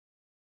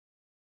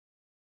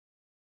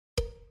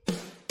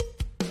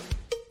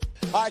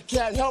I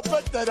can't help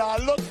it that I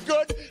look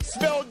good,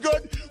 smell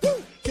good,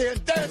 woo, can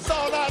dance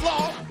all night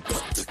long.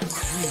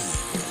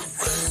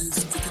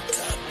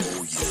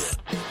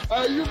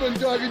 You've been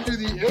talking to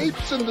the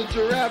apes and the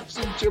giraffes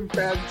and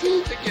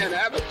chimpanzees again,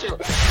 haven't you?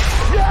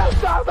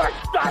 Yes, I'm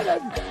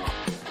excited!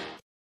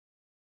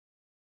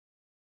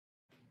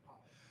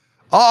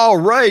 All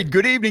right.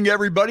 Good evening,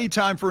 everybody.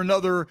 Time for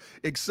another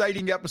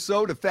exciting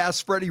episode of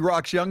Fast Freddie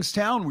Rocks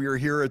Youngstown. We are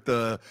here at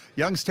the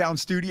Youngstown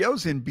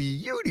studios in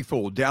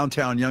beautiful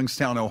downtown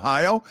Youngstown,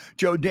 Ohio.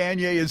 Joe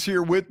Danier is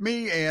here with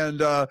me,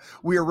 and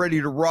we are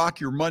ready to rock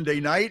your Monday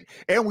night.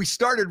 And we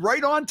started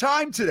right on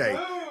time today.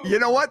 You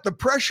know what? The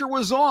pressure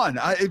was on.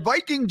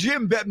 Viking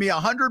Jim bet me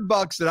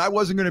 $100 that I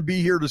wasn't going to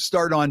be here to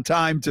start on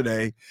time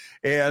today.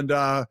 And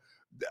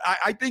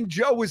I think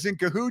Joe was in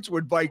cahoots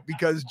with Vike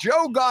because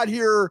Joe got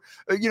here,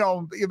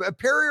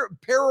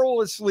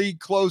 perilously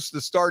close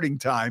to starting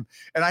time.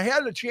 And I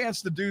had a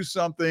chance to do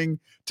something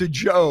to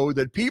Joe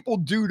that people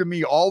do to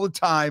me all the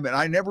time, and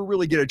I never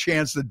really get a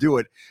chance to do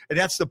it. And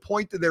that's to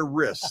point to their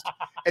wrist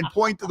and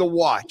point to the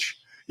watch.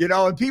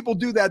 And people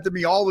do that to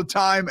me all the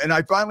time. And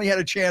I finally had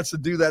a chance to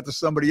do that to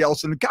somebody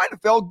else, and it kind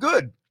of felt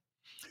good.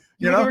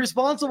 You're the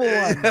responsible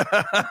one.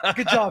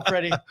 Good job,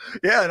 Freddie.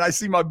 Yeah, and I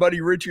see my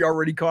buddy Richie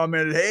already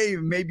commented, hey,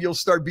 maybe you'll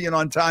start being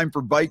on time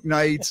for bike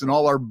nights and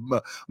all our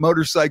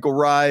motorcycle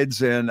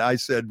rides. And I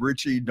said,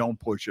 Richie, don't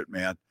push it,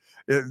 man.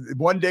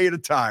 One day at a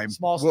time.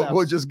 Small steps.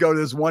 We'll just go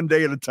this one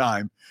day at a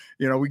time.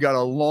 We got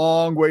a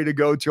long way to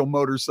go till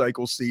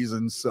motorcycle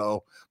season.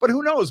 So, but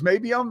who knows?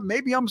 Maybe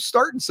I'm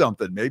starting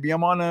something. Maybe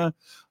I'm on a,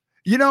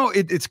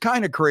 it's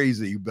kind of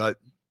crazy, but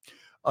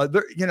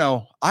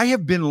I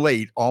have been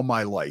late all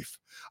my life.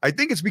 I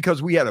think it's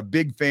because we had a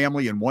big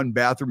family in one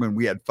bathroom and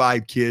we had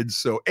 5 kids.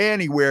 So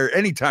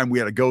anytime we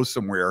had to go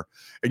somewhere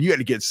and you had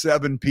to get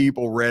 7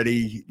 people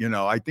ready,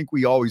 I think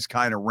we always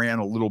kind of ran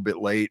a little bit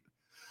late.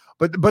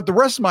 But the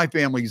rest of my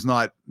family is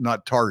not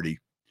tardy.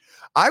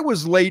 I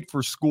was late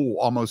for school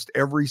almost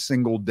every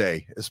single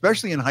day,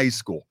 especially in high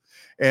school.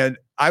 And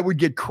I would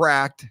get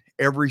cracked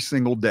every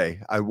single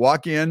day. I'd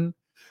walk in.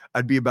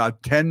 I'd be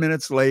about 10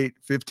 minutes late,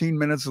 15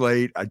 minutes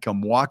late. I'd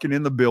come walking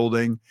in the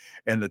building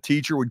and the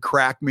teacher would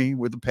crack me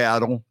with a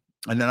paddle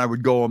and then I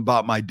would go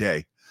about my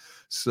day.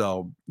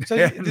 So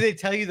did they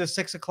tell you the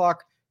 6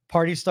 o'clock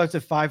party starts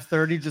at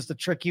 5:30 just to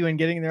trick you in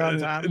getting there on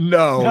time?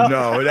 No,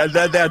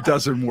 that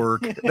doesn't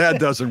work. That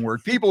doesn't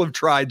work. People have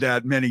tried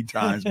that many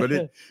times, but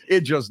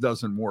it just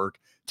doesn't work.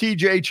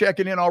 TJ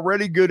checking in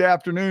already. Good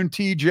afternoon,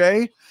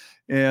 TJ.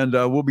 And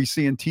we'll be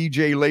seeing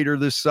TJ later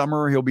this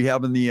summer. He'll be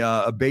having the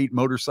Abate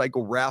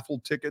motorcycle raffle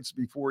tickets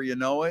before you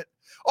know it.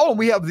 Oh, and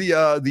we have the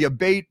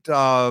Abate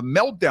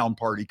meltdown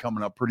party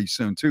coming up pretty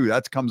soon too.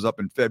 That comes up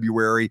in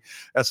February.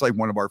 That's like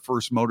one of our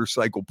first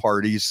motorcycle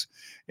parties,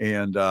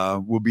 and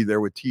we'll be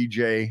there with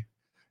TJ.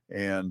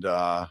 And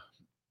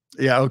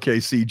yeah, okay.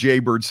 See,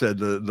 Jaybird said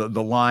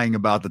the lying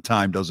about the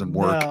time doesn't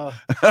work. No,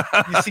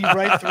 you see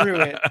right through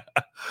it.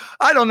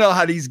 I don't know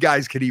how these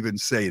guys could even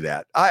say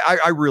that.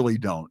 I really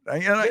don't.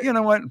 You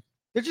know what?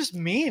 They're just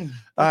mean.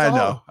 I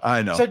know.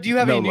 So do you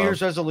have any New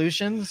Year's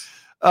resolutions?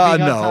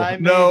 No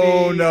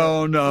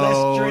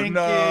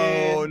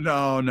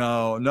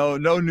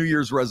New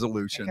Year's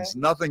resolutions. Okay.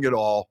 Nothing at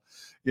all.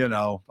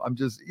 I'm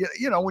just,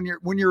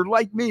 when you're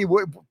like me,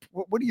 what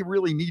do you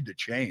really need to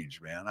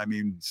change, man? I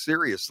memean,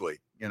 seriously,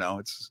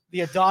 it's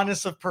the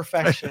Adonis of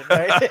perfection,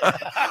 right?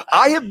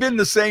 I have been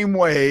the same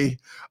way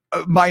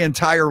my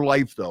entire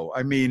life, though.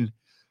 I mean,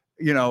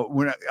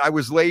 when I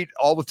was late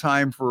all the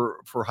time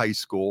for high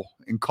school.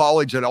 In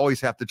college, I'd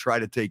always have to try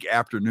to take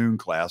afternoon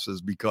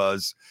classes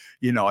because,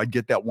 I'd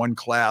get that one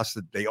class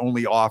that they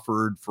only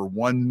offered for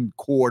 1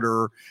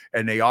 quarter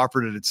and they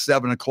offered it at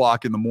 7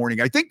 o'clock in the morning.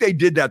 I think they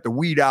did that to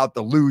weed out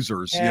the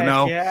losers,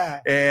 Yeah.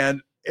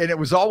 And it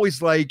was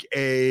always like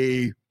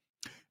a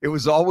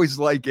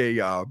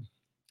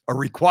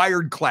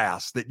required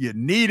class that you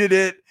needed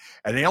it,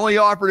 and they only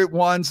offered it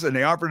once, and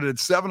they offered it at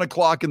 7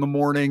 o'clock in the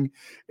morning.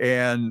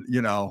 And,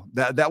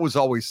 that was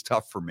always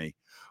tough for me.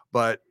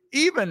 But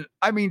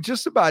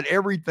just about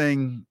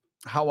everything,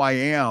 how I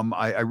am,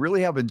 I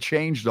really haven't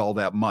changed all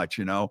that much.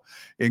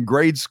 In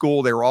grade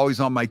school, they were always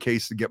on my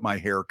case to get my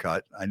hair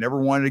cut. I never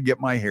wanted to get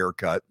my hair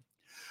cut.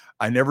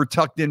 I never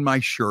tucked in my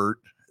shirt.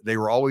 They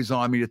were always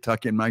on me to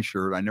tuck in my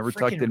shirt. I never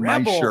tucked in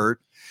my shirt.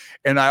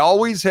 And I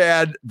always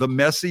had the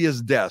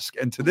messiest desk.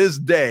 And to this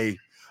day,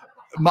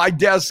 my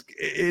desk,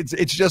 it's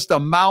just a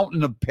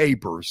mountain of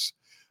papers.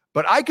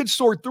 But I could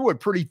sort through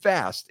it pretty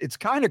fast. It's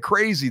kind of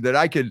crazy that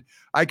I could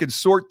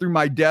sort through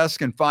my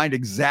desk and find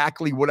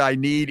exactly what I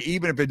need,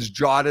 even if it's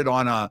jotted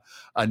on a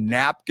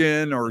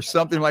napkin or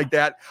something like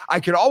that.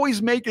 I could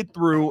always make it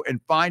through and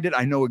find it.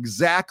 I know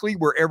exactly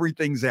where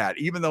everything's at,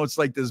 even though it's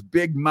like this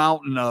big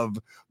mountain of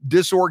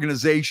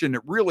disorganization.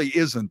 It really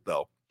isn't,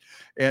 though.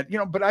 And,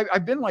 but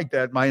I've been like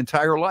that my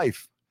entire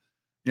life.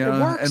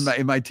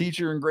 And my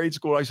teacher in grade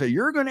school, I say,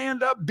 you're going to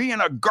end up being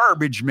a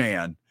garbage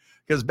man.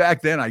 Because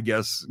back then, I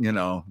guess,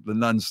 the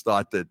nuns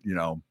thought that,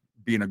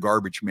 being a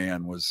garbage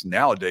man was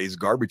nowadays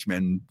garbage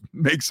men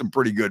make some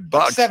pretty good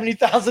bucks.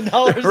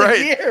 $70,000 Right.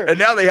 a year. And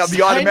now they have the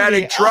Sign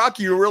automatic me truck.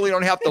 You really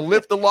don't have to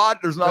lift a lot.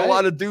 There's not Right. a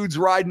lot of dudes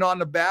riding on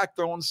the back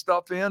throwing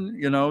stuff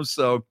in,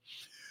 so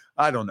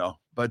I don't know.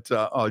 But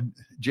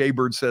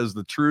Jaybird says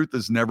the truth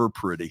is never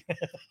pretty.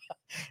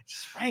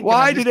 Frank,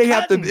 Why do they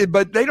have to? cutting.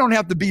 But they don't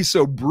have to be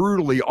so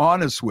brutally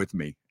honest with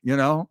me.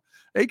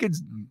 They could,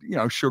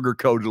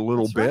 sugarcoat it a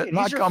little That's bit, right.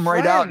 not He's your come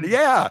right out. friend.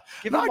 Yeah,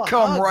 Give him not a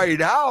come hug.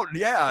 right out.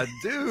 Yeah,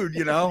 dude.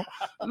 No,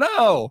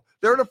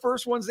 they're the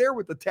first ones there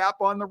with the tap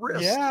on the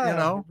wrist.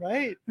 Yeah,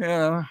 right.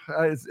 Yeah,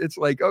 it's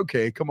like,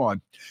 okay, come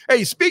on.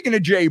 Hey, speaking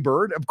of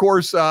Jaybird, of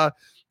course,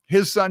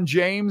 his son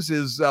James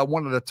is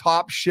one of the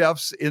top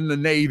chefs in the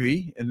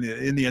Navy, in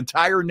the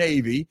entire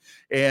Navy,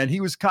 and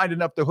he was kind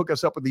enough to hook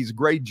us up with these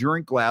great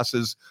drink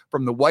glasses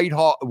from the White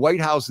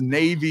House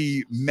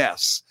Navy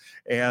Mess,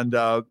 and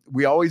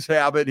we always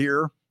have it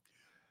here.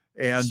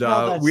 And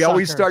we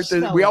always start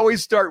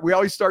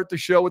the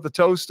show with a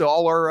toast to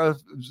all our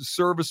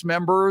service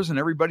members and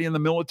everybody in the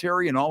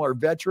military and all our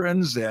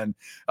veterans and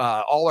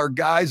all our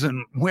guys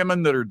and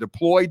women that are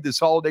deployed this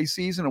holiday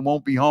season and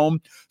won't be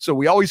home. So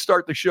we always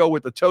start the show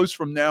with a toast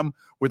from them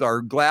with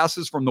our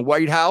glasses from the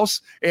White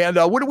House. And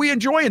what are we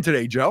enjoying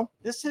today, Joe?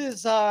 This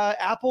is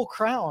Apple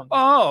Crown.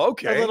 Oh,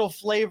 okay. A little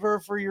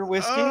flavor for your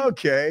whiskey.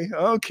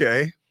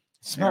 Okay.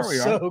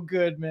 Smells so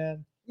good,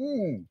 man.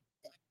 Mm.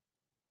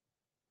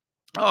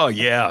 Oh,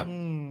 yeah.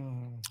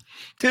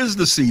 Tis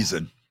the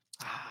season.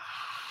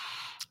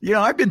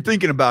 I've been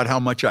thinking about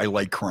how much I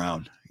like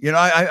Crown.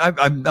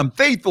 I'm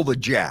faithful to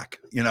Jack.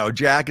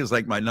 Jack is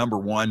like my number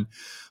one.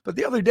 But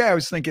the other day I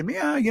was thinking,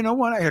 yeah, you know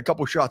what? I had a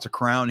couple shots of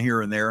Crown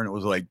here and there, and it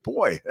was like,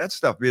 boy, that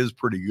stuff is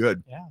pretty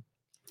good.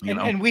 Yeah.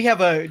 And we have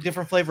a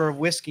different flavor of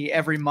whiskey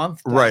every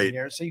month down right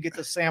here. So you get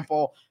to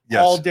sample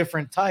yes. all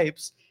different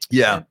types.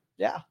 Yeah. And,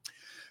 yeah.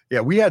 Yeah,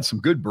 we had some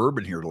good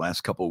bourbon here the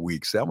last couple of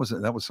weeks. That was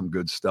some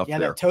good stuff. Yeah,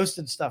 there. that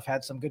toasted stuff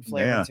had some good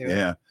flavor too.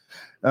 Yeah.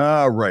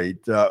 All right.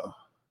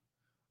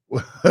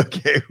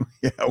 Okay.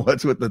 Yeah.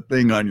 What's with the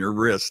thing on your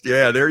wrist?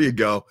 Yeah, there you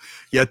go.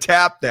 Yeah,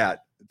 tap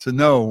that to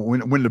know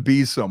when to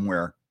be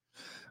somewhere.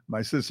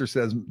 My sister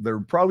says they're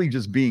probably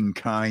just being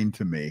kind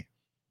to me.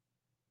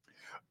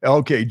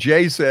 Okay,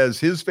 Jay says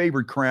his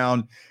favorite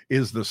Crown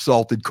is the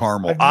salted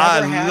caramel.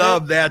 I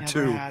love that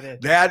too.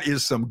 That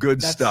is some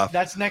good stuff.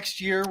 That's next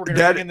year. We're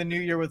gonna bring in the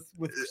new year with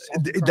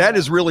that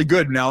is really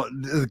good. Now,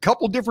 a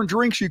couple different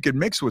drinks you can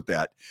mix with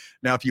that.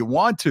 Now, if you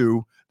want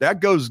to, that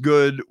goes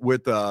good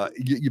with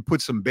you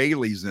put some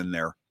Baileys in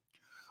there.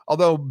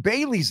 Although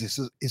Baileys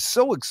is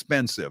so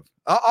expensive.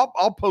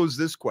 I'll pose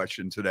this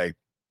question today.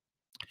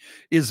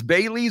 Is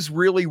Baileys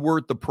really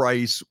worth the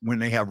price when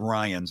they have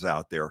Ryans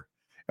out there?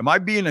 Am I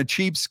being a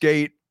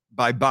cheapskate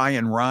by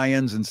buying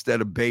Ryans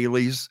instead of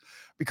Baileys?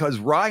 Because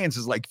Ryans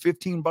is like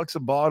 $15 a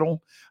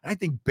bottle. And I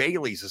think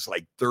Baileys is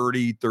like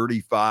 30,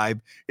 35.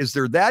 Is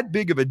there that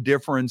big of a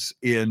difference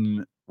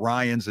in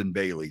Ryans and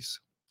Baileys?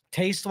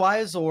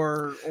 Taste-wise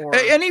or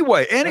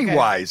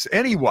Anywise.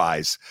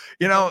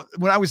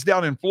 When I was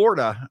down in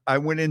Florida, I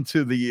went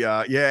into the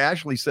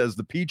Ashley says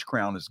the peach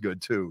crown is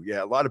good too.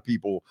 Yeah, a lot of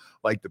people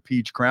like the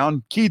peach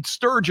crown. Keith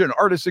Sturgeon,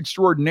 artist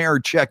extraordinaire,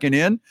 checking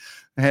in.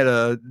 I had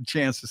a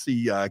chance to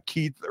see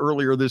Keith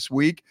earlier this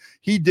week.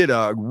 He did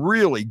a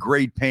really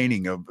great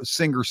painting of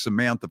singer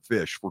Samantha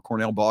Fish for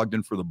Cornell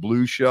Bogdan for the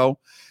Blues Show,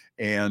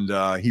 and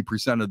he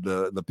presented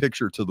the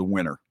picture to the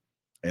winner.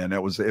 And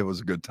it was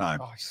a good time.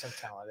 Oh, he's so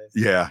talented.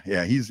 Yeah.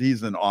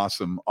 He's an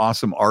awesome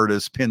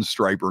artist,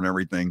 pinstriper and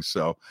everything.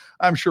 So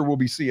I'm sure we'll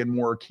be seeing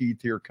more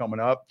Keith here coming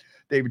up.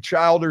 David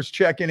Childers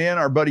checking in.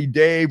 Our buddy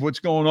Dave. What's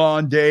going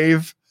on,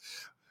 Dave?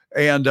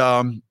 And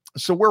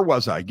so where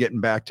was I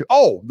getting back to?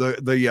 Oh,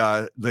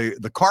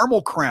 the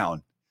caramel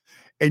crown.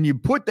 And you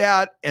put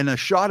that and a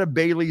shot of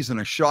Bailey's and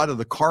a shot of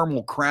the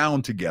caramel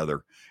crown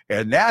together.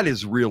 And that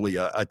is really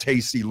a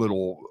tasty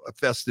little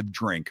festive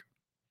drink.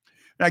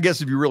 I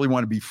guess if you really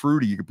want to be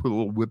fruity, you could put a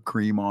little whipped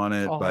cream on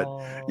it. But,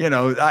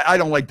 I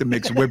don't like to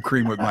mix whipped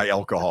cream with my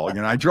alcohol.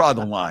 I draw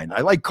the line. I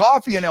like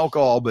coffee and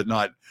alcohol, but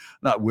not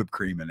whipped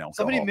cream and alcohol.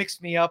 Somebody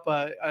mixed me up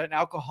an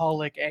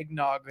alcoholic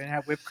eggnog and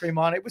had whipped cream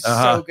on it. It was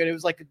so good. It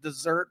was like a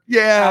dessert.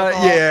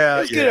 Yeah.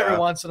 It was good every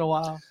once in a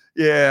while.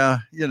 Yeah.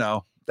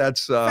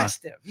 That's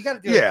festive. You got to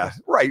do it. Yeah,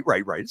 right.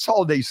 It's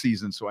holiday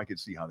season, so I can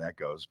see how that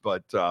goes.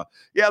 But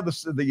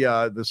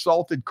the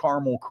salted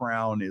caramel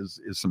crown is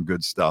some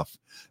good stuff.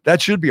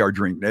 That should be our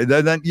drink.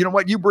 Then you know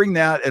what? You bring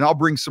that, and I'll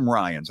bring some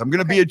Ryans. I'm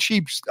gonna be a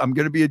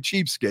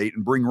cheapskate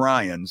and bring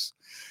Ryans.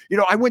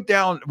 I went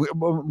down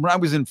when I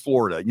was in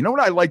Florida. You know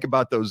what I like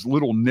about those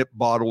little nip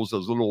bottles,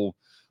 those little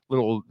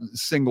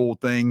single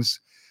things.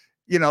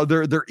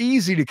 They're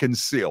easy to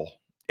conceal.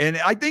 And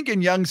I think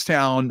in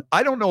Youngstown,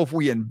 I don't know if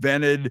we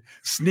invented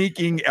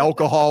sneaking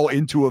alcohol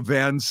into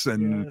events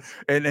and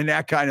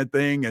that kind of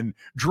thing and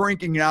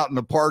drinking out in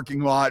the parking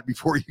lot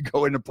before you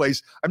go into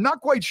place. I'm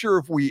not quite sure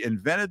if we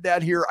invented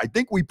that here. I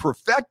think we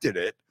perfected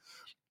it,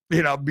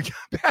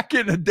 back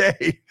in the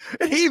day.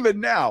 And even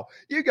now,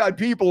 you got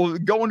people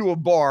going to a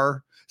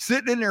bar,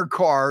 sitting in their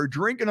car,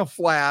 drinking a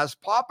flask,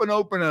 popping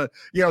open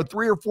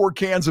 3 or 4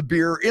 cans of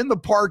beer in the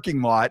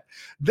parking lot.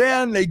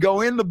 Then they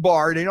go in the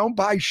bar, they don't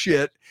buy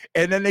shit,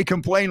 and then they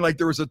complain like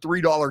there was a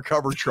 $3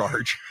 cover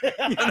charge.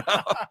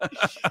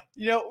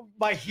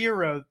 My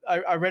hero,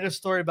 I read a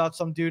story about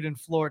some dude in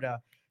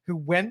Florida who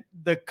went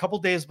the couple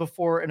days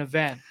before an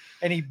event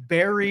and he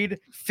buried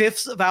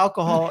fifths of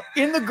alcohol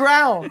in the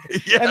ground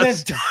and then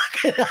dug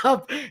it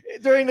up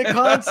during the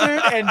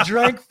concert and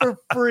drank for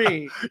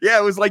free. Yeah,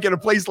 it was like at a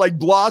place like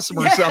Blossom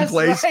or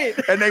someplace. Right.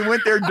 And they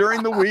went there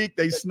during the week.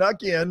 They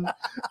snuck in.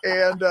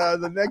 And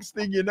the next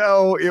thing you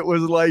know, it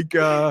was like,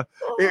 oh,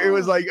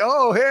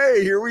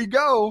 hey, here we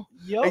go.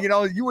 Yep.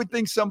 And, you would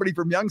think somebody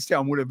from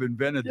Youngstown would have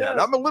invented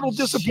that. I'm a little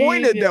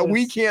disappointed that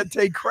we can't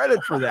take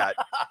credit for that.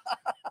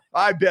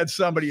 I bet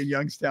somebody in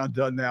Youngstown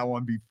done that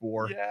one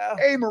before. Yeah.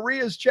 Hey,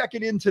 Maria's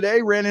checking in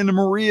today. Ran into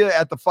Maria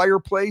at the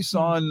fireplace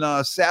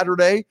on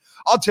Saturday.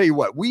 I'll tell you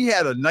what, we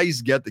had a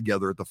nice get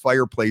together at the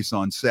fireplace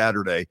on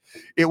Saturday.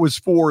 It was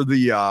for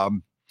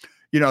the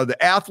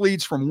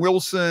athletes from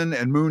Wilson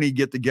and Mooney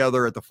get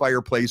together at the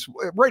fireplace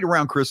right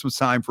around Christmas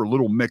time for a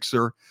little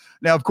mixer.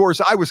 Now, of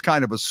course, I was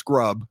kind of a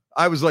scrub.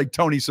 I was like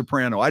Tony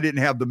Soprano. I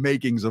didn't have the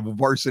makings of a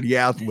varsity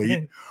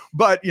athlete,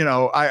 but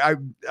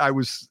I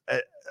was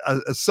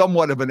a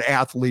somewhat of an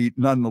athlete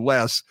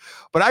nonetheless.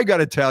 But I got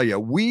to tell you,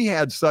 we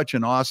had such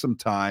an awesome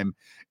time,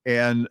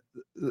 and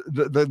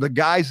the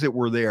guys that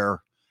were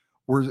there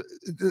were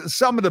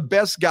some of the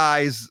best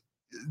guys.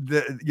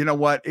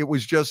 It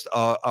was just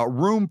a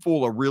room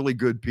full of really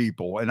good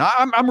people, and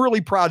I'm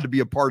really proud to be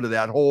a part of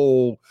that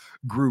whole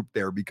group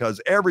there, because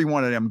every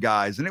one of them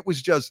guys, and it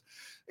was just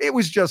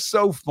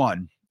so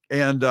fun.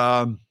 And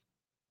Bob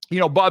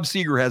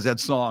Seger has that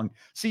song,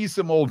 "See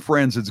Some Old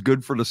Friends, It's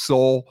Good for the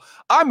Soul."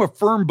 I'm a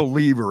firm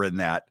believer in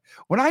that.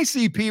 When I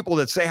see people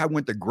that say I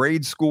went to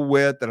grade school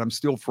with, that I'm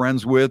still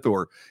friends with,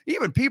 or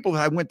even people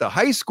that I went to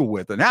high school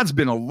with, and that's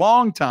been a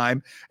long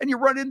time, and you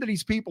run into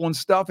these people and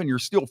stuff, and you're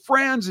still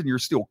friends, and you're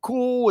still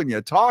cool, and you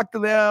talk to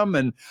them.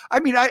 And I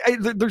mean,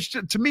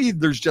 to me,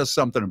 there's just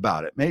something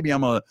about it. Maybe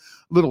I'm a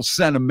little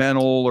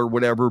sentimental or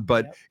whatever,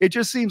 but it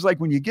just seems like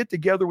when you get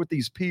together with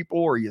these people,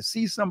 or you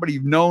see somebody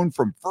you've known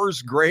from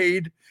first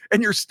grade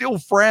and you're still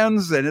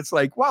friends, and it's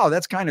like, wow,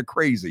 that's kind of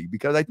crazy,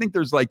 because I think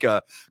there's like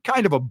a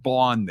kind of a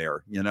bond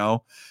there,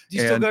 Do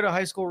you still go to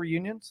high school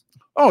reunions?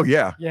 Oh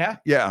yeah.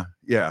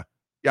 Yeah.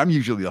 I'm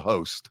usually the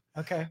host.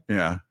 Okay.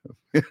 Yeah.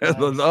 Nice.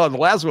 The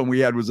last one we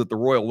had was at the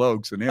Royal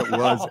Oaks, and it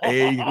was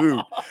a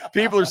hoot.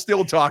 People are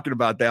still talking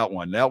about that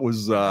one. That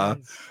was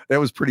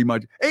pretty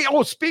much. Hey,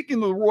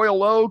 speaking of the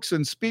Royal Oaks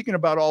and speaking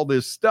about all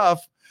this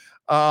stuff,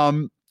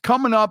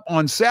 coming up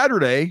on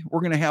Saturday, we're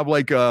going to have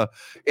like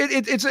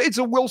it's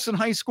a Wilson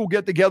High School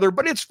get together,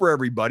 but it's for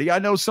everybody. I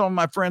know some of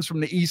my friends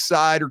from the East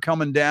Side are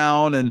coming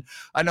down, and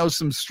I know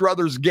some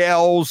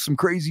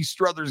crazy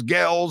Struthers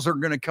gals are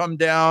going to come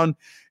down,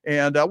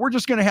 and we're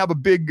just going to have a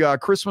big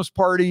Christmas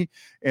party,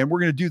 and we're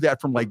going to do that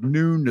from like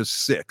noon to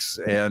 6,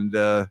 and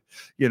do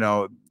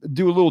a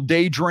little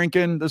day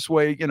drinking this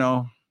way,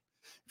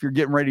 if you're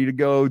getting ready to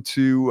go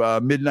to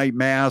midnight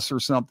mass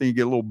or something, you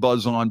get a little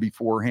buzz on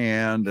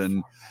beforehand.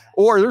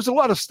 Or there's a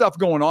lot of stuff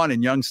going on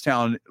in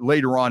Youngstown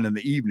later on in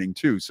the evening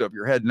too. So if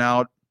you're heading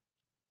out,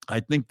 I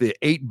think the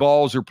 8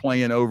 Balls are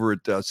playing over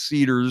at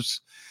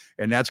Cedars,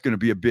 and that's going to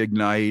be a big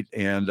night.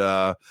 And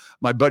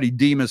my buddy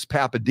Demas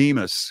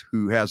Papademus,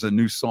 who has a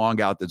new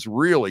song out that's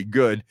really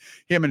good,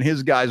 him and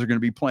his guys are going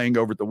to be playing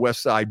over at the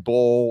West Side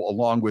Bowl,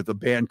 along with a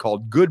band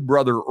called Good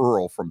Brother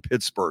Earl from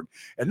Pittsburgh.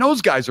 And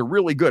those guys are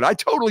really good. I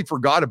totally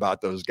forgot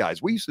about those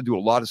guys. We used to do a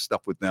lot of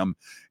stuff with them,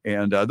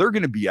 and they're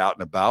going to be out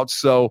and about.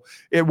 So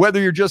whether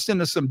you're just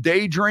into some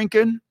day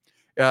drinking,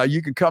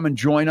 you can come and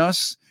join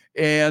us.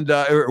 And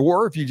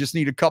or if you just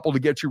need a couple to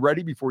get you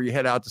ready before you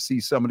head out to see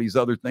some of these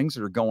other things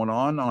that are going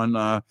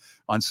on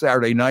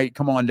Saturday night,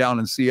 come on down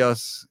and see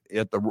us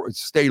at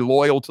stay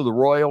loyal to the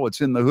Royal. It's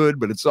in the hood,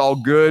 but it's all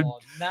good. Oh,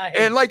 nice.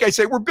 And like I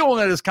say, we're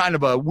billing it as kind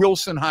of a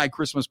Wilson High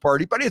Christmas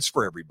party, but it's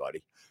for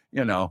everybody.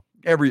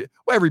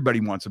 Everybody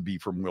wants to be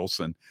from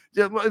Wilson.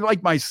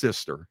 Like my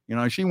sister,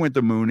 she went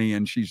to Mooney,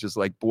 and she's just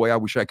like, boy, I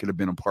wish I could have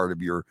been a part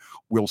of your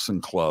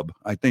Wilson club.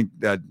 I think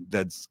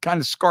that's kind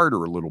of scarred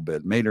her a little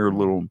bit, made her a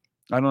little,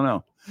 I don't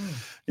know.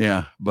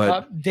 Yeah,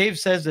 but Dave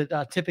says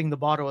that tipping the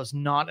bottle is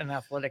not an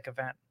athletic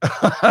event.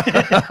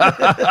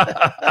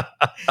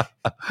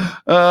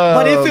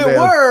 But if it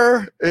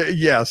were,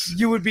 yes,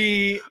 you would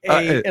be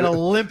an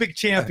Olympic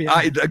champion,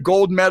 a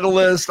gold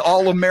medalist,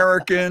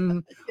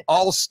 All-American,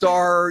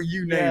 All-Star,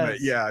 you name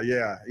it.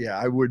 Yeah,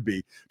 I would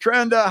be.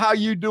 Trenda, how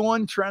you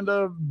doing?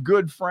 Trenda,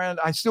 good friend.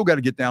 I still got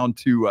to get down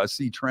to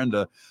see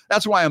Trenda.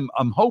 That's why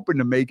I'm hoping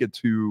to make it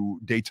to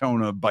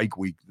Daytona Bike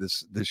Week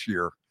this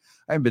year.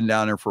 I haven't been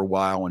down there for a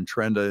while, and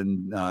Trenda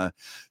and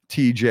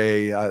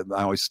TJ,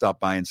 I always stop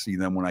by and see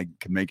them when I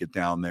can make it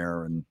down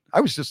there. And I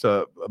was just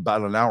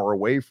about an hour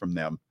away from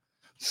them.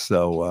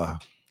 So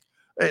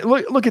hey,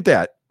 look at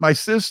that. My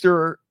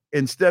sister,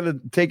 instead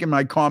of taking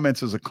my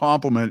comments as a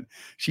compliment,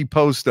 she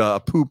posts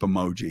a poop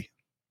emoji.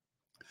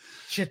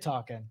 Shit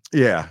talking.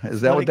 Yeah.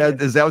 Is that what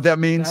that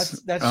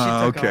means? That's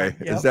shit okay.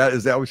 Yep.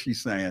 Is that what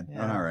she's saying?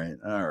 Yeah.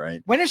 All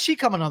right. When is she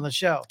coming on the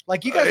show?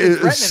 Like you guys been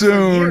threatening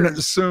for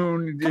years.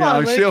 Soon. Come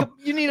on, Liz,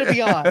 you need to be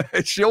on.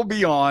 She'll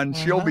be on.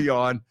 She'll be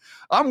on.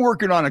 I'm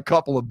working on a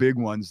couple of big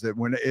ones that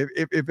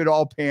if it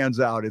all pans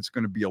out, it's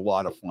going to be a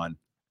lot of fun.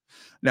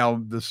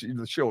 Now the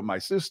show with my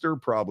sister,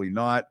 probably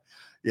not.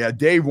 Yeah,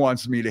 Dave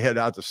wants me to head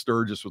out to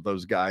Sturgis with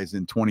those guys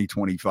in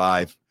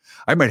 2025.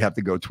 I might have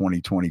to go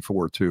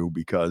 2024 too,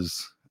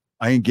 because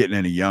I ain't getting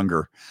any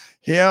younger.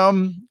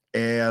 Him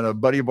and a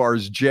buddy of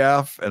ours,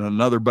 Jeff, and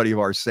another buddy of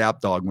ours,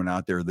 Sap Dog, went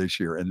out there this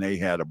year, and they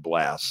had a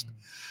blast.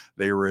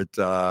 They were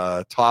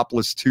at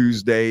Topless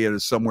Tuesday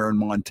somewhere in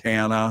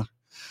Montana,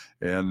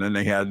 and then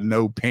they had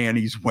No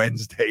Panties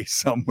Wednesday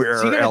somewhere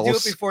else. So you gotta do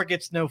it before it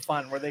gets no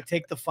fun, where they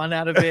take the fun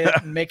out of it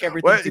and make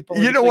everything.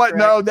 Well, you know what?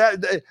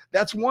 Correct. No,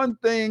 that's one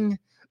thing.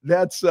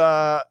 That's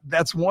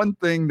one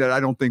thing that I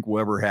don't think will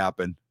ever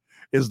happen.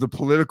 Is the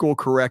political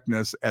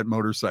correctness at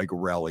motorcycle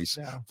rallies.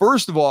 Yeah.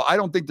 First of all, I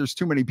don't think there's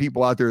too many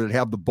people out there that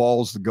have the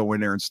balls to go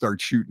in there and start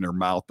shooting their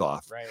mouth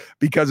off. Right.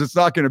 Because it's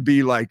not going to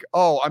be like,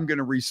 oh, I'm going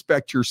to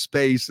respect your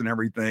space and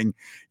everything.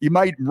 You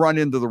might run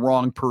into the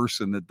wrong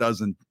person that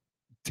doesn't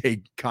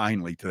take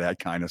kindly to that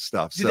kind of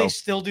stuff. Do they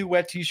still do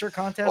wet t-shirt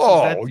contests?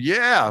 Oh,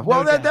 yeah.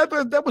 Well,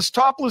 that was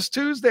Topless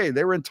Tuesday.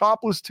 They were in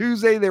Topless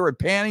Tuesday. They were at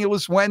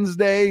Pantyless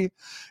Wednesday.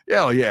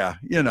 Yeah.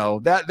 You know,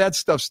 that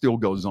stuff still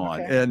goes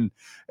on. Okay.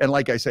 And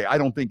like I say, I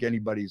don't think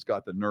anybody's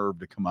got the nerve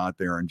to come out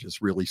there and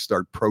just really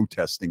start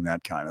protesting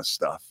that kind of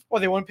stuff. Well,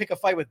 they won't pick a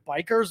fight with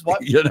bikers.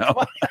 What? You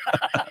know,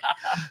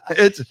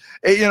 it's,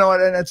 you know,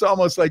 and it's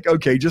almost like,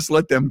 okay, just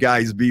let them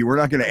guys be. We're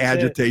not going to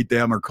agitate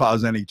them or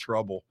cause any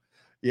trouble.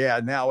 Yeah.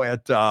 Now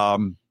at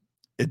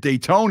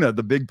Daytona,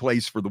 the big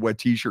place for the wet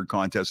t-shirt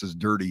contest is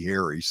Dirty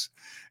Harry's.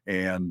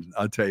 And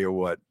I'll tell you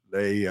what,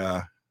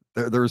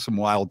 there are some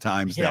wild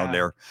times down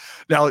there.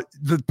 Now,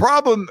 the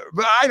problem,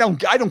 I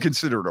don't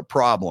consider it a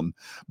problem,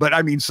 but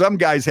I mean, some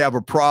guys have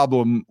a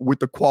problem with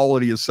the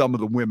quality of some of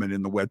the women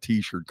in the wet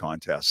t-shirt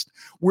contest,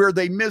 where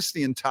they miss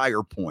the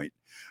entire point.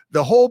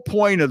 The whole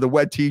point of the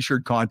wet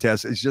t-shirt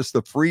contest is just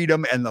the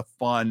freedom and the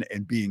fun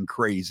and being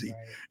crazy.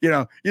 Right. You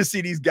know, you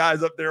see these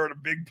guys up there with a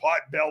big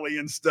pot belly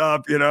and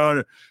stuff, you know,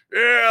 and,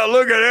 yeah,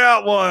 look at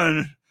that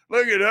one.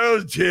 Look at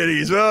those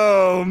titties.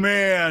 Oh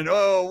man.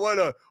 Oh,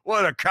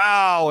 what a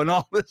cow and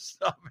all this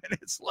stuff. And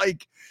it's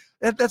like,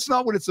 that's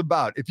not what it's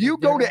about. If you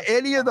go to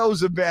any of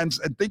those events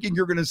and thinking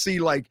you're going to see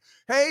like,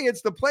 hey,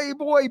 it's the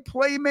Playboy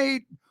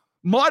Playmate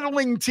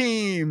modeling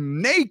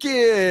team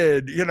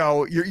naked, you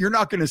know, you're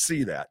not going to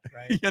see that.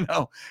 Right. You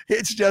know,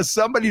 it's just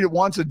somebody that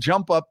wants to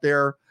jump up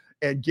there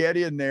and get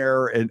in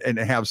there and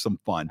have some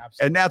fun.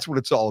 Absolutely. And that's what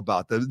it's all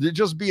about. They're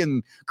just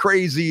being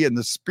crazy, and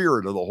the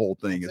spirit of the whole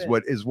thing is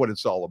what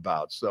it's all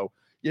about. So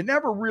you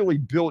never really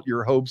built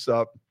your hopes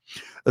up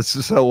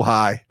so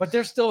high. But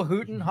they're still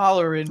hooting,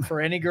 hollering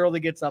for any girl that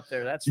gets up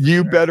there. That's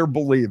you sure. Better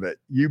believe it.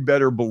 You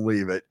better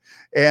believe it.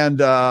 And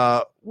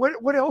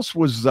what else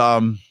was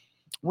on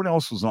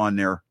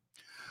there?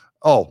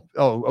 Oh,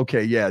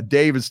 okay. Yeah.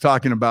 Dave is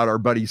talking about our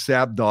buddy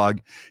Sap Dog.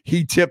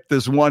 He tipped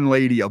this one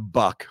lady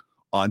 $1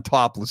 on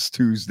Topless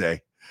Tuesday,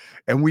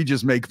 and we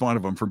just make fun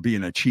of him for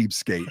being a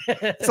cheapskate.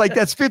 It's like,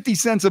 that's 50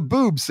 cents a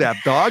boob, Sap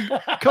Dog.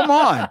 Come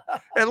on.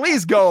 At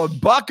least go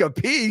 $1 a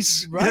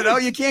piece. Right. You know,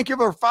 you can't give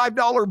her a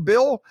 $5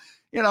 bill.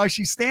 You know,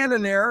 she's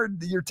standing there,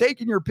 you're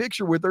taking your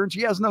picture with her and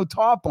she has no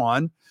top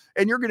on,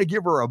 and you're going to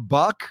give her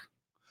 $1,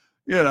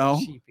 you know.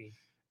 Cheapy.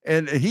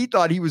 And he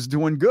thought he was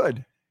doing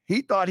good.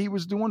 He thought he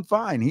was doing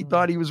fine. He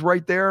thought he was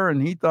right there,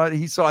 and he thought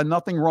he saw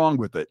nothing wrong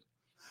with it.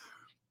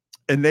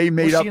 And they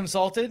made was she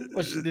insulted?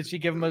 Did she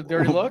give him a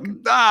dirty look?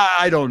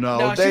 I don't know.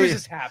 No, she was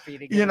just happy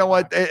to get you know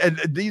what?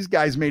 And these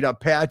guys made up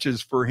patches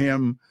for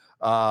him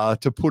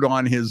to put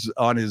on his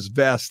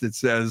vest. It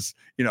says,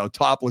 you know,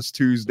 Topless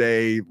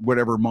Tuesday,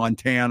 whatever,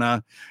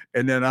 Montana.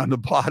 And then on the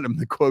bottom,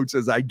 the quote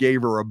says, I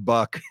gave her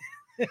 $1.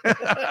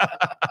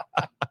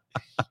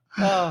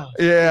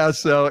 Yeah,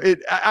 so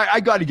I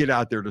got to get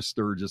out there to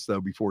Sturgis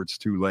though before it's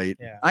too late.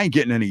 Yeah. I ain't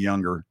getting any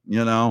younger,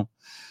 you know.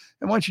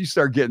 And once you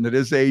start getting to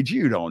this age,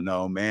 you don't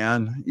know,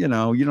 man. You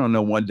know, you don't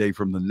know one day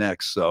from the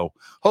next. So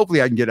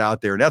hopefully I can get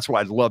out there. And that's why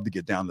I'd love to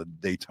get down to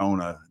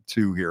Daytona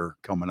too here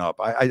coming up.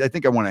 I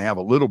think I want to have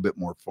a little bit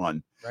more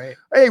fun. Right.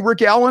 Hey,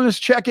 Rick Allen is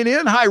checking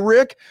in. Hi,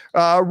 Rick.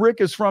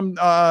 Rick is from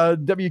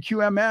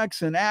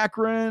WQMX in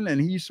Akron,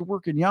 and he used to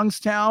work in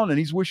Youngstown, and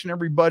he's wishing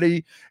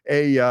everybody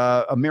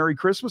a Merry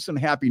Christmas and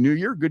Happy New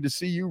Year. Good to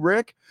see you,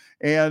 Rick.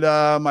 And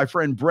my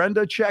friend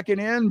Brenda checking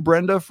in.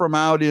 Brenda from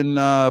out in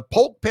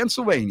Polk,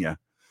 Pennsylvania.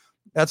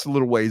 That's a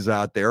little ways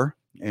out there.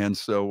 And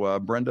so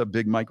Brenda,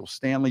 big Michael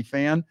Stanley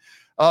fan.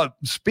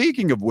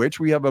 Speaking of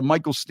which, we have a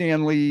Michael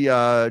Stanley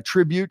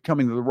tribute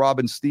coming to the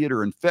Robbins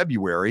Theater in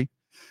February.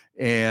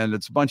 And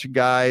it's a bunch of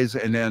guys.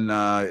 And then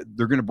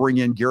they're going to bring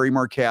in Gary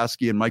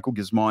Markowski and Michael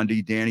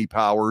Gismondi, Danny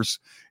Powers.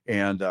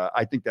 And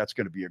I think that's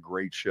going to be a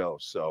great show.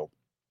 So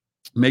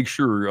make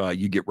sure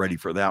you get ready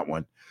for that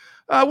one.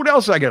 What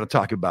else I got to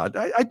talk about?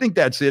 I think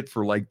that's it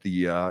for like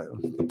the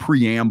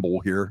preamble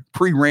here.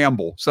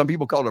 Pre-ramble. Some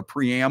people call it a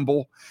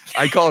preamble.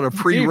 I call it a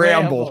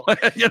pre-ramble.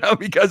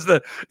 Because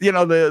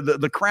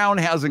the crown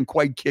hasn't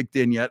quite kicked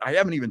in yet. I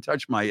haven't even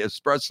touched my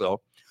espresso.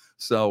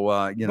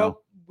 So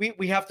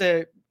we have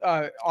to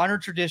honor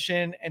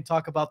tradition and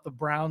talk about the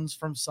Browns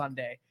from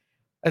Sunday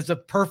as a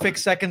perfect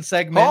second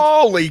segment.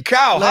 Holy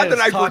cow! How did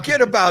I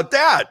forget about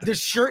that? The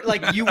shirt,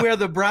 like you wear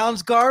the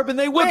Browns garb and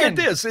they win. Look at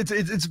this.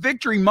 It's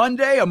Victory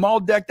Monday. I'm all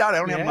decked out. I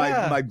don't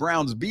have my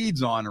Browns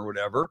beads on or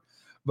whatever.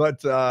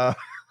 But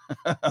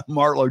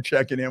Marlo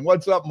checking in.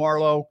 What's up,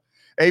 Marlo?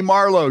 Hey,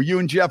 Marlo, you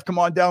and Jeff come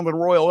on down to the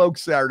Royal Oak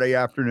Saturday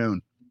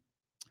afternoon.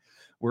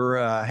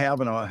 We're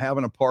having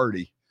a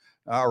party.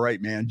 All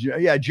right, man.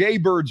 Jay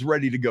Bird's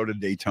ready to go to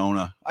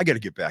Daytona. I got to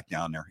get back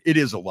down there. It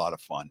is a lot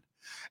of fun.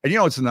 And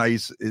it's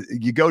nice.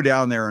 You go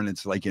down there and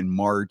it's like in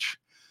March.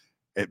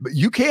 But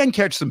you can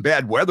catch some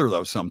bad weather,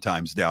 though,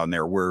 sometimes down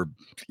there where,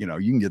 you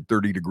can get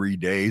 30-degree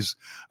days.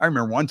 I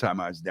remember one time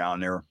I was down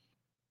there.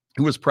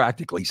 It was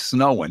practically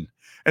snowing.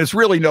 And it's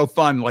really no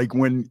fun, like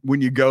when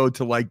you go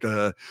to like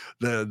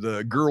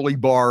the girly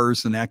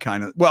bars and that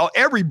kind of. Well,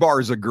 every bar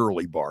is a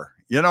girly bar.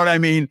 You know what I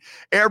mean?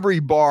 Every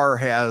bar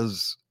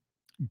has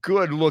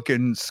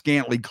good-looking,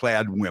 scantily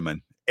clad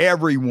women.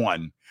 Every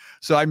one.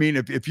 So, I mean,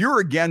 if you're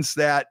against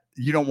that,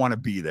 you don't want to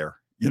be there.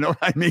 You know what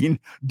I mean?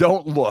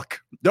 Don't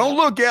look,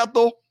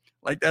 Ethel.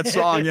 Like that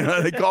song,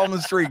 they call them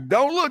the streak.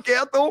 Don't look,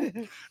 Ethel.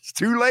 It's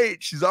too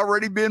late. She's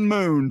already been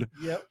mooned.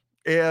 Yep.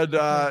 And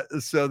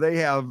so they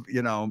have,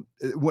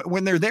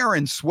 when they're there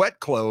in sweat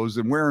clothes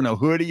and wearing a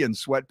hoodie and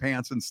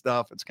sweatpants and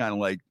stuff, it's kind of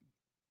like,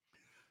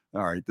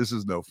 all right, this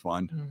is no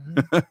fun.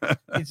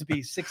 Mm-hmm. Needs to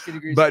be 60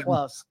 degrees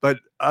plus. But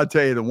I'll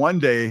tell you, one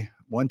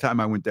time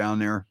I went down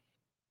there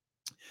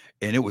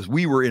and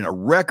we were in a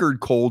record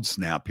cold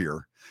snap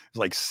here. It was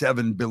like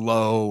 7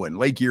 below and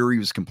Lake Erie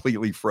was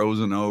completely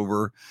frozen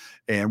over.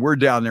 And we're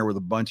down there with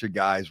a bunch of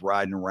guys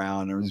riding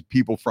around. There was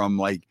people from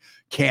like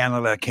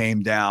Canada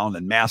came down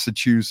and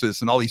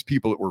Massachusetts and all these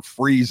people that were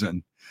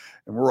freezing.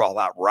 And we're all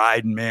out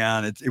riding,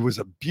 man. It was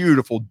a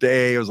beautiful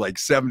day. It was like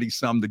 70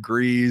 some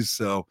degrees.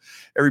 So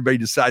everybody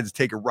decided to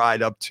take a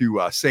ride up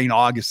to St.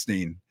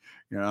 Augustine,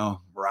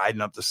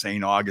 riding up to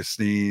St.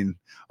 Augustine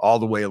all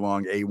the way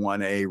along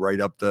A1A,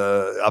 right up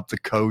the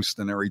coast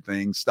and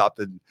everything. Stopped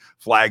at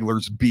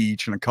Flagler's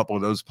Beach and a couple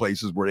of those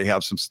places where they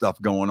have some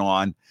stuff going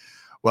on.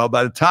 Well,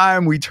 by the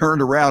time we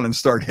turned around and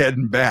started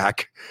heading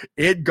back,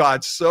 it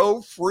got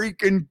so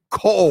freaking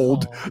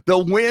cold. Oh. The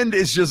wind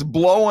is just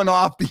blowing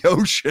off the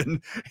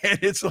ocean. And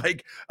it's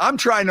like, I'm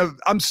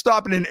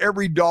stopping in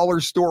every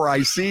dollar store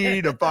I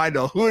see to find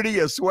a hoodie,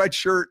 a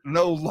sweatshirt.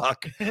 No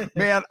luck,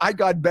 man. I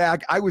got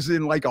back. I was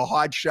in like a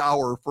hot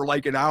shower for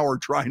like an hour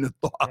trying to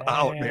thaw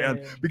out,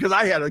 man, because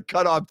I had a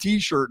cut off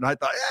t-shirt and I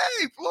thought,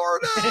 hey,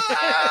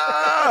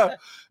 Florida.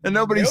 And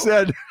nobody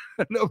said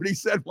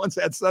once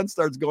that sun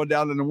starts going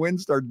down and the wind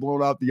starts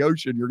blowing out the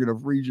ocean, you're going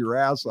to freeze your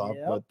ass off.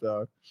 Yep.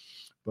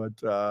 But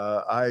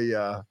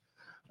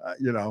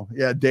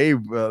Dave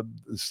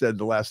said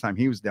the last time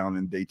he was down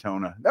in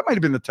Daytona, that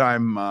might've been the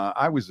time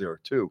I was there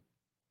too.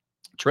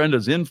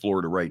 Trenda's in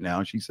Florida right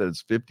now. She said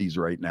it's 50s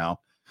right now.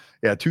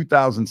 Yeah.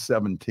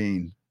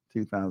 2017.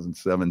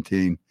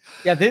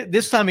 Yeah,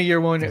 this time of year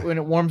when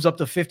it warms up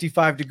to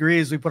 55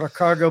 degrees, we put our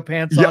cargo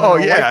pants on. Oh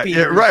yeah,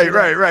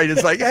 right.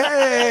 It's like,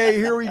 hey,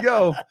 here we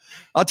go.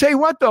 I'll tell you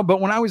what though, but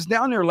when I was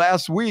down there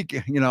last week,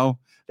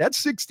 that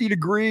 60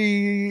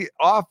 degree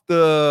off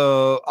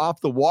the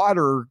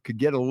water could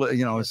get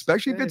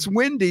especially if it's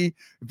windy.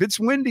 If it's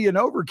windy and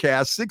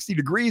overcast, 60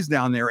 degrees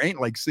down there ain't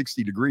like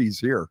 60 degrees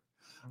here.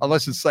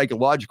 Unless it's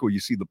psychological, you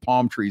see the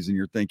palm trees and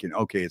you're thinking,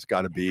 okay, it's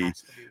got to be.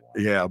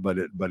 Yeah, but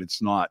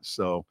it's not.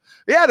 So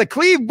yeah, the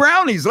Cleve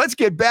Brownies. Let's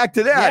get back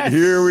to that. Yes.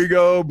 Here we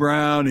go,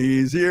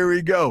 Brownies. Here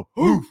we go.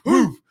 Oof,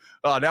 oof.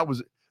 Oh, that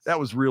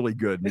was really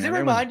good. Does man. it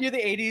remind you of the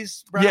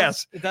 80s Browns?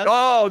 Yes. It does?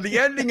 Oh, the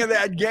ending of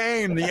that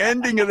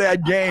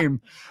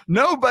game.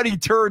 Nobody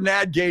turned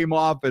that game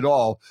off at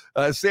all.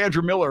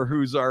 Sandra Miller,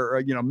 who's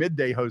our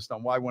midday host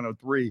on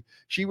Y103,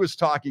 she was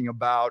talking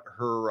about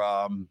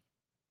her.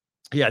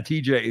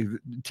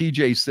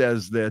 TJ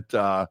says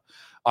that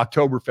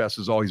Oktoberfest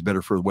is always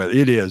better for the weather.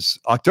 It is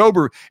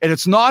October, and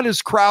it's not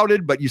as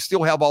crowded, but you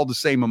still have all the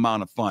same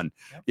amount of fun.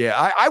 Yep.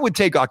 Yeah, I would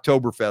take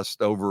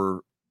Oktoberfest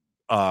over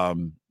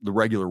the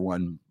regular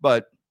one,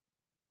 but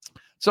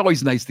it's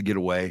always nice to get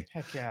away.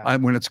 Heck yeah.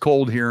 When it's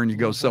cold here and you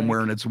go somewhere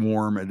and it's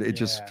warm, it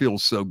just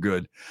feels so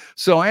good.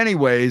 So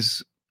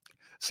anyways,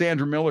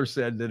 Sandra Miller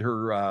said that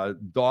her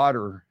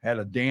daughter had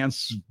a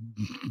dance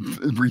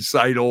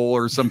recital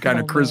or some kind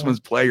of Christmas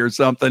play or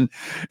something.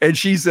 And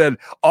she said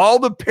all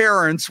the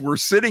parents were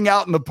sitting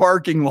out in the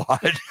parking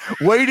lot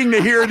waiting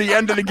to hear the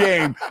end of the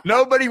game.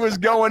 Nobody was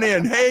going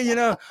in. Hey,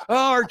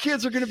 our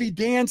kids are going to be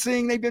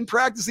dancing. They've been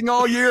practicing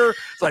all year.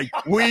 It's like,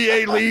 we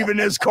ain't leaving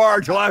this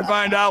car till I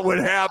find out what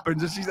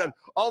happens. And she said,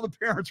 all the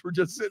parents were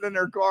just sitting in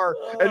their car.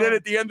 And then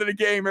at the end of the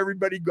game,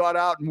 everybody got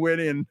out and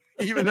went in.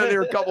 Even though they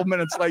were a couple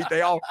minutes late,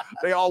 they all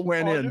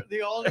went in.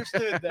 They all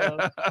understood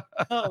though.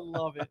 I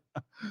love it.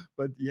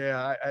 But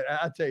yeah,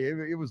 I tell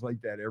you, it was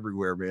like that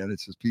everywhere, man.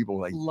 It's just people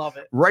like love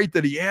it right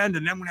to the end.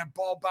 And then when that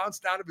ball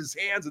bounced out of his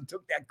hands and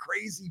took that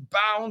crazy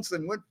bounce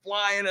and went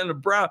flying in the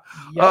brown.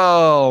 Yep.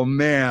 Oh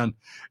man.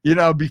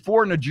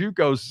 Before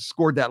Njoku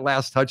scored that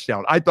last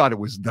touchdown, I thought it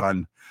was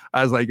done.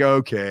 I was like,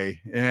 okay,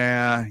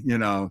 yeah,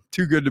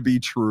 too good to be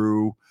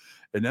true.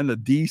 And then the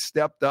D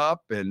stepped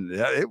up, and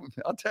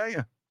I'll tell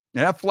you,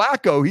 yeah,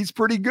 Flacco, he's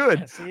pretty good.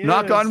 Yes,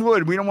 Knock on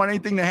wood. We don't want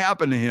anything to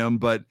happen to him,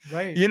 but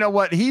you know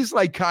what? He's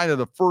like kind of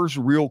the first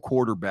real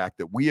quarterback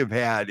that we have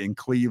had in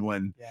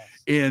Cleveland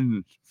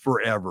in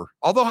forever.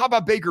 Although, how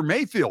about Baker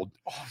Mayfield?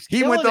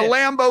 He went to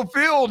Lambeau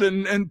Field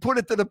and put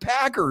it to the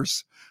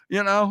Packers.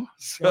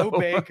 So Go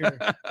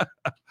Baker.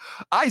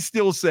 I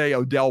still say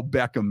Odell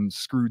Beckham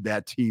screwed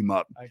that team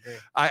up. I agree.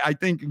 I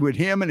think with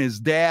him and his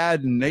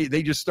dad, and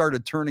they just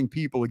started turning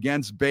people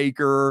against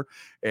Baker.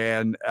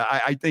 And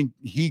I think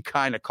he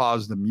kind of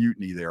caused the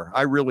mutiny there.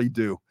 I really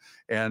do.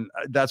 And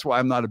that's why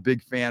I'm not a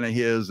big fan of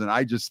his. And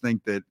I just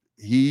think that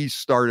he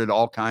started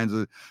all kinds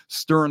of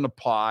stirring the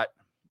pot.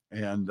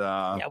 And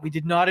we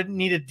did not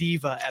need a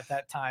diva at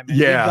that time. And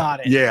we got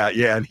it. Yeah.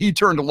 And he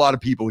turned a lot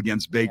of people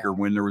against Baker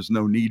when there was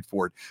no need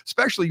for it.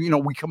 Especially,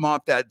 we come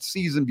off that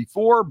season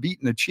before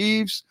beating the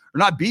Chiefs, or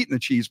not beating the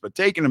Chiefs, but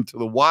taking them to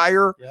the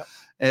wire. Yep.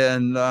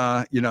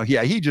 And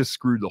he just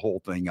screwed the whole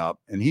thing up,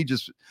 and he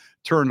just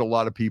turned a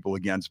lot of people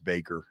against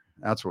Baker.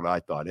 That's what I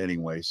thought,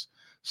 anyways.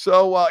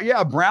 So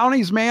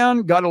Brownies,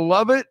 man, gotta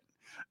love it.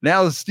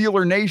 Now the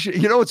Steeler Nation.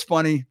 It's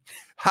funny.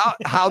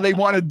 How they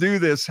want to do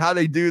this, how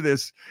they do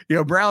this.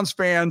 Browns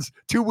fans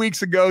 2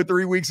 weeks ago,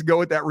 3 weeks ago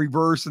with that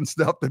reverse and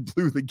stuff that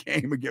blew the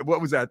game again.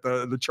 What was that?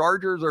 The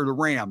Chargers or the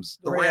Rams?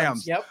 The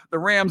Rams. Yep. The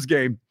Rams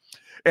game.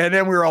 And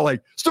then we were all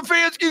like,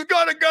 Stefanski's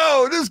got to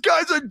go. This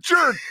guy's a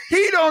jerk.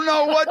 He don't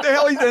know what the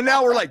hell he's doing.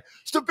 Now we're like,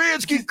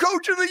 Stefanski,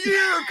 coach of the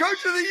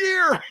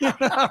year.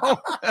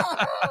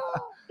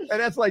 And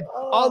that's like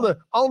all the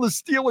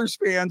Steelers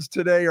fans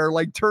today are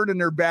like turning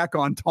their back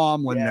on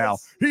Tomlin now.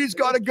 He's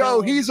got to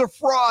go. He's a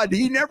fraud.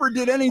 He never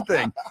did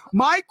anything.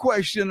 My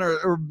question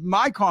or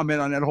my comment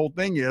on that whole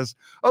thing is,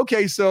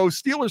 okay, so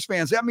Steelers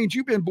fans, that means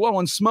you've been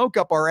blowing smoke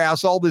up our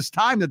ass all this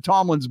time that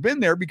Tomlin's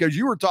been there, because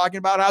you were talking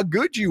about how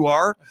good you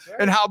are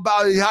and how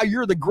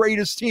you're the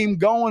greatest team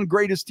going,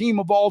 greatest team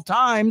of all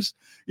times,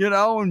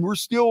 and we're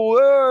still,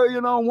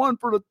 one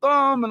for the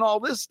thumb and all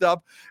this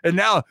stuff. And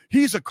now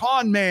he's a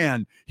con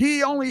man.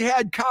 He only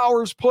had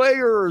Cowers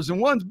players, and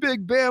once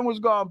Big Ben was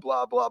gone,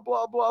 blah, blah,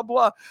 blah, blah,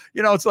 blah.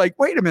 It's like,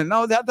 wait a minute.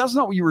 No, that's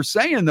not what you were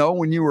saying, though,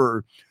 when you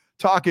were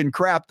talking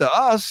crap to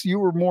us. You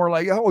were more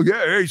like, oh,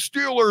 yeah, hey,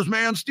 Steelers,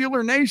 man,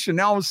 Steeler Nation.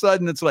 Now all of a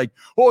sudden it's like,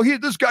 oh,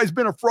 this guy's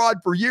been a fraud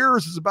for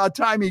years. It's about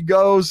time he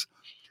goes.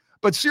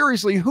 But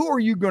seriously, who are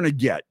you going to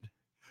get?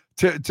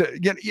 To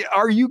get?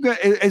 Are you going?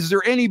 Is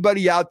there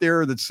anybody out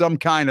there that's some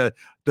kind of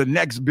the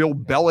next Bill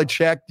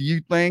Belichick? Do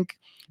you think?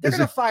 They're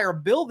going to fire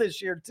Bill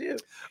this year too.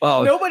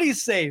 Oh,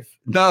 nobody's safe.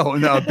 No.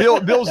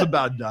 Bill's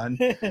about done.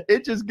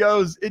 It just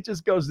goes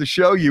to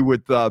show you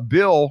with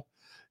Bill,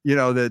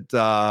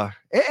 that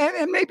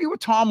and maybe with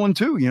Tomlin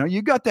too.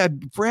 You got that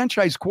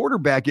franchise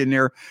quarterback in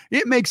there.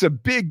 It makes a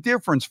big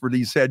difference for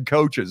these head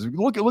coaches.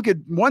 Look at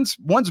once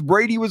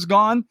Brady was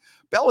gone,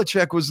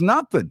 Belichick was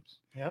nothing.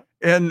 Yep.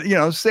 And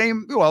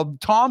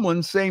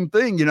Tomlin, same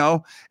thing,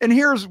 and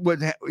here's what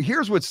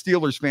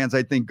Steelers fans,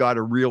 I think, got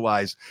to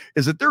realize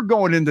is that they're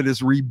going into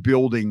this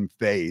rebuilding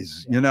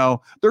phase.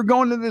 They're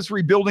going into this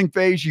rebuilding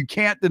phase. You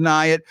can't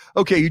deny it.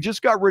 Okay. You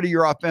just got rid of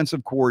your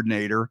offensive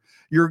coordinator.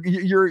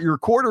 Your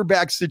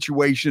quarterback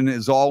situation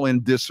is all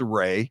in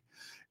disarray.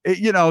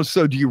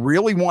 So do you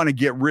really want to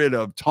get rid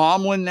of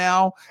Tomlin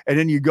now? And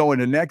then you go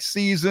into next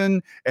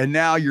season, and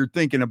now you're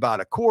thinking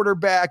about a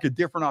quarterback, a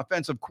different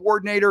offensive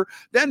coordinator,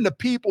 then the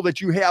people that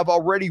you have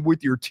already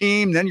with your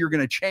team, then you're going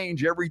to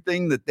change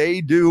everything that they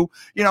do.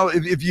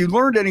 If you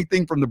learned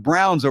anything from the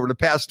Browns over the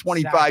past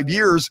 25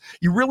 years,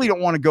 you really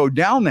don't want to go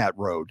down that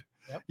road.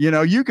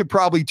 Yep. You could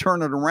probably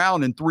turn it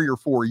around in 3 or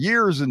 4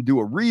 years and do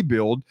a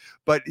rebuild,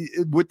 but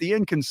with the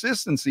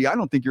inconsistency, I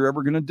don't think you're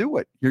ever going to do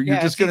it. You're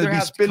just going to be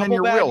spinning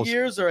your wheels.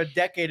 Years or a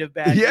decade of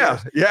bad years.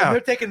 Yeah. And they're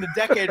taking the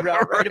decade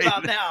route right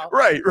about now.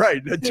 Right.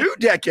 2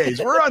 decades.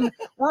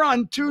 We're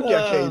on 2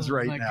 decades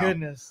right now. My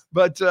goodness.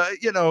 But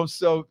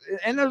so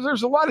and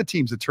there's a lot of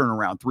teams that turn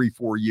around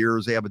 3-4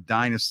 years. They have a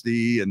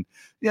dynasty, and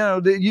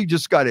you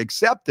just got to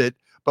accept it.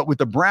 But with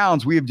the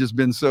Browns, we have just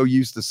been so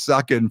used to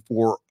sucking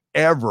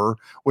forever,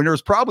 when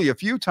there's probably a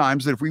few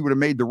times that if we would have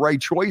made the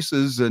right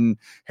choices and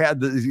had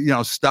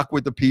stuck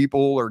with the people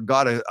or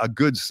got a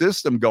good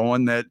system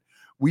going, that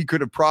we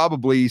could have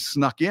probably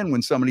snuck in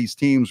when some of these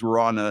teams were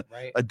on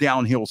a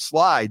downhill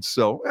slide.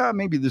 So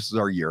maybe this is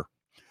our year.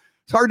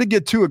 It's hard to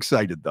get too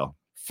excited, though.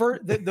 For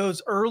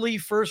those early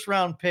first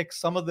round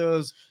picks, some of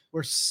those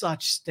were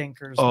such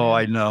stinkers. Oh, man.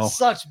 I know.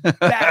 Such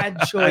bad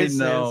choices.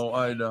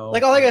 I know.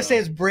 Like all I gotta say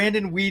is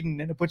Brandon Whedon,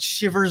 and it puts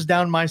shivers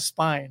down my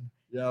spine.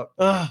 Yeah.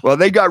 Well,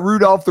 they got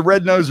Rudolph the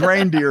Red-Nosed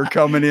Reindeer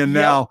coming in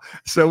now.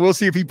 So we'll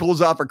see if he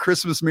pulls off a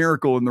Christmas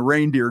miracle in the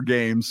reindeer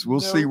games. We'll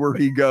see where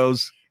he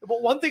goes.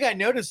 But one thing I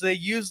noticed, they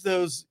use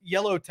those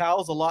yellow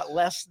towels a lot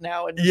less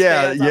now. In the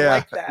yeah. stands. I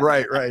like that.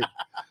 Right.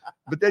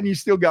 But then you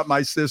still got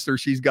my sister.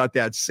 She's got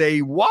that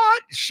 "Say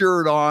What"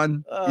 shirt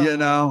on, you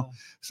know.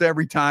 So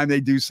every time they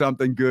do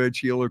something good,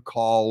 she'll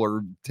call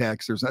or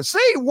text or something.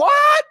 Say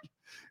what?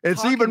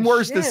 It's even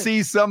worse to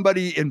see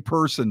somebody in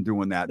person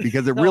doing that,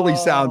 because it really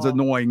sounds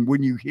annoying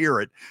when you hear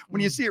it.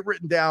 When you see it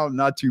written down,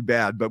 not too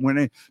bad. But when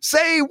they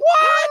say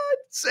what?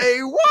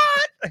 Say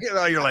what? You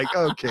know, you're like,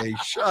 okay,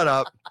 shut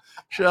up.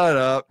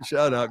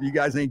 You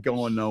guys ain't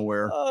going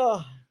nowhere.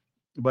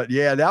 But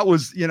yeah, that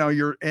was, you know,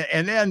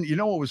 and then, you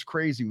know, what was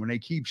crazy when they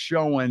keep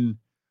showing,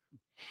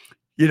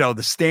 you know,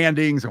 the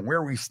standings and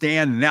where we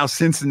stand. And now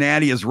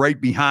Cincinnati is right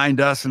behind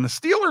us, and the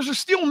Steelers are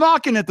still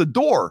knocking at the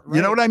door. Right.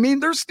 You know what I mean?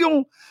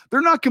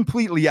 They're not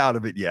completely out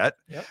of it yet.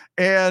 Yep.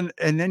 And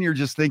then you're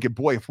just thinking,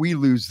 boy, if we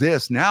lose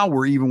this, now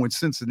we're even with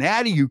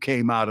Cincinnati, who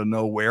came out of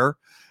nowhere,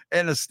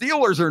 and the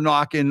Steelers are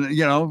knocking,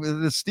 you know,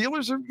 the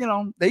Steelers are, you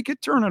know, they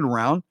could turn it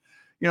around.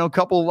 You know, a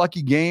couple of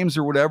lucky games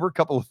or whatever, a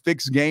couple of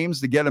fixed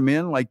games to get them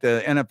in, like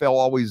the NFL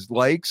always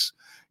likes,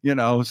 you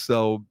know.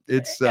 So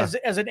it's as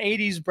an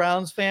 80s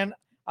Browns fan,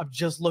 I'm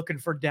just looking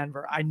for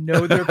Denver. I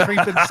know they're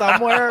creeping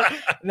somewhere,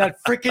 and that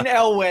freaking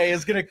Elway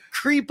is going to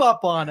creep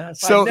up on us.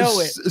 So, I know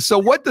it. So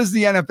what does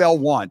the NFL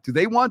want? Do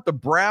they want the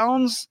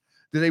Browns?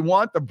 Do they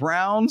want the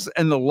Browns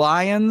and the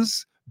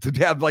Lions to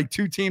have like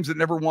two teams that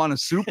never won a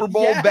Super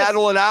Bowl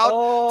battle it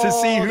out to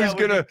see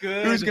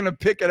who's gonna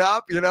pick it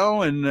up? You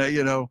know, and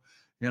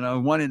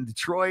one in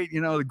Detroit, you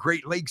know, the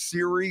Great Lakes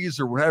Series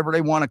or whatever they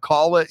want to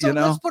call it, you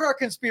know. Let's put our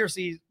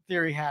conspiracy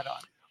theory hat on.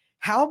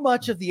 How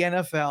much of the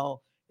NFL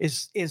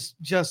is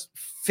just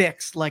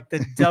fixed like the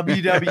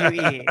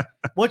WWE?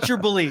 What's your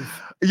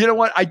belief? You know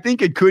what? I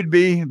think it could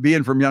be.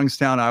 Being from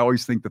Youngstown, I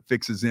always think the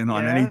fix is in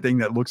on anything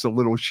that looks a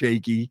little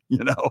shaky.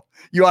 You know,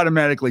 you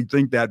automatically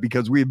think that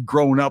because we've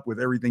grown up with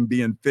everything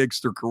being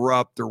fixed or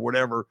corrupt or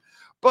whatever.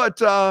 But,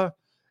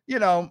 you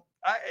know,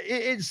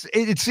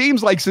 it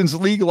seems like since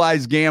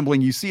legalized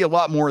gambling, you see a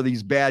lot more of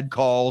these bad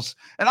calls,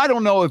 and I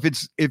don't know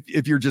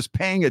if you're just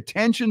paying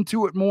attention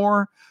to it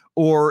more,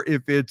 or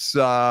if it's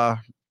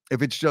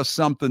just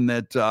something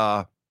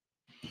that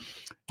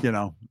you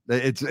know,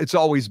 it's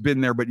always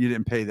been there, but you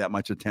didn't pay that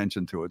much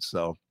attention to it.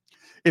 So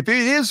if it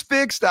is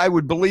fixed, I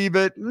would believe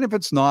it, and if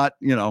it's not,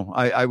 you know,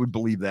 I would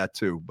believe that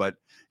too. But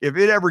if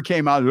it ever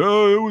came out,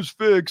 oh, it was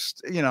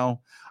fixed, you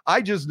know,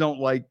 I just don't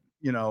like,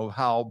 you know,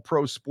 how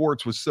pro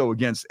sports was so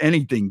against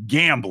anything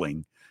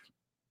gambling.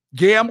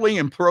 Gambling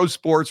and pro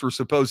sports were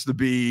supposed to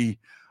be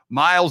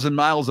miles and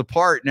miles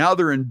apart. Now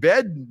they're in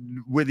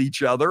bed with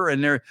each other,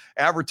 and they're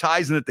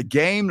advertising at the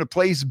game to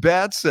place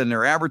bets, and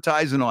they're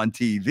advertising on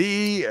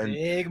TV, and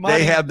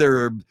they have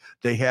their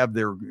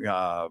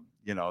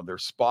you know, their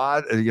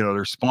spot, you know,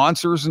 their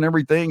sponsors and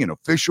everything, and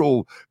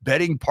official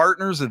betting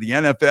partners of the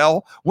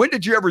NFL. When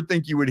did you ever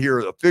think you would hear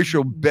an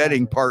official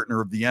betting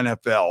partner of the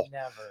NFL?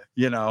 Never.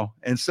 You know,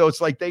 and so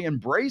it's like they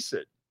embrace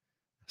it.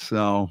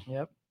 So,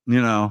 you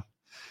know,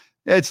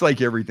 it's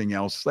like everything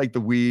else. It's like the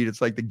weed.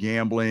 It's like the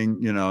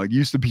gambling. You know, it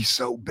used to be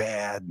so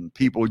bad, and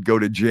people would go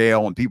to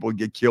jail and people would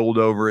get killed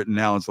over it. And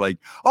now it's like,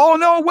 oh,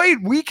 no,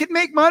 wait, we can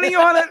make money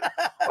on it.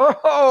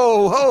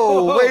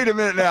 Wait a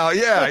minute now.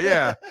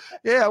 Yeah.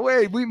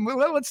 Wait,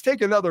 let's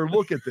take another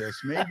look at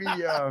this.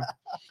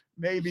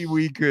 Maybe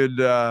we could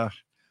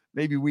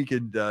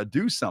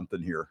do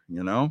something here,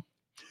 you know?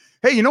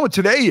 Hey, you know what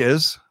today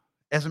is?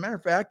 As a matter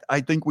of fact, I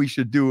think we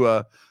should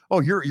do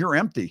you're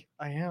empty.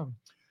 I am.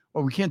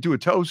 Well, we can't do a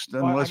toast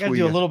unless I gotta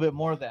do a little bit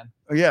more then.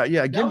 Yeah.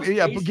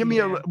 Give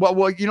me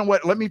well, you know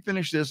what? Let me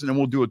finish this and then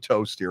we'll do a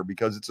toast here,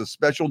 because it's a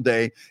special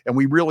day and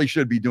we really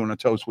should be doing a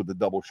toast with the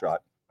double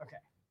shot. Okay.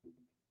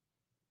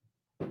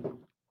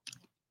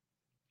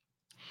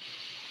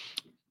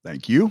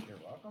 Thank you. You're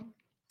welcome.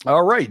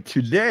 All right.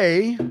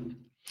 Today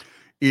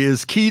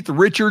is Keith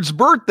Richards'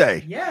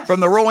 birthday from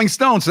the Rolling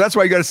Stones. So that's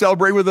why you got to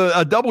celebrate with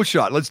a double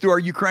shot. Let's do our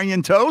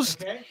Ukrainian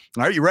toast. Okay.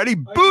 All right. You ready?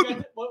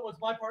 Boot. What's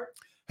my part?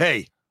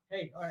 Hey.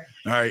 All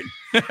right.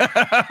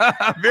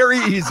 Very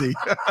easy.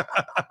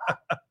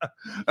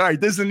 All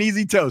right. This is an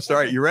easy toast. All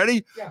right. You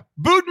ready? Yeah.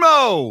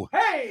 Bootmo.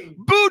 Hey.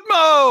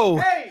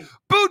 Bootmo. Hey.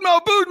 Bootmo.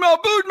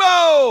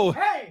 Bootmo.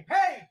 Hey.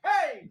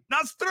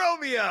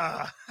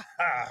 Nostrovia.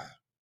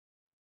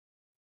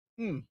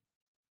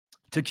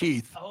 To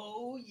Keith.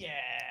 Oh, yeah.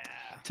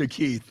 To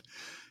Keith.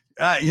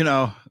 You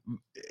know,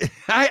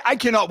 I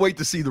cannot wait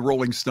to see the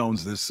Rolling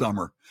Stones this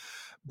summer.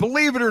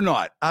 Believe it or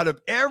not, out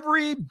of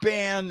every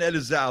band that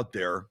is out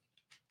there,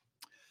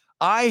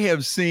 I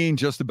have seen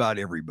just about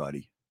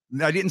everybody.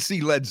 I didn't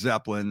see Led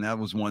Zeppelin. That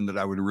was one that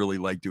I would really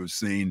like to have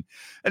seen.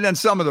 And then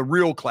some of the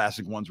real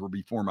classic ones were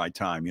before my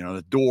time. You know,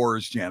 the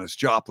Doors, Janis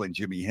Joplin,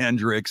 Jimi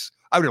Hendrix.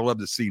 I would have loved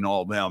to have seen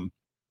all of them.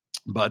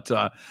 But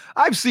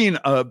I've seen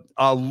a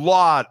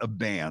lot of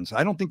bands.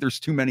 I don't think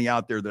there's too many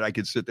out there that I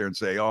could sit there and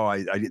say, oh,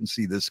 I didn't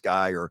see this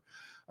guy, or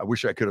I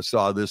wish I could have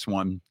saw this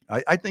one.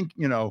 I think,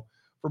 you know,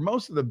 for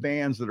most of the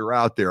bands that are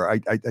out there, I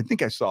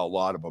think I saw a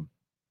lot of them,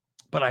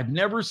 but I've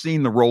never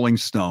seen the Rolling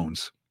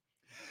Stones.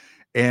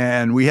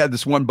 And we had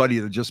this one buddy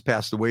that just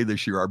passed away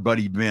this year, our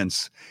buddy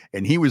Vince,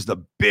 and he was the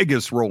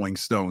biggest Rolling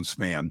Stones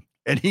fan,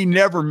 and he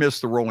never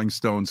missed the Rolling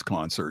Stones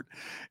concert.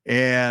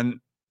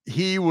 And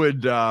he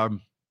would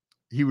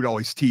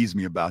always tease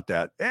me about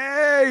that.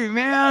 Hey,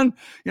 man,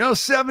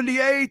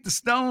 78, the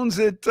Stones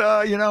at,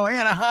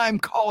 Anaheim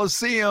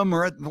Coliseum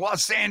or at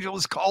Los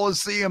Angeles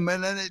Coliseum.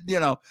 And then,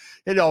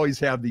 it'd always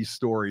have these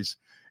stories.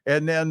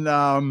 And then,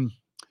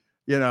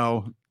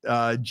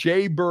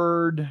 Jay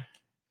Bird,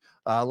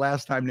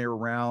 last time they were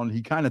around,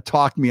 he kind of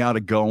talked me out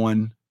of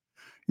going.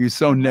 He was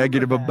so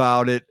negative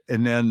about it.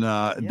 And then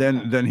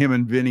then him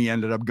and Vinny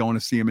ended up going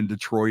to see him in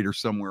Detroit or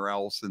somewhere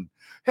else. And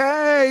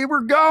hey,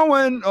 we're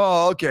going.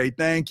 Oh, okay,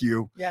 thank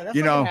you. Yeah, that's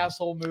like an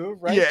asshole move,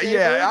 right?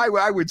 Yeah,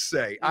 I would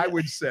say.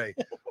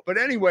 But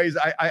anyways,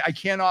 I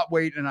cannot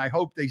wait, and I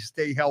hope they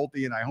stay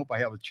healthy, and I hope I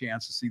have a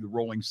chance to see the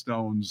Rolling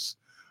Stones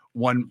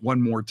one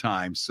more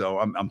time. So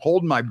I'm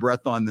holding my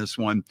breath on this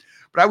one.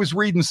 But I was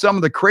reading some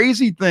of the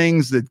crazy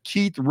things that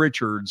Keith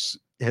Richards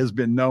has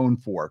been known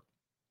for.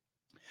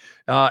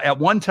 At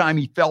one time,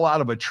 he fell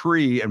out of a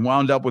tree and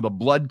wound up with a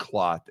blood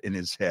clot in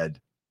his head.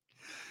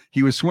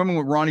 He was swimming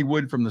with Ronnie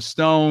Wood from the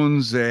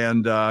Stones,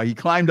 and he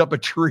climbed up a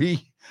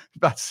tree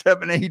about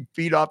 7-8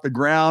 feet off the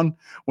ground.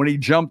 When he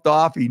jumped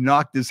off, he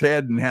knocked his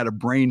head and had a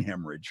brain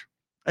hemorrhage.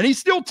 And he's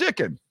still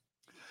ticking.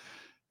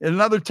 And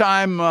another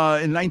time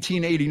in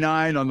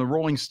 1989 on the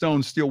Rolling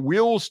Stones Steel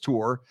Wheels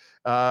tour,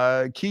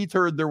 Keith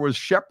heard there was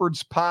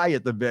shepherd's pie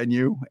at the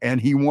venue, and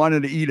he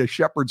wanted to eat a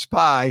shepherd's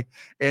pie,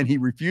 and he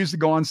refused to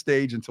go on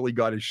stage until he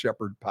got his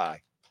shepherd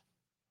pie.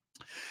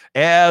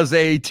 As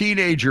a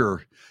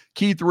teenager,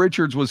 Keith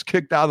Richards was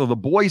kicked out of the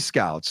Boy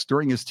Scouts.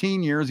 During his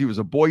teen years, he was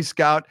a Boy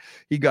Scout.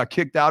 He got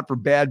kicked out for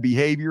bad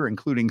behavior,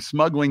 including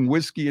smuggling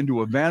whiskey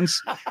into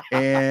events,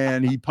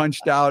 and he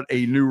punched out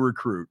a new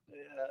recruit.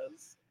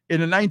 In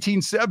the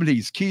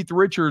 1970s, Keith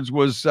Richards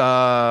was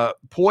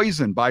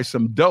poisoned by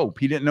some dope.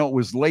 He didn't know it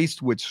was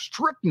laced with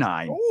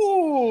strychnine.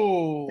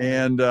 Ooh.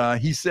 And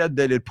he said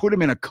that it put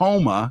him in a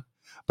coma,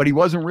 but he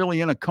wasn't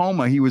really in a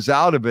coma. He was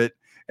out of it.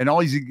 And all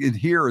he could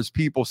hear is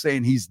people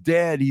saying, he's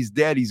dead, he's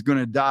going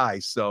to die.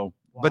 So,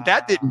 wow. But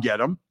that didn't get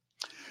him.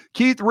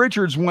 Keith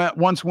Richards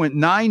once went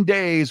 9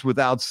 days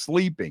without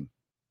sleeping.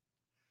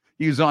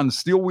 He was on the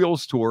Steel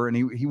Wheels tour, and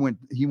he went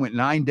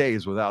 9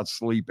 days without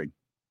sleeping.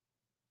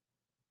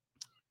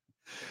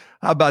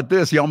 How about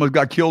this? He almost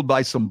got killed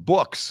by some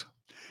books.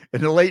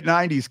 In the late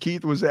 90s,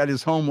 Keith was at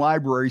his home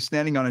library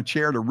standing on a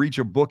chair to reach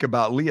a book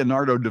about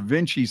Leonardo da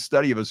Vinci's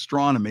study of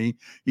astronomy.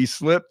 He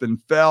slipped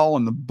and fell,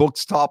 and the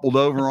books toppled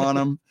over on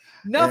him.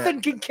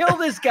 Nothing can kill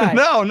this guy.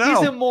 No.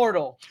 He's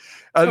immortal.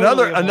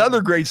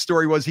 Another great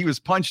story was he was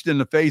punched in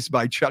the face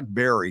by Chuck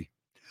Berry.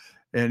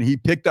 And he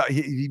picked up,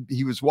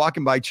 he was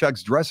walking by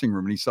Chuck's dressing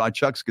room, and he saw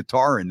Chuck's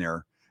guitar in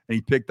there. And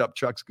he picked up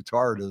Chuck's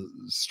guitar to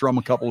strum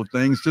a couple of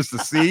things just to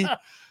see.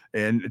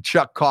 And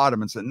Chuck caught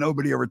him and said,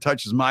 nobody ever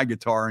touches my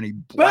guitar. And he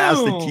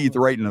blasted Keith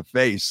right in the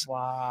face.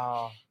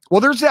 Wow. Well,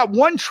 there's that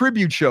one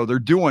tribute show they're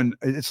doing.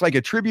 It's like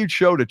a tribute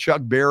show to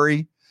Chuck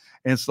Berry.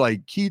 And it's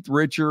like Keith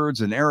Richards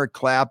and Eric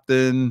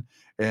Clapton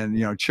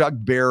and, Chuck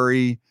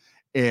Berry.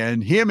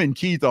 And him and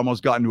Keith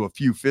almost got into a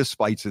few fist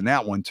fights in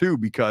that one, too,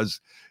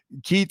 because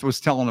Keith was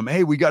telling him,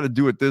 hey, we got to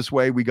do it this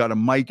way. We got to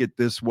mic it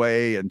this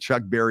way. And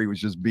Chuck Berry was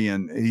just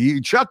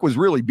Chuck was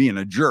really being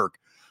a jerk.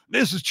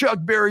 This is Chuck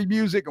Berry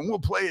music, and we'll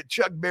play it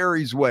Chuck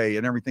Berry's way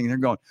and everything. And they're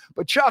going,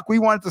 but Chuck, we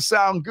want it to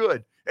sound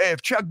good. Hey,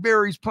 if Chuck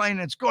Berry's playing,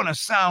 it's going to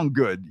sound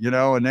good,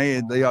 And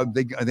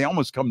they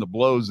almost come to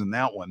blows in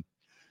that one.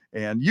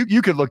 And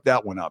you could look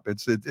that one up.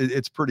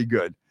 It's pretty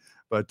good.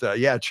 But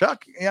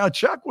Chuck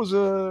was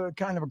a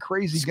kind of a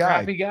crazy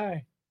Scrappy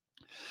guy.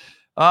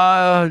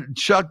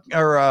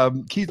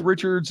 Keith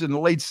Richards in the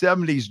late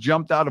 70s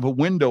jumped out of a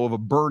window of a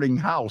burning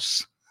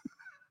house.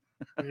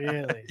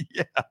 Really?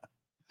 Yeah.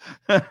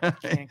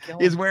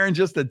 He's wearing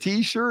just a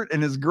t-shirt,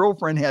 and his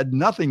girlfriend had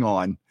nothing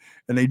on,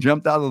 and they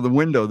jumped out of the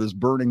window of this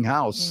burning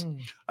house.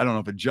 I don't know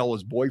if a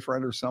jealous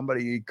boyfriend or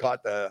somebody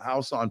caught the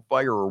house on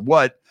fire or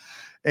what.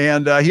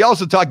 And he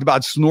also talked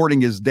about snorting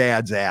his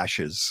dad's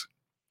ashes.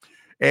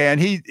 And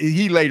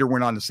he later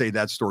went on to say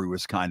that story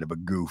was kind of a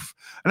goof.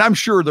 And I'm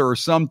sure there are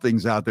some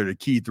things out there that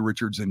Keith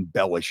Richards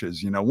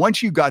embellishes.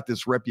 Once you got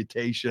this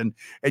reputation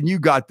and you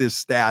got this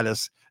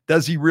status,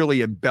 does he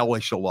really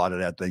embellish a lot of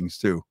that things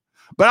too?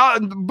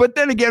 But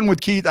then again,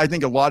 with Keith, I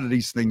think a lot of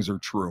these things are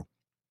true.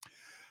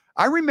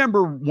 I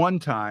remember one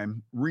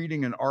time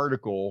reading an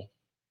article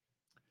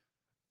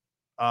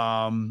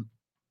about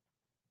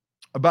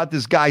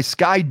this guy,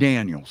 Sky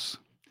Daniels,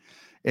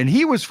 and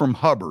he was from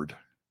Hubbard,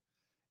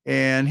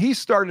 and he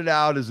started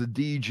out as a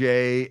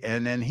DJ,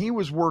 and then he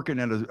was working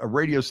at a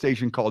radio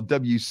station called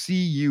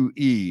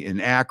WCUE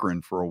in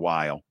Akron for a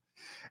while.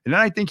 And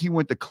then I think he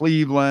went to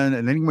Cleveland,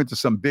 and then he went to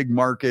some big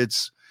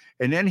markets.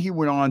 And then he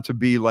went on to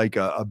be like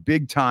a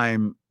big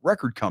time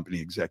record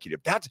company executive.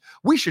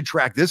 We should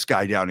track this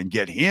guy down and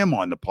get him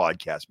on the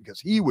podcast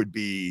because he would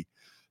be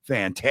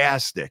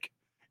fantastic.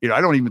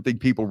 I don't even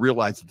think people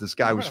realize that this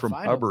guy I'm was gonna from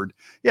find him. Hubbard.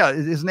 Yeah,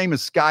 his name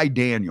is Sky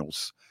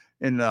Daniels,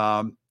 and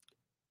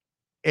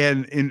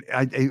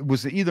it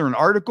was either an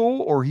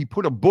article or he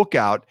put a book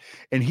out,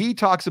 and he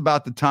talks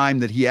about the time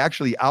that he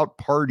actually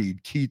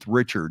out-partied Keith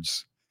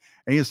Richards.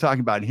 And he was talking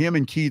about him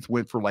and Keith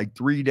went for like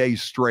 3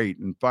 days straight,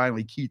 and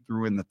finally Keith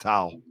threw in the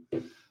towel.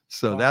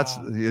 So that's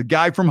the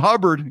guy from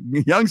Hubbard,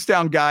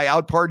 Youngstown guy,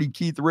 out-partied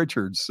Keith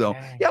Richards. So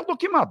yeah,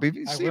 look him up. If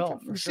you see,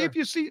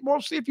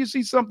 if you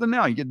see something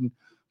now, you can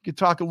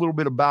talk a little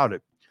bit about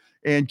it.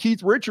 And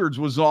Keith Richards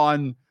was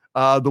on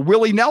the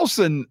Willie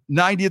Nelson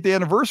 90th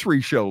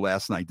anniversary show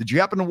last night. Did you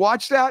happen to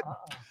watch that?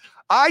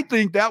 I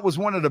think that was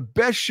one of the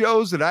best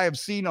shows that I have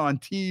seen on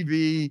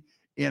TV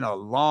in a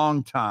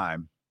long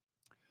time.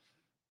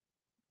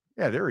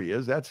 Yeah, there he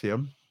is. That's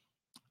him.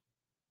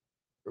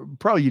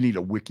 Probably you need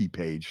a wiki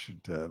page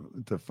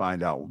to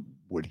find out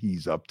what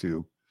he's up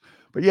to.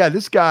 But yeah,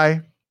 this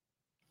guy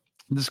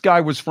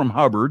was from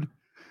Hubbard,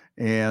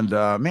 and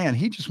man,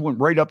 he just went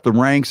right up the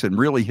ranks and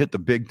really hit the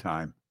big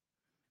time.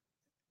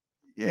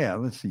 Yeah,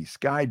 let's see.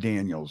 Sky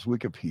Daniels,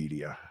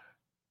 Wikipedia.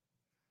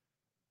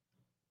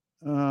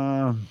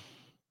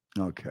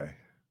 Okay.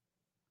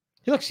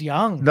 He looks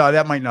young. No,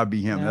 that might not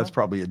be him. No? That's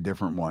probably a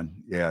different one.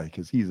 Yeah,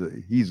 because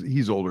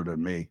he's older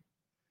than me.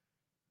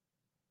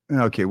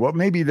 Okay, well,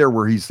 maybe there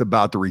where he's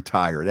about to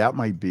retire. That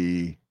might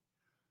be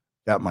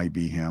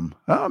him.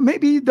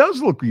 Maybe he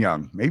does look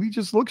young. Maybe he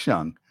just looks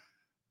young.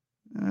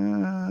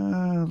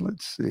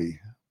 Let's see.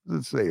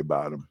 Let's say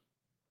about him.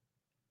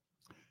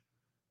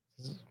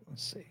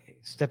 Let's see.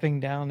 Stepping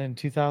down in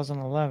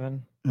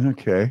 2011.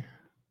 Okay.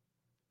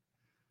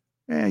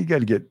 Yeah, you got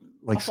to get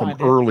like some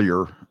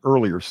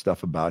earlier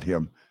stuff about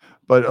him.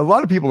 But a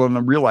lot of people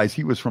don't realize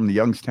he was from the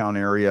Youngstown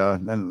area.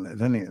 Then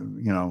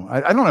I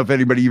don't know if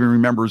anybody even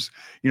remembers,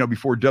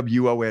 before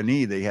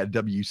WONE, they had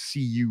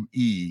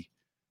WCUE.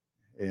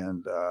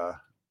 And,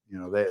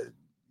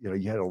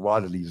 you had a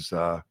lot of these,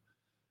 that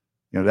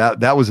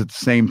was at the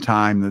same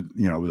time that,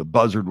 the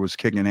Buzzard was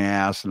kicking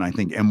ass. And I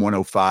think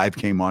M105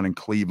 came on in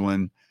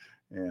Cleveland.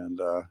 And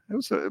it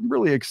was a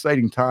really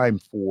exciting time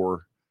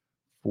for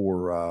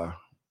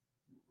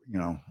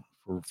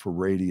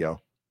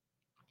radio.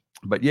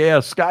 But yeah,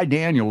 Sky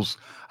Daniels,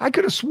 I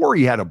could have swore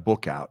he had a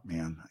book out,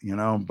 man,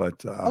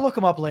 but I'll look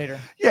him up later.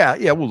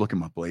 Yeah, we'll look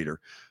him up later.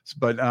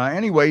 But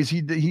anyways,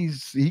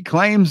 he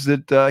claims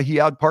that he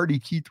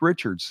out-partied Keith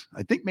Richards.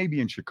 I think maybe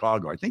in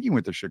Chicago. I think he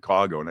went to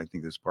Chicago, and I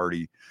think this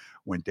party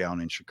went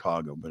down in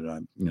Chicago, but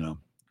I'm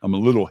a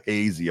little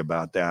hazy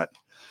about that.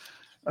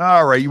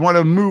 All right, you want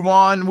to move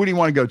on? What do you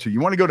want to go to? You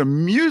want to go to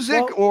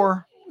music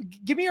or?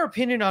 Give me your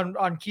opinion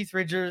on Keith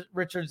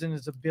Richards and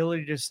his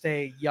ability to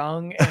stay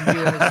young and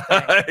doing his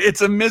thing.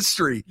 It's a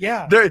mystery.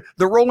 Yeah.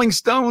 The Rolling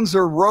Stones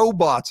are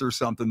robots or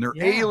something. They're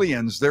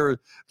aliens. They're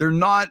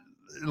not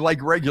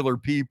like regular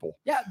people.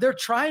 Yeah, they're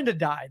trying to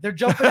die. They're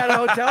jumping out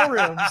of hotel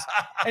rooms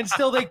and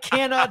still they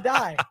cannot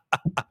die.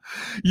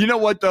 You know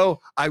what, though?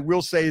 I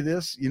will say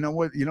this. You know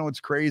what? It's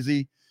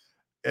crazy,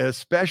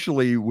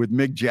 especially with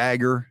Mick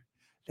Jagger.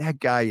 That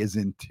guy is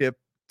in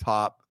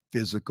tip-top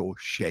physical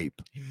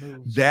shape.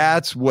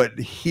 That's what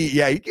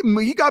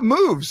he got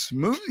moves.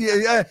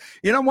 Yeah.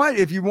 You know what?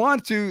 If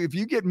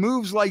you get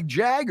moves like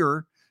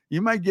Jagger,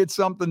 you might get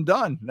something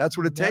done. That's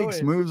what it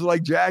takes. Moves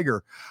like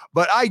Jagger.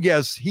 But I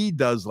guess he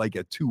does like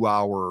a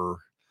 2-hour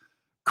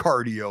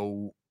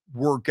cardio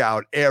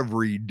workout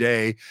every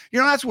day.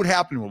 That's what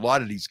happened to a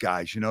lot of these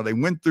guys. They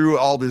went through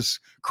all this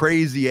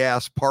crazy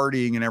ass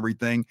partying and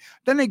everything.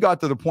 Then they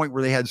got to the point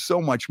where they had so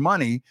much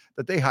money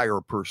that they hire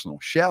a personal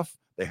chef.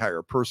 They hire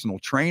a personal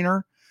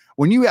trainer.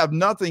 When you have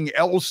nothing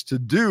else to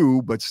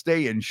do but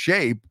stay in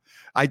shape,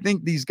 I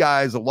think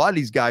a lot of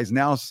these guys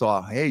now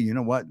saw, hey, you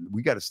know what?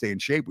 We got to stay in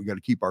shape. We got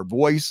to keep our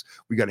voice.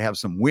 We got to have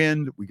some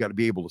wind. We got to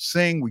be able to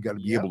sing. We got to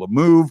be able to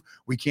move.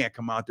 We can't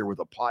come out there with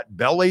a pot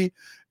belly.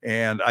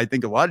 And I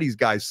think a lot of these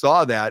guys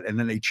saw that, and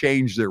then they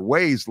changed their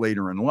ways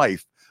later in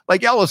life.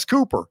 Like Alice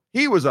Cooper.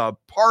 He was a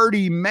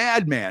party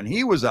madman.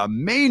 He was a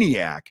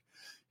maniac.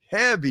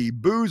 Heavy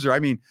boozer.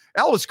 I mean,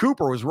 Alice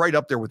Cooper was right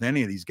up there with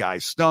any of these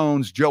guys.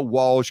 Stones, Joe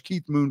Walsh,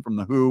 Keith Moon from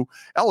The Who.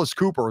 Alice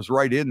Cooper was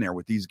right in there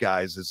with these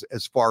guys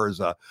as far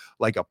as a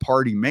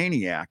party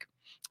maniac.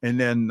 And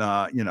then,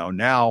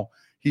 now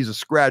he's a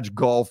scratch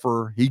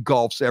golfer. He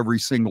golfs every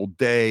single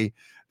day.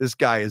 This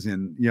guy is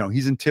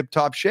he's in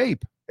tip-top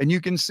shape. And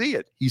you can see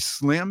it. He's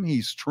slim.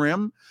 He's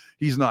trim.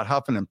 He's not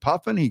huffing and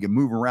puffing. He can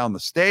move around the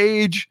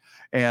stage.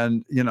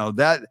 And,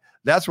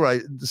 that's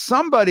what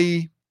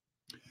somebody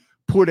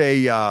put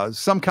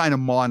some kind of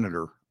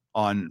monitor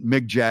on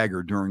Mick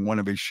Jagger during one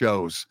of his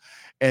shows.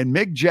 And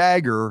Mick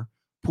Jagger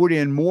put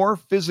in more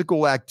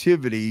physical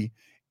activity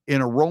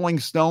in a Rolling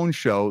Stone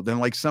show than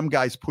like some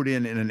guys put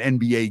in an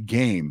NBA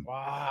game.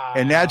 Wow.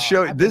 And that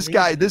show, this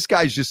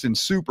guy's just in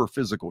super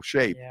physical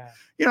shape. Yeah.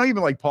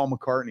 Even like Paul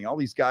McCartney, all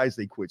these guys,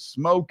 they quit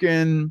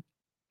smoking.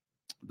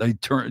 They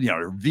turn,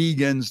 they're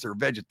vegans, they're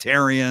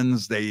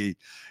vegetarians, and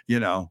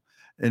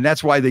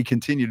that's why they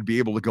continue to be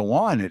able to go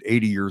on at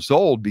 80 years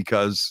old,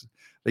 because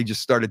they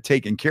just started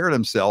taking care of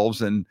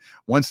themselves. And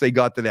once they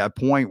got to that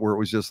point where it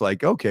was just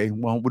like, okay,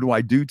 well, what do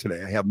I do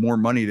today? I have more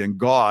money than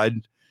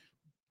God.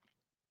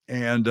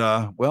 And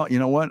well, you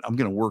know what? I'm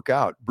going to work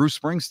out. Bruce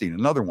Springsteen,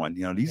 another one.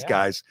 You know, these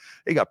guys,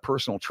 they got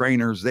personal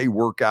trainers. They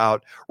work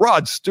out.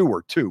 Rod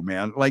Stewart too,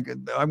 man. Like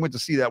I went to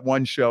see that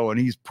one show, and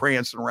he's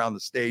prancing around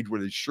the stage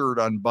with his shirt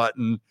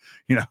unbuttoned.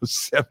 You know,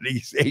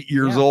 78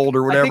 years old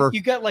or whatever. I think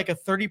you got like a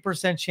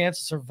 30% chance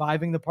of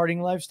surviving the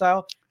partying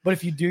lifestyle, but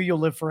if you do, you'll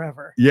live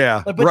forever.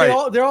 Yeah, but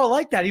they're all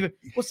like that. Even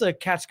what's the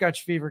cat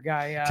scratch fever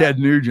guy? Ted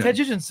Nugent. Ted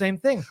Nugent, same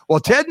thing. Well,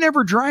 Ted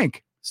never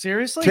drank.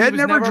 Seriously? Ted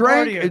never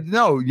drank.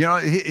 No, you know,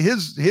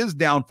 his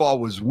downfall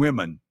was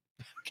women.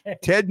 Okay.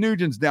 Ted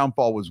Nugent's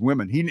downfall was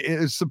women.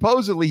 He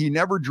supposedly he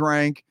never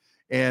drank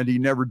and he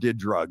never did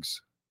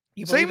drugs.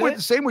 Same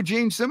with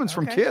Gene Simmons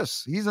from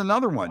Kiss. He's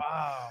another one.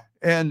 Wow.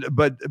 And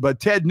but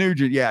Ted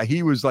Nugent, yeah,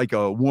 he was like a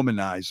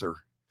womanizer.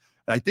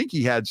 I think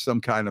he had some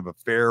kind of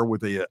affair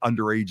with a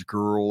underage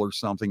girl or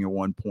something at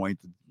one point.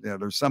 You know,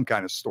 there's some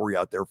kind of story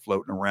out there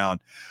floating around.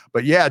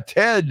 But yeah,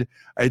 Ted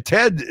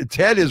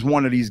is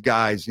one of these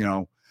guys, you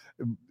know,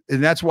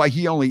 and that's why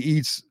he only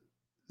eats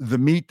the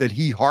meat that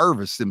he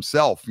harvests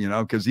himself, you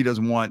know, because he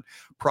doesn't want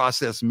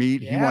processed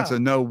meat. Yeah. He wants to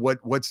know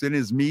what's in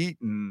his meat,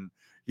 and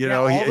you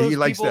know, he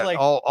likes that like,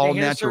 all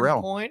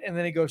natural. Point, and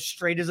then he goes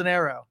straight as an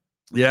arrow.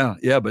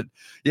 Yeah, but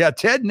yeah,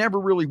 Ted never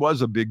really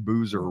was a big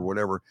boozer or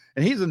whatever.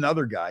 And he's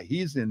another guy.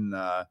 He's in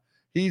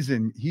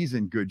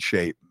good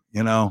shape.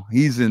 You know,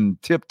 he's in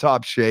tip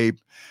top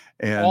shape.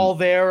 And all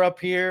there up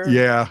here.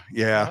 Yeah.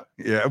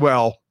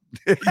 Well,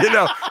 you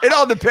know, it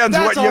all depends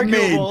what you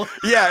mean.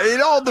 Yeah,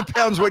 it all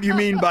depends what you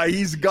mean by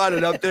he's got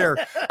it up there.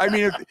 I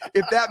mean,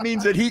 if that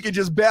means that he could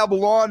just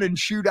babble on and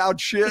shoot out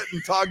shit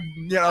and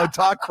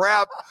talk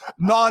crap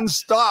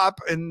nonstop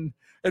and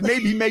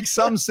maybe make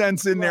some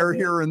sense in there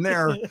here and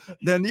there,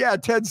 then yeah,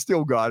 Ted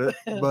still got it.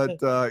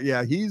 But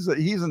yeah, he's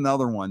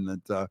another one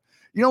that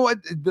you know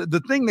what,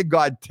 the thing that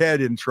got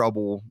Ted in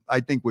trouble, I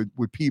think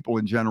with people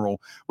in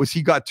general, was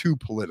he got too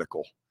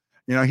political.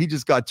 You know, he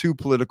just got too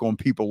political and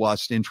people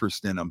lost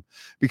interest in him.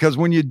 Because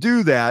when you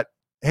do that,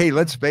 hey,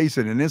 let's face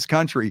it, in this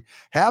country,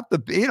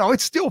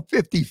 it's still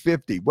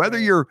 50-50. Whether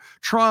you're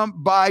Trump,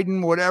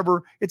 Biden,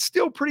 whatever, it's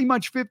still pretty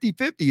much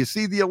 50-50. You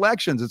see the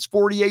elections, it's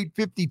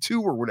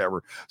 48-52 or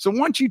whatever. So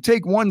once you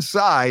take one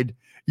side,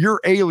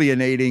 you're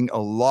alienating a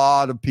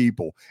lot of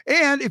people.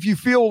 And if you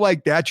feel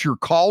like that's your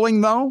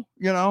calling, though,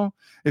 you know,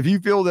 if you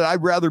feel that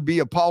I'd rather be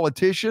a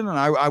politician and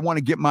I want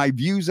to get my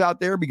views out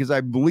there because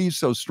I believe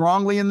so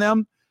strongly in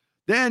them,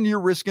 then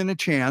you're risking a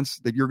chance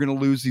that you're going to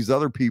lose these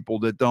other people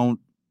that don't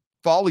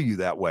follow you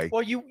that way.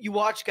 Well, you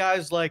watch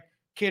guys like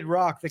Kid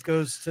Rock that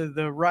goes to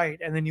the right,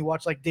 and then you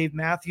watch like Dave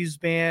Matthews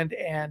Band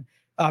and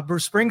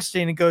Bruce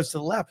Springsteen and goes to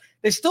the left.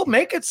 They still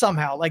make it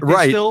somehow. Like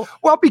they still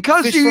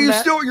because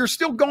you're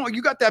still going.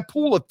 You got that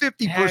pool of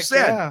 50%.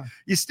 Yeah.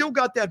 You still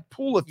got that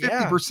pool of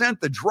 50%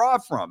 to draw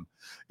from.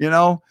 You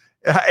know,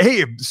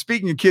 hey,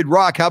 speaking of Kid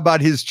Rock, how about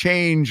his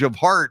change of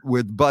heart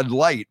with Bud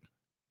Light?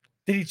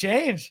 Did he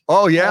change?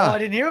 Oh yeah, I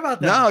didn't hear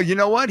about that. No, you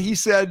know what he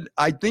said?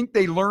 I think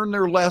they learned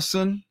their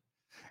lesson.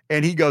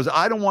 And he goes,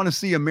 I don't want to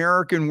see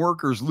American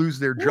workers lose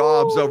their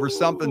jobs over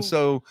something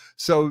so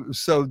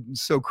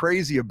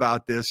crazy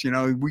about this. You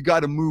know, we got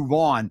to move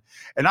on.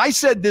 And I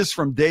said this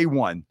from day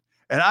one,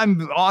 and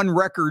I'm on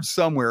record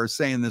somewhere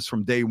saying this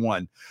from day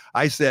one.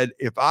 I said,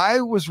 if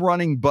I was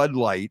running Bud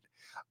Light,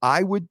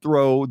 I would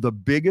throw the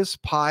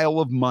biggest pile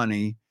of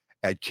money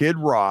at Kid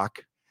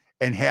Rock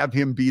and have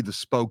him be the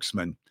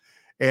spokesman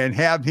and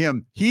have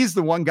him. He's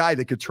the one guy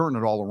that could turn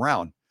it all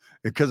around.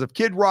 Because if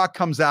Kid Rock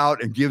comes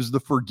out and gives the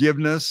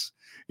forgiveness,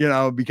 you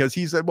know, because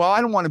he said, well, I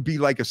don't want to be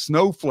like a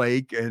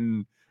snowflake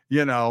and,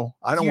 you know,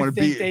 I don't want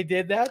to be. Do you think they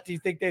did that? Do you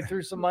think they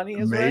threw some money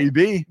his way?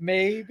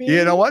 Maybe.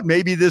 You know what?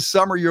 Maybe this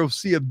summer you'll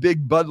see a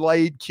big Bud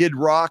Light Kid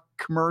Rock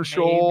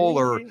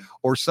commercial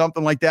or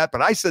something like that.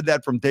 But I said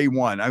that from day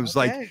one. I was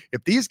like,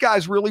 if these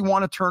guys really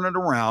want to turn it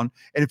around,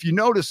 and if you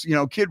notice, you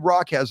know, Kid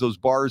Rock has those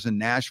bars in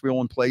Nashville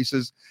and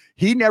places.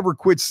 He never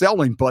quit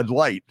selling Bud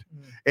Light.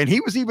 And he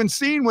was even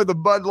seen with a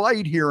Bud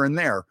Light here and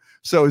there.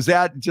 So is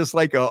that just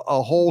like a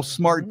whole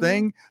smart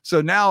thing?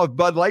 So now if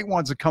Bud Light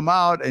wants to come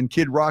out and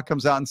Kid Rock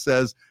comes out and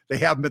says they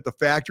have him at the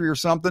factory or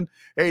something,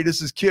 hey,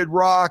 this is Kid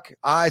Rock.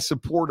 I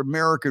support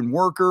American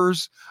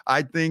workers.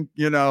 I think,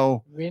 you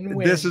know,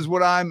 win-win. This is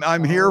what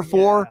I'm here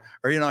for.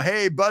 Or, you know,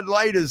 hey, Bud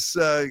Light is,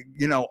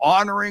 you know,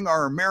 honoring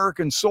our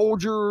American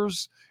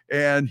soldiers.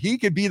 And he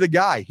could be the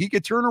guy. He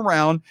could turn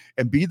around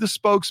and be the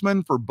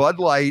spokesman for Bud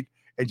Light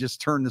and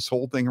just turn this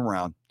whole thing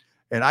around.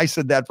 And I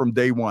said that from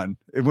day one.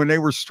 When they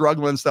were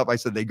struggling and stuff, I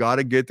said, they got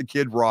to get the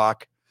Kid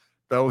Rock,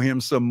 throw him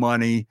some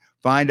money,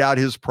 find out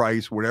his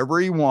price, whatever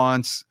he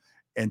wants,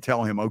 and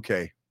tell him,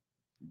 okay,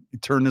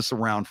 turn this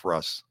around for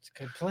us. It's a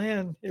good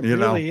plan. It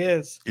really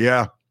is.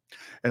 Yeah.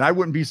 And I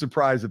wouldn't be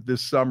surprised if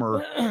this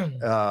summer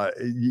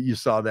you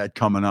saw that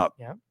coming up.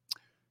 Yeah.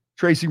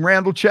 Tracy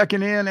Randall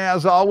checking in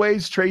as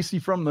always. Tracy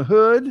from the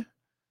hood.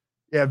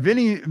 Yeah,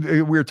 Vinny,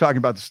 we were talking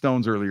about the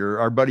Stones earlier.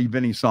 Our buddy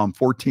Vinny saw him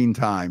 14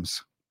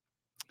 times.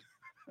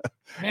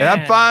 And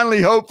I'm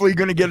finally, hopefully,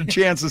 going to get a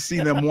chance to see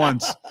them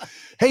once.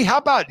 Hey, how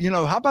about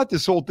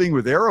this whole thing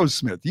with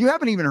Aerosmith? You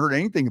haven't even heard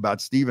anything about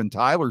Steven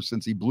Tyler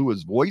since he blew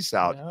his voice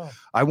out. No.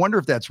 I wonder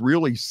if that's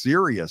really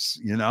serious,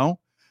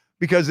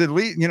 because at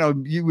least,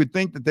 you would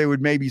think that they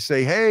would maybe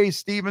say, hey,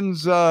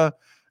 Steven's,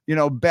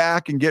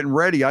 back and getting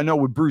ready. I know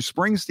with Bruce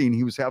Springsteen,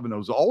 he was having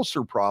those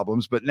ulcer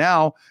problems, but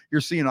now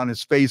you're seeing on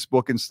his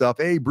Facebook and stuff,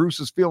 hey, Bruce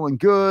is feeling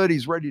good.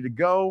 He's ready to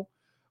go.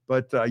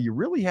 But you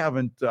really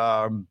haven't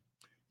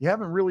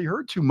really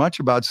heard too much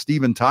about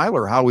Steven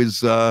Tyler, how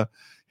his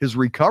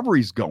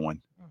recovery's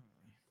going.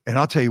 And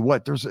I'll tell you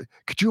what,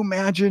 could you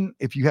imagine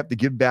if you have to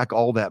give back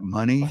all that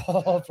money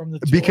from the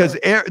tour? Because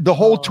the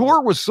whole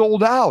tour was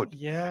sold out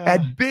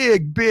at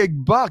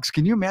big bucks.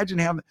 Can you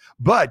imagine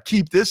but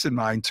keep this in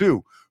mind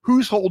too.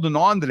 Who's holding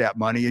on to that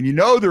money? And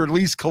they're at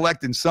least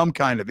collecting some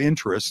kind of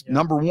interest,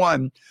 number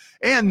one.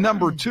 And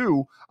number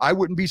two, I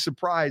wouldn't be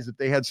surprised if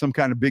they had some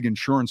kind of big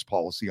insurance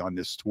policy on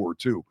this tour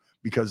too,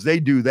 because they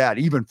do that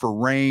even for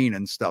rain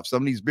and stuff.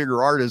 Some of these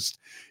bigger artists,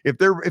 if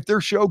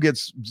their show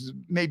gets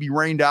maybe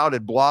rained out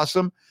at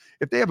Blossom,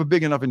 if they have a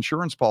big enough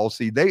insurance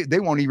policy, they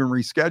won't even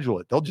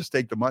reschedule it. They'll just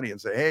take the money and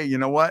say, hey, you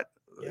know what?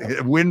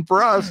 Win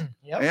for us.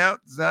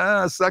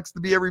 Sucks to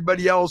be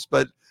everybody else,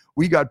 but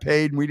we got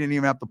paid and we didn't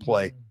even have to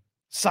play.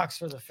 Sucks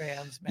for the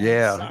fans,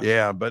 man.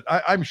 Yeah. But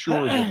I'm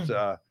sure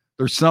that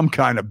there's some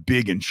kind of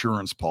big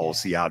insurance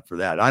policy out for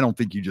that. I don't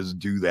think you just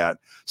do that.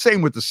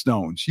 Same with the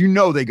Stones.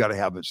 They got to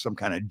have some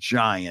kind of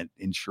giant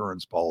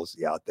insurance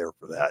policy out there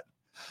for that.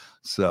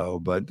 So,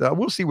 but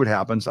we'll see what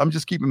happens. I'm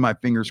just keeping my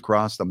fingers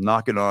crossed. I'm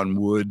knocking on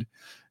wood,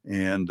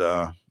 and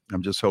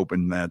I'm just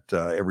hoping that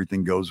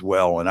everything goes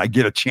well and I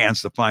get a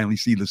chance to finally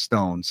see the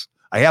Stones.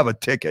 I have a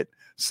ticket,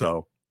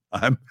 so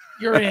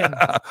you're in.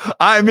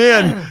 I'm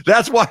in.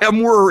 That's why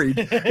I'm worried.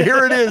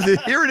 Here it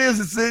is.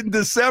 It's in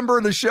December.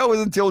 The show is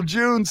until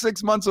June,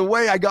 6 months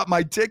away. I got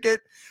my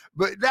ticket,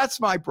 but that's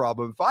my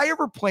problem. If I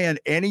ever plan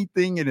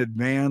anything in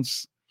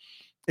advance,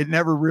 it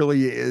never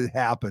really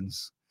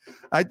happens.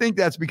 I think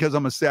that's because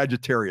I'm a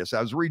Sagittarius. I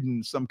was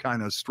reading some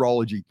kind of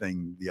astrology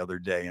thing the other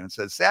day, and it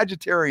says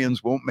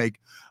Sagittarians won't make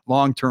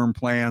long-term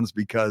plans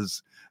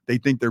because they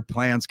think their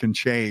plans can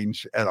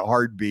change at a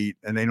heartbeat,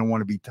 and they don't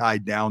want to be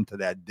tied down to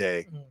that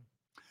day.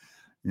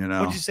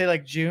 Would you say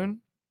like June?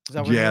 Is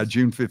that what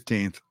June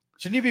 15th.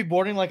 Shouldn't you be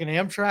boarding like an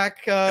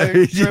Amtrak?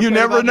 You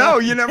never know.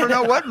 You never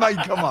know what might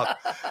come up.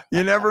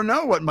 You never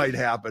know what might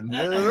happen.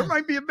 There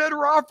might be a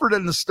better offer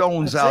than the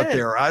Stones out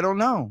there. I don't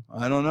know.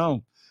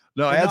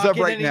 No, as of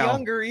right now.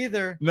 Younger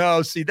either.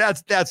 No, see,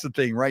 that's the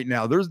thing right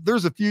now.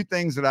 There's a few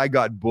things that I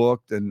got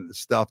booked and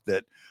stuff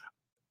that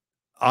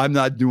I'm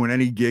not doing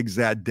any gigs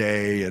that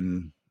day.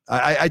 And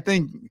I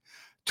think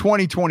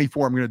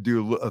 2024, I'm going to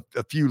do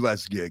a few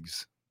less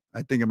gigs.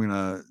 I think I'm going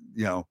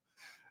to,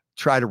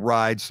 try to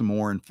ride some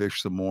more and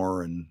fish some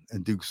more and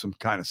do some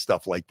kind of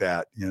stuff like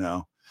that,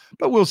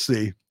 but we'll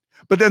see.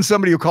 But then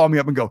somebody will call me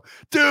up and go,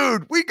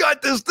 dude, we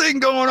got this thing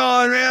going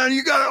on, man.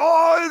 You got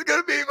it's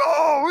going to be,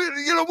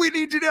 we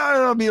need you down.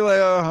 And I'll be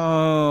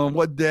like,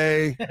 what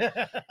day?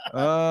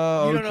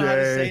 Oh, you don't know how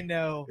to say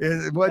no.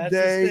 What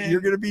day?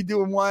 You're going to be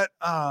doing what?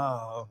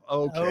 Oh,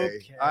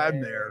 okay.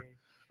 I'm there.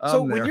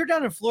 So when you're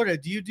down in Florida,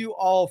 do you do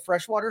all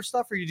freshwater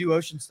stuff or you do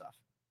ocean stuff?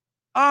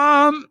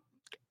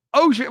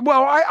 Ocean.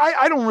 Well,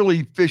 I don't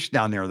really fish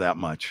down there that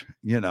much,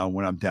 when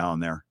I'm down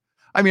there.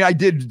 I mean, I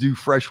did do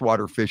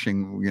freshwater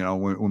fishing,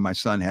 when my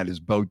son had his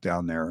boat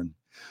down there.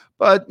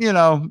 But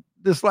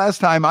this last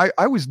time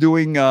I was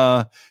doing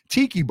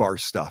tiki bar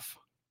stuff.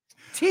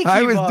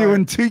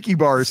 Doing tiki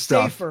bar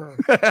stuff.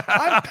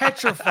 I'm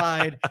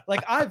petrified.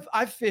 Like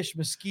I've fished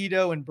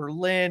Mosquito and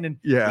Berlin and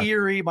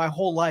Erie my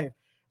whole life.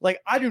 Like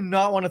I do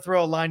not want to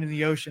throw a line in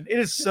the ocean. It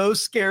is so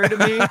scary to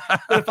me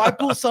that if I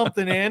pull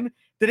something in,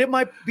 that it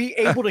might be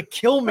able to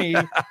kill me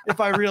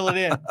if I reel it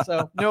in.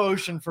 So no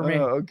ocean for me.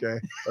 Oh,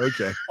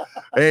 okay.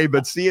 Hey,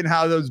 but seeing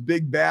how those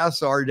big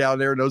bass are down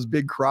there, those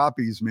big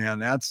crappies, man,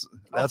 that's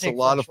a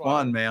lot of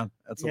fun, man.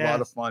 That's a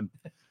lot of fun.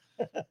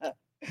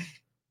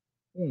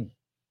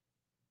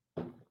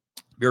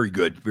 Very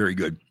good. Very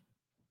good.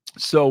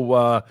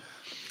 So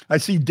I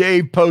see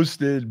Dave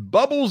posted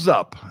Bubbles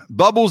Up.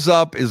 Bubbles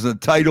Up is the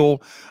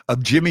title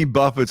of Jimmy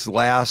Buffett's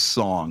last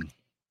song.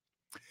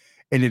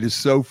 And it is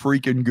so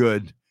freaking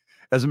good.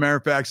 As a matter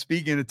of fact,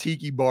 speaking of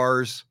tiki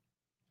bars,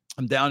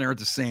 I'm down there at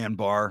the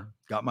Sandbar,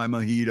 got my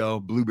mojito,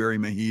 blueberry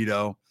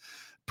mojito,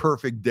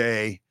 perfect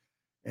day.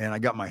 And I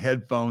got my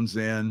headphones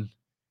in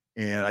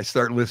and I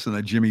start listening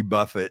to Jimmy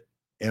Buffett.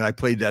 And I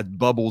played that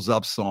Bubbles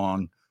Up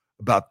song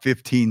about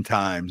 15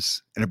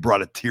 times and it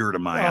brought a tear to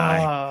my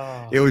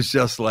eye. It was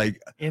just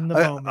like in the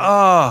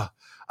moment.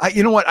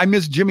 You know what? I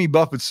miss Jimmy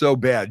Buffett so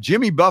bad.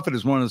 Jimmy Buffett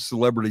is one of the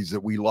celebrities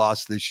that we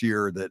lost this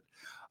year that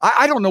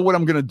I don't know what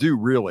I'm going to do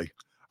really.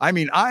 I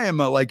mean, I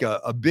am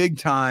a big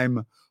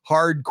time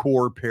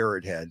hardcore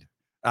parrot head.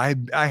 I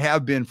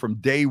have been from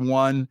day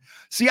one.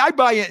 See, I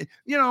buy it,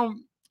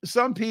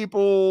 some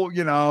people,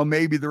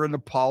 maybe they're into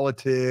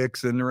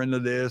politics and they're into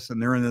this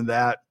and they're into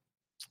that.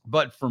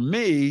 But for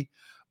me,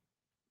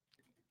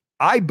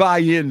 I buy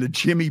into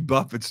Jimmy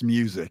Buffett's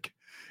music.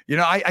 You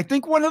know, I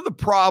think one of the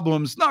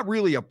problems, not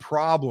really a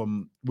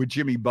problem with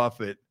Jimmy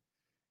Buffett,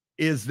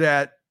 is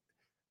that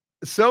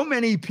so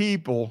many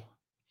people.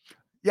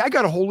 Yeah, I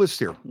got a whole list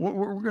here.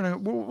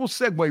 We'll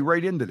segue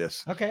right into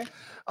this. Okay.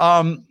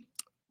 I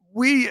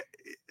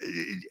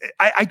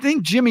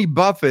think Jimmy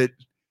Buffett,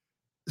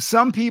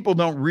 some people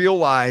don't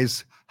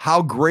realize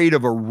how great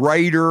of a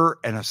writer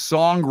and a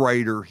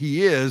songwriter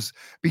he is,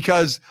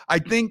 because I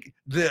think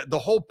the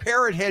whole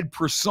parrot head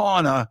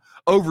persona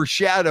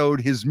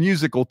overshadowed his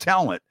musical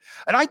talent.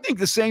 And I think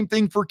the same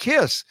thing for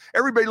Kiss.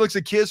 Everybody looks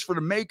at Kiss for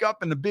the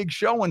makeup and the big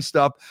show and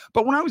stuff.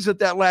 But when I was at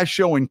that last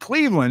show in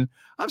Cleveland,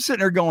 I'm sitting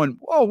there going,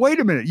 whoa,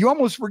 wait a minute. You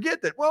almost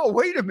forget that. Whoa,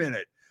 wait a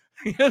minute.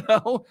 You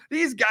know,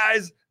 these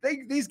guys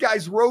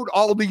wrote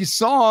all these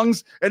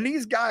songs, and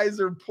these guys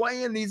are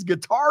playing these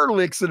guitar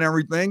licks and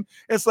everything.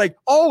 It's like,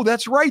 oh,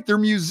 that's right. They're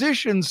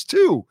musicians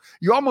too.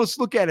 You almost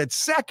look at it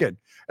second.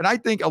 And I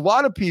think a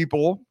lot of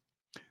people,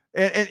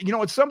 and you know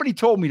what, somebody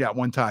told me that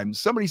one time.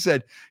 Somebody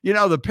said, you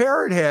know, the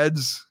parrot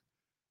heads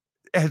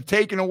have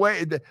taken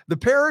away, the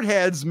parrot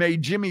heads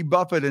made Jimmy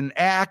Buffett an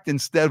act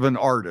instead of an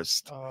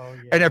artist. Oh,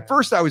 yeah. And at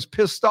first I was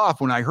pissed off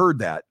when I heard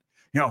that.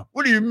 You know,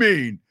 what do you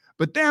mean?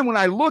 But then when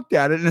I looked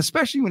at it, and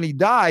especially when he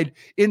died,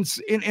 in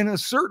a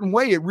certain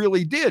way, it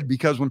really did.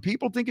 Because when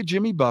people think of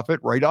Jimmy Buffett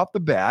right off the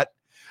bat,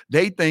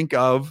 they think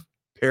of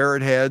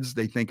parrot heads.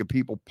 They think of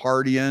people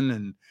partying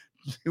and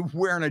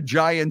wearing a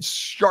giant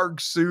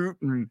shark suit,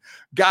 and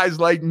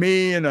guys like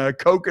me in a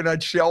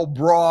coconut shell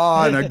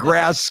bra and a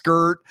grass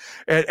skirt.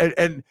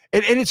 And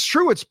it's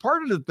true. It's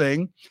part of the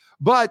thing.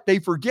 But they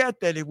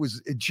forget that it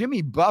was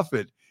Jimmy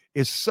Buffett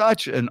is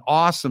such an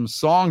awesome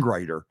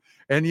songwriter.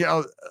 And, you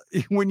know,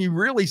 when you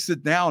really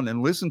sit down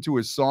and listen to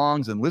his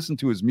songs and listen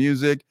to his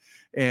music,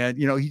 and,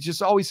 you know, he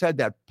just always had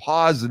that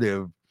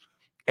positive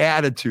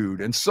attitude,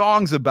 and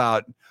songs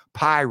about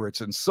pirates,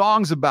 and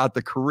songs about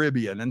the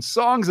Caribbean, and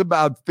songs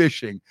about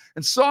fishing,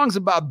 and songs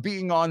about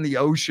being on the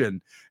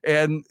ocean.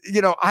 And,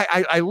 you know,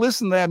 I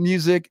listen to that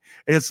music,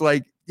 and it's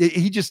like,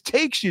 he just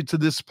takes you to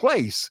this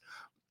place.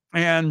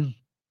 And,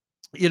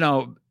 you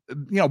know,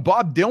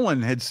 Bob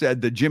Dylan had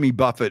said that Jimmy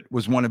Buffett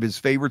was one of his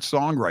favorite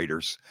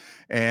songwriters.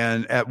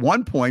 And at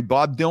one point,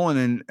 Bob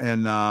Dylan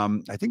and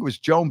I think it was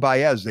Joan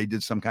Baez, they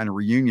did some kind of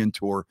reunion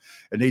tour,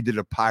 and they did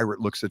A Pirate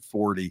Looks at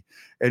 40.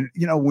 And,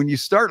 you know, when you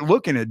start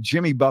looking at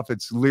Jimmy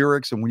Buffett's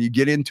lyrics, and when you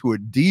get into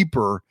it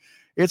deeper,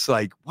 it's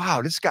like,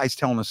 wow, this guy's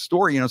telling a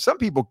story. You know, some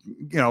people,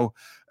 you know,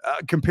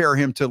 compare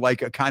him to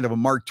like a kind of a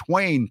Mark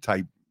Twain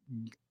type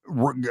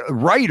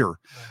writer,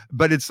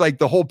 but it's like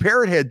the whole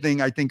parrot head thing,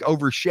 I think,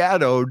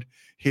 overshadowed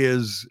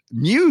his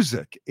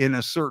music in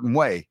a certain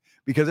way,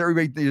 because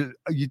everybody,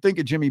 you think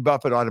of Jimmy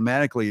Buffett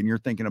automatically, and you're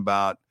thinking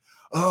about,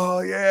 oh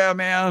yeah,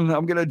 man,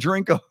 I'm going to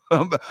drink.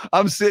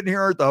 I'm sitting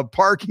here at the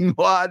parking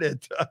lot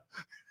at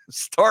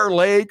Star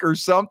Lake or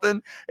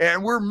something,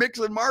 and we're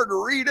mixing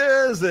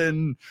margaritas,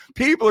 and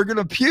people are going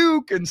to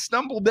puke and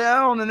stumble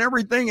down and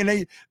everything.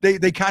 And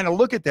they kind of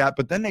look at that,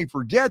 but then they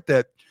forget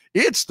that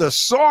it's the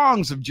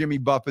songs of Jimmy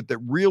Buffett that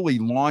really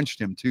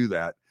launched him to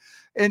that.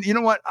 And you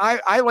know what?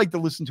 I like to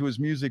listen to his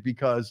music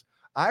because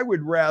I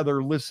would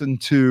rather listen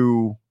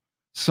to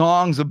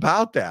songs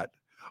about that.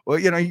 Well,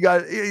 you know, you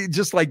got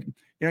just like, you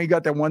know, you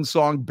got that one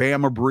song,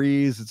 Bama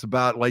Breeze. It's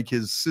about like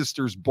his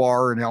sister's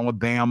bar in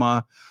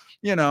Alabama.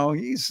 You know,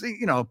 he's,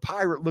 you know,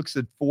 Pirate Looks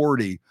at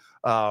 40.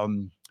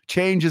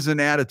 Changes in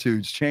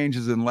attitudes,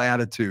 changes in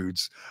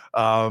latitudes.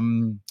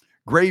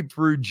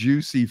 Grapefruit,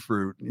 Juicy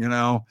Fruit, you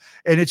know,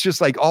 and it's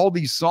just like all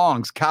these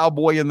songs,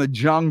 Cowboy in the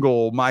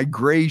Jungle,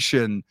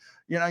 Migration.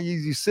 You know,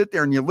 you sit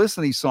there and you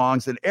listen to these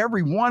songs, and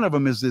every one of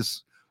them is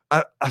this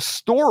a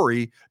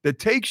story that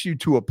takes you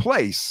to a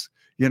place,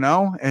 you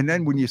know. And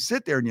then when you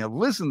sit there and you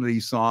listen to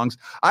these songs,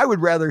 I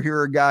would rather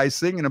hear a guy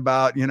singing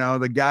about, you know,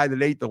 the guy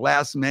that ate the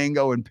last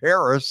mango in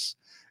Paris,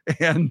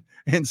 and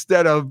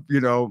instead of,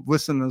 you know,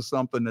 listening to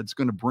something that's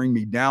going to bring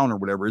me down or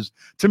whatever. Is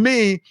to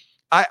me,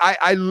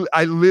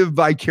 I live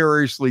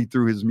vicariously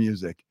through his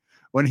music.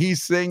 When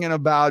he's singing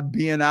about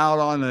being out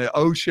on the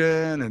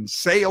ocean and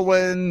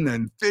sailing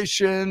and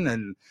fishing,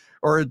 and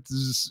or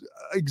it's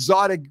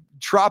exotic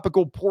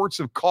tropical ports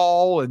of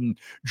call and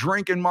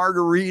drinking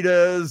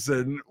margaritas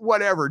and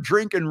whatever,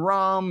 drinking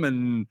rum,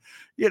 and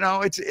you know,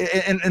 it's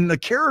and the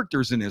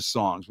characters in his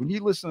songs. When you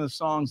listen to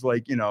songs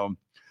like, you know,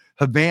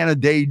 Havana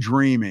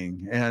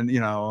Daydreaming, and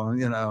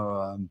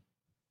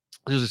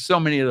there's so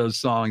many of those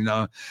songs.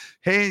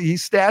 Hey, he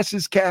stashed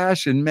his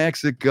cash in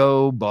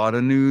Mexico, bought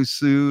a new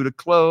suit of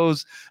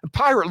clothes. And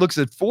Pirate Looks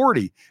at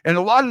 40. And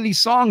a lot of these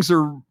songs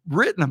are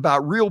written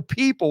about real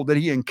people that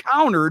he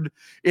encountered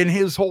in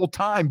his whole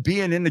time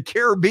being in the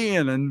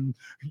Caribbean and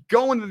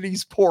going to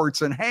these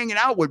ports and hanging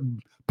out with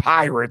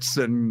pirates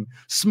and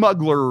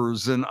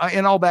smugglers and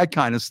all that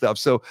kind of stuff.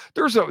 So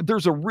there's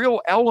a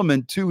real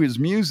element to his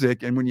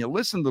music. And when you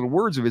listen to the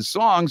words of his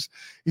songs,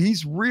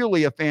 he's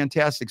really a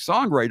fantastic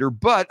songwriter.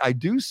 But I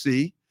do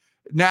see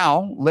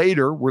now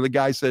later where the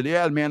guy said,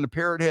 yeah, man, the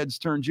parrot heads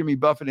turned Jimmy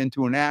Buffett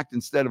into an act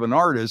instead of an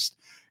artist.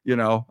 You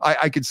know,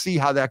 I could see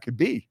how that could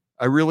be.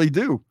 I really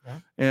do. Yeah.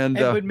 And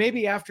but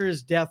maybe after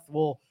his death,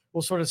 we'll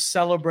sort of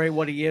celebrate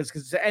what he is,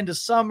 because it's the end of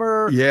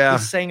summer. Yeah.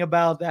 He's saying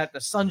about that,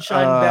 the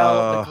Sunshine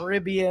Belt, the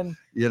Caribbean.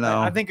 You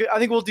know, I think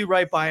we'll do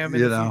right by him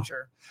in the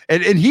future.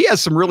 And he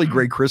has some really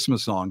great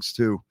Christmas songs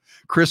too.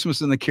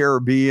 Christmas in the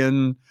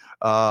Caribbean,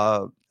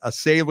 A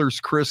Sailor's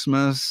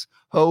Christmas,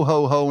 Ho,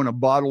 Ho, Ho, and a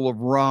Bottle of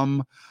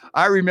Rum.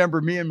 I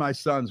remember me and my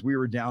sons, we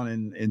were down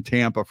in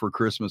Tampa for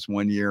Christmas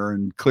one year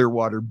in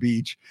Clearwater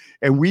Beach,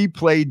 and we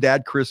played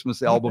that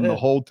Christmas album the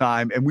whole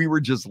time, and we were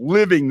just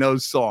living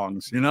those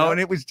songs, you know, and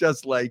it was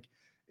just like,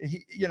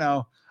 you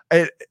know,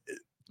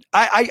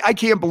 I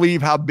can't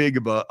believe how big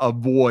of a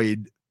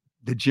void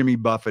that Jimmy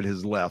Buffett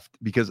has left,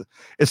 because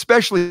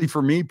especially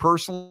for me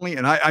personally,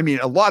 and I mean,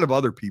 a lot of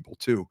other people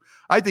too.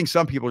 I think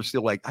some people are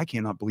still like, I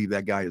cannot believe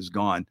that guy is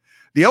gone.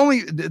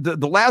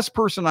 The last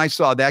person I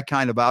saw that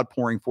kind of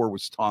outpouring for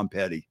was Tom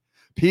Petty.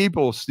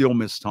 People still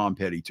miss Tom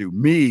Petty too.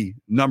 Me,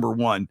 number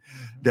one,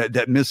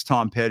 that miss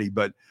Tom Petty.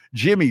 But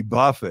Jimmy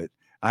Buffett,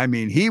 I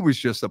mean, he was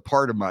just a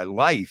part of my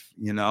life,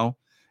 you know,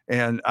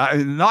 and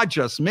not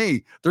just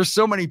me. There's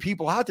so many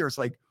people out there. It's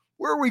like,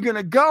 where are we going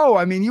to go?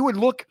 I mean, you would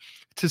look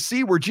to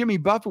see where Jimmy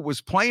Buffett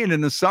was playing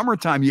in the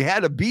summertime. You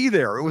had to be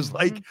there. It was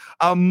like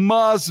a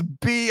must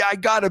be. I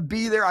got to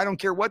be there. I don't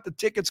care what the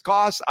tickets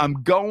cost.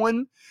 I'm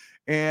going.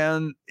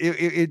 And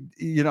it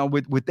you know,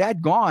 with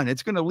that gone,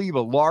 it's going to leave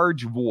a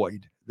large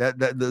void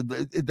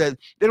that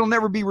it'll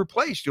never be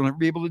replaced. You'll never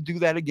be able to do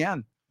that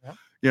again. Yeah.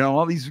 You know,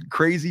 all these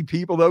crazy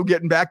people though,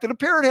 getting back to the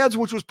Parrot Heads,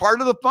 which was part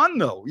of the fun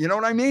though. You know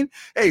what I mean?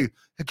 Hey,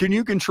 can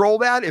you control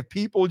that? If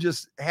people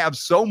just have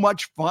so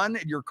much fun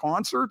at your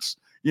concerts,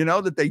 you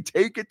know, that they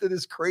take it to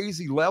this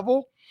crazy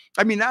level.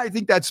 I mean, I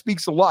think that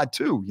speaks a lot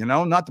too, you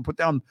know, not to put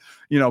down,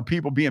 you know,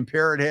 people being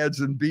Parrot Heads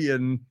and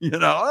being, you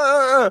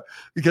know,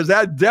 because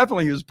that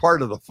definitely is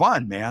part of the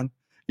fun, man.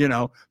 You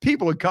know,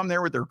 people would come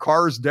there with their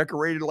cars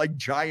decorated like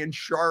giant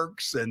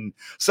sharks, and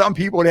some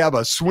people would have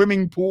a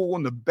swimming pool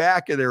in the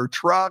back of their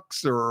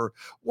trucks or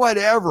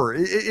whatever.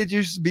 It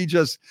used to be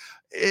just,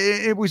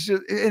 it was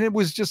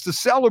just to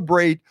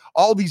celebrate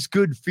all these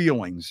good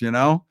feelings, you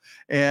know,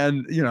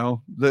 and, you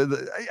know,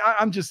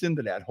 I'm just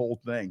into that whole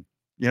thing.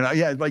 You know,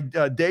 yeah, like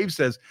Dave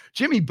says,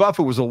 Jimmy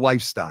Buffett was a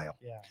lifestyle.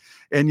 Yeah.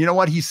 And you know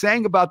what? He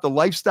sang about the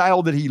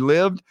lifestyle that he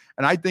lived.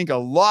 And I think a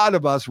lot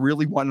of us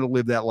really wanted to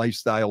live that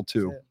lifestyle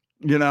too.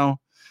 You know,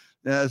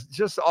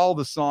 just all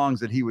the songs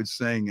that he would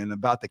sing and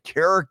about the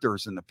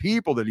characters and the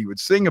people that he would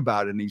sing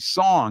about in these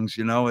songs.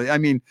 You know, I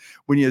mean,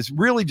 when you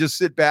really just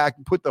sit back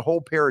and put the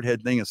whole Parrot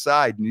Head thing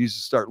aside and you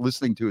just start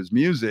listening to his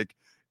music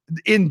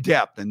in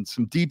depth and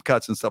some deep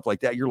cuts and stuff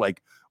like that, you're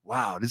like,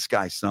 wow, this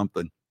guy's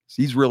something.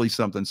 He's really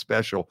something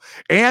special.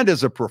 And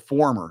as a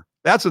performer,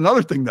 that's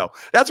another thing though.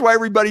 That's why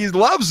everybody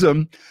loves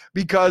him,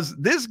 because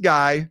this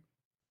guy,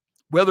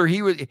 whether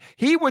he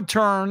would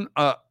turn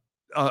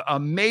a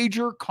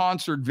major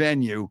concert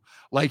venue,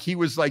 like he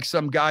was like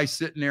some guy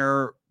sitting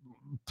there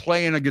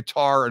playing a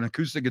guitar, an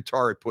acoustic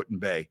guitar at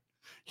Put-in-Bay.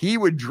 He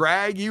would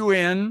drag you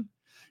in.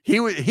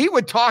 He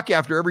would talk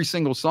after every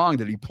single song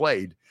that he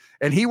played.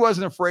 And he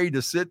wasn't afraid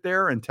to sit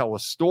there and tell a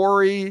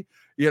story,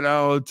 you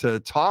know, to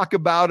talk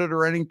about it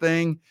or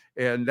anything.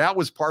 And that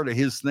was part of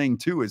his thing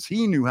too, is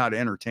he knew how to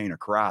entertain a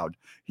crowd.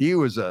 He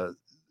was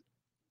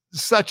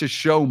such a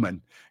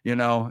showman, you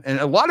know, and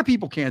a lot of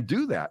people can't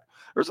do that.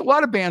 There's a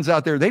lot of bands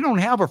out there, they don't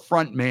have a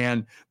front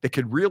man that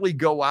could really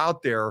go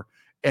out there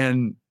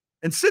and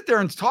sit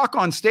there and talk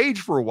on stage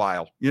for a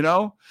while, you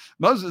know.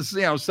 Most of,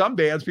 you know, some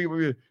bands, people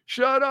would be,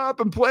 shut up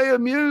and play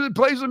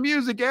some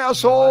music,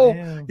 asshole.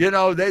 Oh, you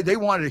know, they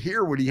wanted to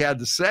hear what he had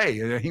to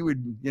say. And he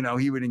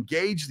would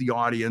engage the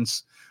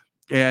audience,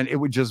 and it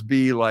would just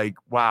be like,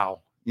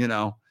 wow, you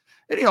know.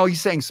 And, you know, he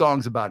sang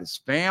songs about his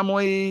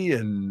family,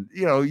 and,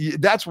 you know,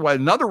 that's why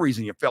another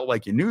reason you felt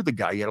like you knew the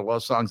guy. He had a lot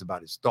of songs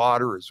about his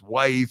daughter, his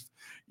wife,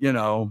 you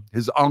know,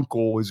 his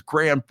uncle, his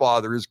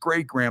grandfather, his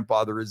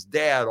great-grandfather, his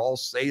dad, all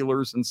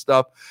sailors and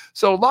stuff.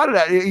 So a lot of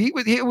that,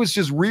 it was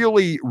just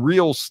really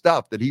real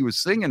stuff that he was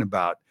singing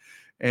about.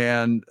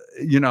 And,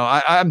 you know,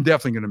 I'm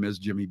definitely going to miss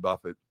Jimmy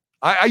Buffett.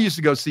 I used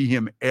to go see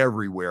him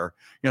everywhere.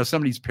 You know,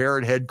 some of these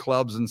Parrot Head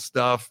clubs and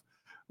stuff.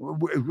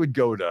 Would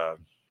go to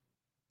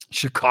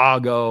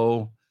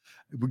Chicago,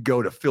 would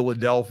go to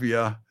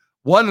Philadelphia.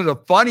 One of the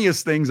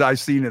funniest things I've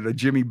seen at a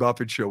Jimmy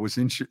Buffett show was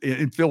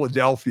in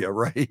Philadelphia,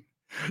 right?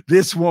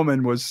 This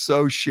woman was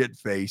so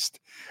shit-faced,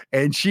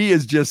 and she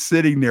is just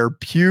sitting there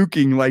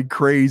puking like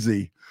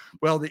crazy.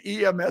 Well,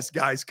 the EMS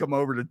guys come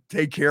over to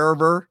take care of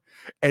her,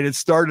 and it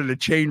started a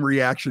chain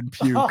reaction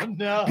puke. Oh,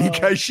 no.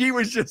 Because she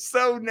was just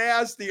so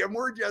nasty, and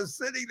we're just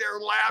sitting there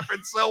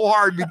laughing so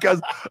hard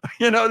because,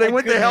 you know, they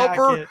went to help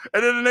her, and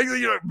then the next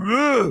thing you're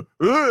like,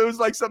 it was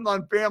like something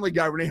on Family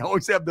Guy when they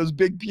always have those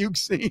big puke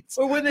scenes.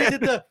 Or when they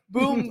did the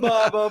boom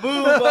baba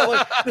boom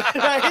baba,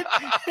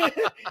 right?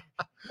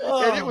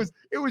 Oh. And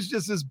it was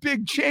just this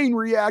big chain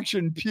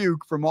reaction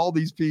puke from all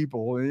these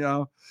people, you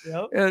know.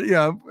 Yep. And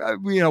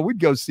you know, we'd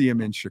go see him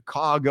in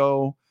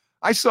Chicago.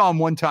 I saw him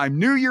one time,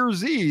 New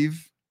Year's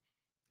Eve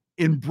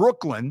in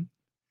Brooklyn,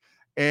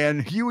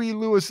 and Huey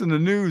Lewis and the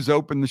News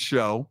opened the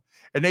show.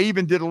 And they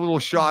even did a little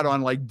shot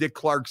on like Dick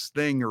Clark's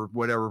thing or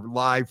whatever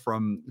live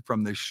from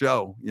this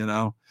show, you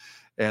know,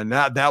 and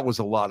that was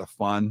a lot of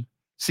fun.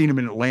 Seen him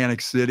in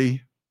Atlantic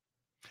City.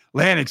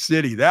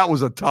 That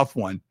was a tough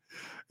one.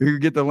 You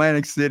get to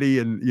Atlantic City,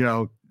 and you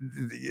know,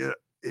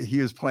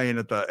 he was playing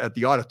at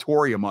the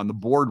auditorium on the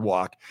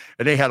boardwalk,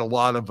 and they had a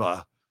lot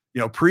of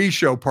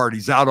pre-show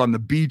parties out on the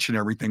beach and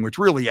everything, which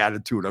really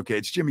added to it. Okay,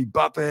 it's Jimmy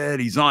Buffett.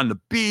 He's on the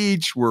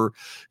beach. We're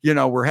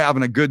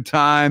having a good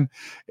time.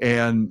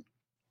 And,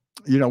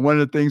 you know, one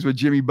of the things with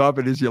Jimmy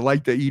Buffett is you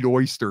like to eat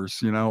oysters,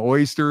 you know,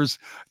 oysters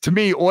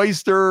and,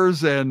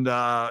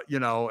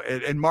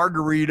 and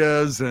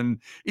margaritas and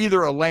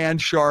either a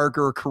land shark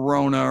or a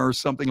Corona or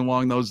something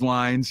along those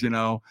lines, you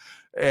know.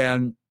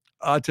 And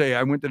I'll tell you,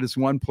 I went to this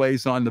one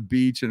place on the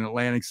beach in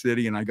Atlantic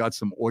City and I got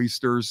some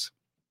oysters.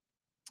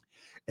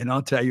 And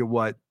I'll tell you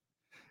what,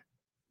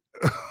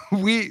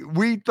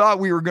 we thought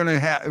we were going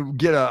to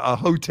get a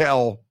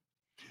hotel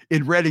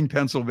in Reading,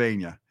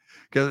 Pennsylvania,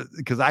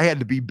 because I had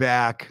to be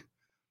back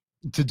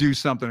to do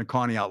something at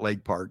Conneaut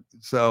Lake Park.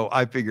 So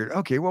I figured,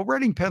 okay, well,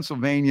 Reading,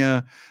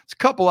 Pennsylvania, it's a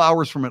couple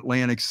hours from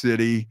Atlantic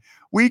City.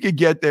 We could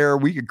get there,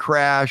 we could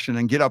crash and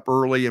then get up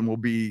early and we'll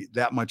be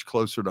that much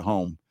closer to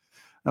home.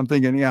 I'm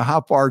thinking, yeah,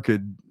 how far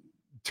could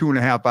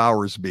 2.5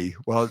 hours be?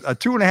 Well, a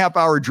 2.5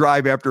 hour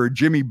drive after a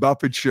Jimmy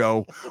Buffett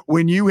show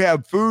when you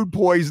have food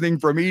poisoning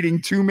from eating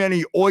too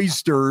many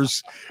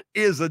oysters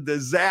is a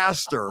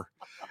disaster.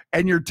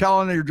 And you're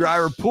telling your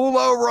driver, pull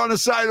over on the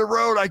side of the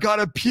road, I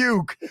gotta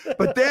puke.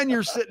 But then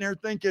you're sitting there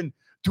thinking,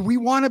 do we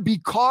want to be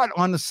caught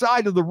on the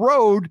side of the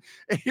road?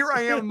 And here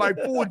I am in my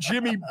full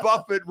Jimmy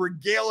Buffett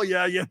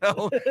regalia, you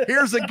know.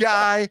 Here's a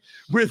guy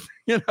with,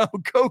 you know,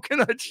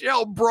 coconut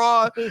shell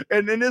bra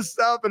and then this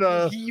stuff and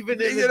I'm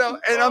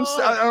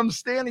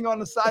standing on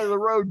the side of the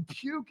road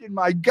puking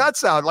my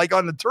guts out like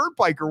on the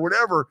turnpike or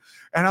whatever.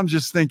 And I'm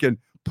just thinking,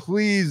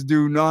 please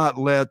do not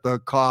let the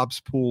cops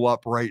pull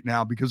up right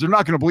now because they're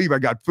not going to believe I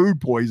got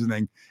food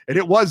poisoning. And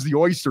it was the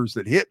oysters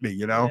that hit me,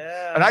 you know.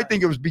 Yeah. And I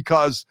think it was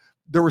because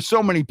there were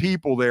so many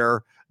people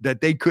there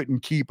that they couldn't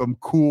keep them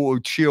cool or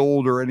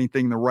chilled or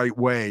anything the right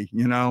way,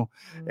 you know?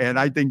 Mm-hmm. And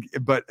I think,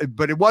 but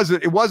it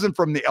wasn't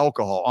from the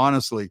alcohol.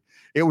 Honestly,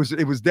 it was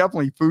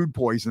definitely food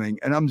poisoning.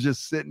 And I'm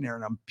just sitting there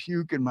and I'm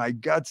puking my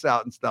guts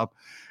out and stuff.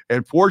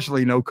 And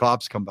fortunately no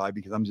cops come by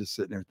because I'm just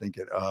sitting there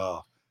thinking,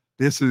 oh,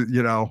 this is,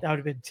 you know, that would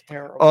have been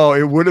terrible. Oh,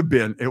 it would have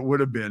been.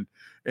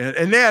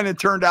 And then it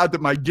turned out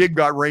that my gig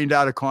got rained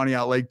out at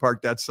Conneaut Lake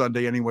Park that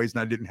Sunday anyways.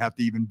 And I didn't have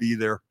to even be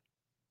there.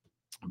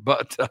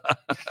 But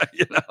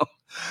you know,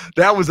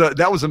 that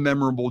was a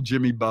memorable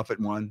Jimmy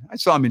Buffett one. I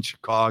saw him in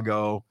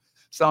Chicago,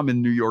 saw him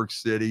in New York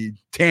City,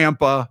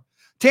 Tampa.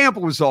 Tampa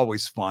was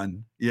always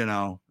fun, you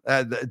know.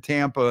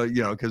 Tampa,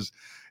 you know, because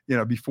you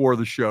know before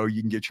the show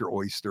you can get your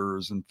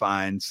oysters and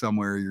find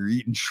somewhere you're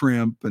eating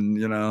shrimp, and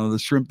you know the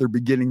shrimp they're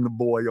beginning to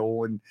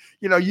boil, and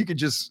you know you could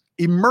just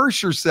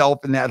immerse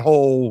yourself in that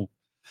whole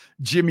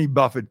Jimmy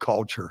Buffett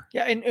culture.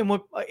 Yeah, and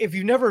what if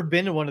you've never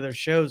been to one of their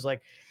shows,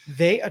 like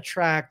they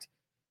attract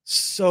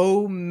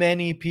so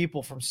many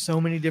people from so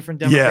many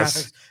different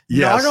demographics.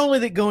 Yes. Not only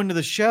that go into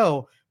the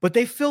show, but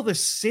they fill the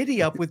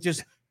city up with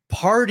just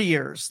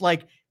partiers.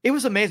 Like it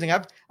was amazing.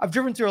 I've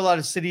driven through a lot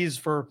of cities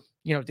for,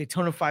 you know,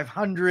 Daytona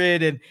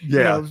 500 and you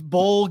know,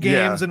 bowl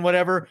games and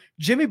whatever.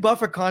 Jimmy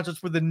Buffett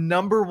concerts were the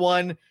number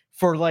one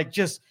for like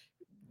just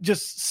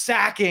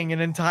sacking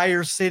an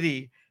entire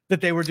city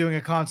that they were doing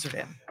a concert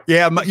in.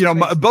 Yeah,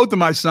 both of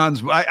my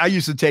sons, I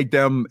used to take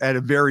them at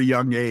a very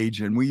young age,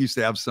 and we used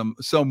to have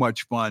so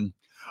much fun.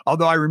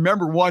 Although I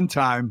remember one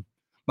time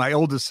my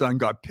oldest son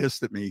got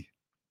pissed at me.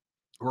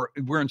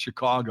 We're in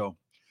Chicago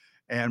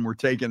and we're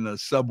taking the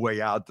subway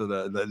out to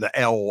the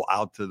L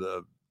out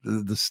to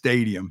the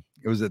stadium.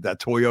 It was at that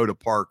Toyota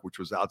Park, which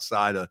was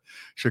outside of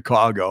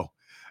Chicago.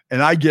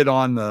 And I get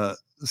on the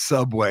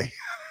subway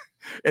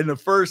and the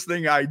first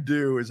thing I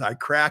do is I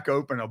crack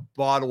open a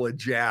bottle of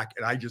Jack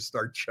and I just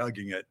start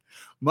chugging it.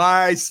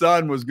 My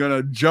son was going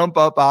to jump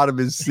up out of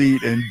his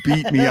seat and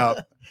beat me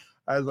up.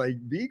 I was like,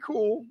 be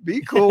cool,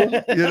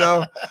 you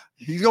know.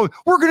 He's going,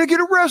 we're going to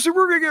get arrested.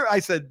 I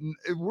said,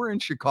 we're in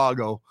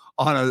Chicago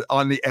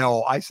on the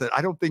L. I said,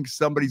 I don't think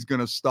somebody's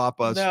going to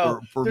stop us. No,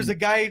 there's a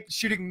guy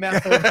shooting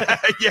meth.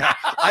 Yeah,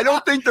 I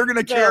don't think they're going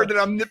to care that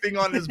I'm nipping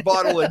on this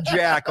bottle of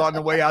Jack on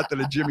the way out to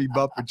the Jimmy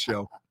Buffett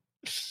show.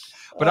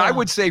 But I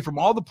would say from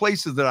all the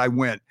places that I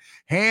went,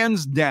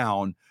 hands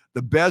down,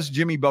 the best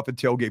Jimmy Buffett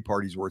tailgate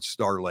parties were at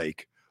Star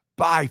Lake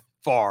by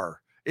far.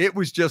 It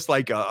was just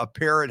like a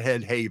Parrot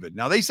Head haven.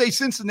 Now they say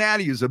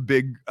Cincinnati is a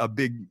big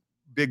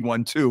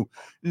one too.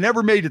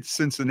 Never made it to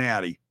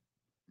Cincinnati.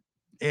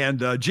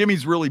 And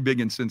Jimmy's really big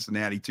in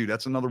Cincinnati too.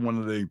 That's another one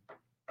of the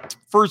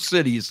first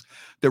cities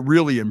that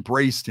really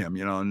embraced him,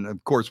 you know. And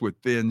of course with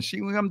Finn, she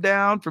come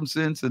down from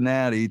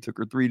Cincinnati, took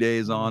her 3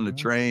 days on the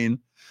train.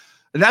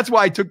 And that's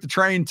why I took the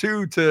train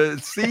too, to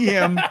see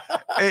him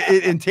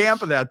in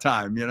Tampa that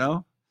time, you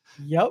know?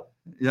 Yep.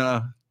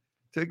 Yeah.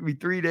 Took me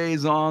 3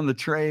 days on the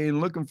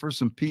train looking for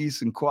some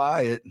peace and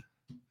quiet.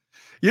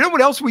 You know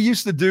what else we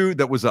used to do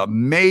that was a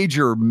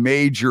major,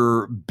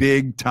 major,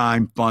 big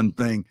time fun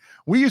thing?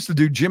 We used to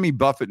do Jimmy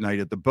Buffett night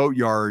at the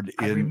Boatyard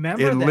in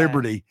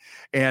Liberty.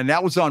 And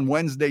that was on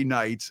Wednesday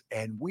nights.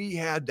 And we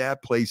had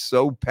that place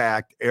so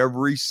packed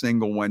every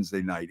single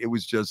Wednesday night. It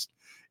was just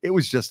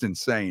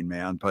insane,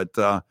 man. But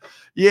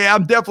yeah,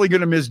 I'm definitely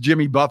going to miss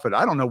Jimmy Buffett.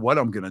 I don't know what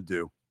I'm going to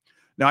do.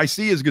 Now, I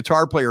see his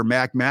guitar player,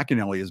 Mac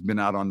McAnally, has been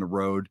out on the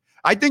road.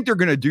 I think they're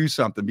going to do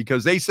something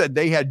because they said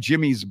they had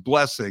Jimmy's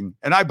blessing,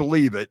 and I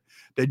believe it,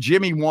 that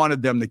Jimmy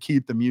wanted them to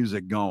keep the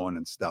music going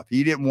and stuff.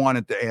 He didn't want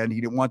it to end. He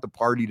didn't want the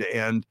party to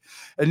end.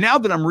 And now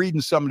that I'm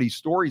reading some of these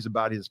stories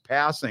about his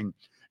passing,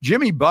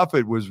 Jimmy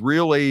Buffett was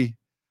really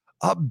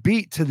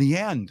upbeat to the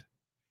end.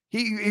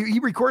 He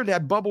recorded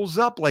that Bubbles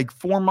Up like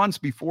 4 months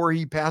before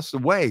he passed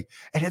away,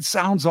 and it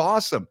sounds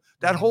awesome.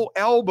 That whole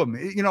album,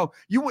 you know,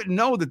 you wouldn't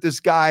know that this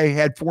guy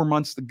had 4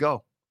 months to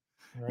go,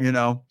 right. You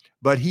know,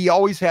 but he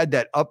always had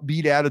that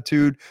upbeat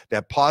attitude,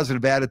 that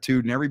positive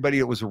attitude, and everybody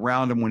that was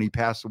around him when he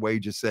passed away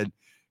just said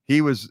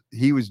he was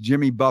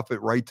Jimmy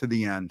Buffett right to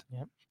the end.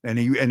 Yep. And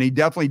he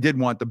definitely did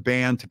want the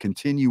band to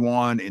continue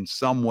on in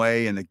some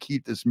way and to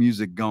keep this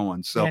music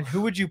going. So, and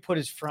who would you put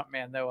as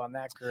frontman though on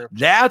that group?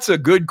 That's a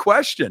good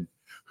question.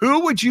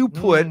 Who would you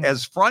put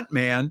as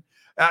frontman?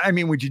 I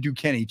mean, would you do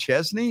Kenny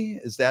Chesney?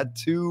 Is that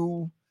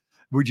too?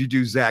 Would you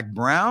do Zach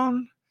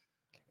Brown?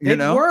 It'd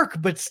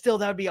work, but still,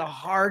 that'd be a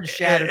hard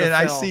shadow. And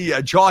I see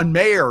John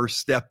Mayer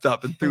stepped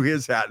up and threw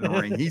his hat in the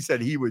ring. He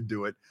said he would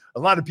do it. A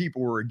lot of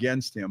people were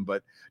against him,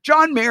 but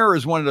John Mayer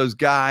is one of those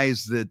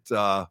guys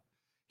that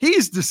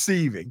he's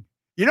deceiving.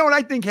 You know what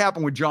I think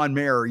happened with John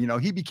Mayer? You know,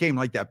 he became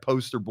like that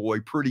poster boy,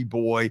 pretty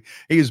boy.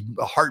 He was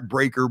a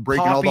heartbreaker,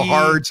 breaking all the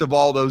hearts of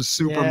all those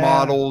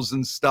supermodels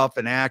and stuff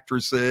and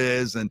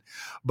actresses.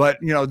 But,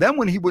 you know, then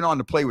when he went on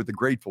to play with the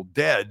Grateful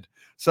Dead,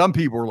 some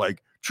people were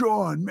like,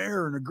 John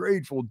Mayer and the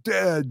Grateful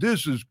Dead,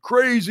 this is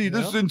crazy.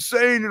 This is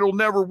insane. It'll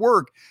never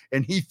work.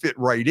 And he fit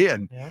right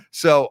in. Yep.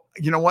 So,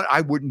 you know what?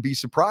 I wouldn't be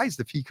surprised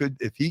if he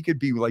could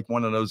be like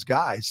one of those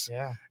guys.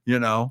 Yeah. You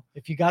know,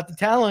 if you got the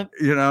talent,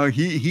 you know,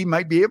 he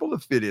might be able to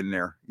fit in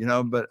there, you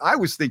know, but I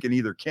was thinking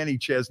either Kenny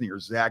Chesney or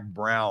Zach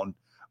Brown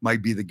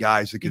might be the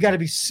guys that could. You got to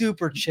be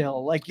super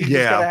chill. Like you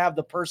just got to have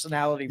the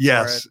personality.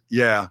 Yes. For it.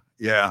 Yeah.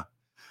 Yeah.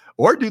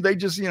 Or do they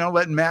just, you know,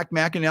 let Mac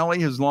McAnally,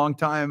 his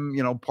longtime,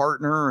 you know,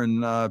 partner,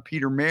 and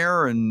Peter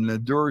Mayer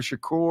and Dura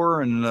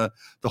Shakur and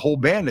the whole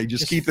band, they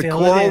just keep the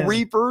Coral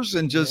Reapers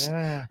and just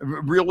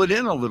reel it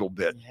in a little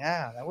bit.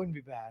 Yeah, that wouldn't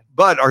be bad.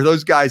 But are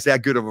those guys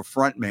that good of a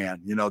front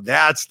man? You know,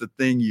 that's the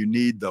thing you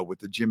need, though, with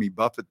the Jimmy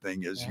Buffett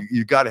thing is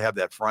you got to have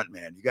that front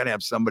man. You got to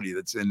have somebody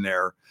that's in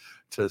there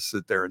to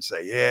sit there and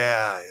say,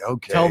 yeah,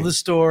 okay. Tell the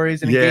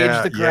stories and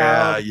engage the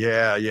crowd.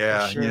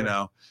 Yeah, sure. You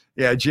know.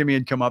 Yeah, Jimmy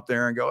would come up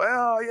there and go,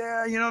 oh,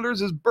 yeah, you know, there's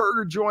this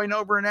burger joint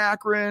over in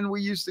Akron we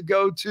used to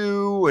go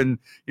to. And,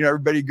 you know,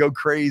 everybody go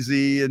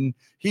crazy. And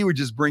he would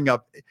just bring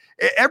up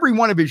every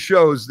one of his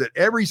shows that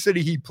every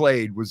city he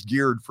played was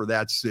geared for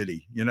that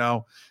city. You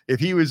know, if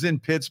he was in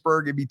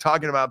Pittsburgh, he'd be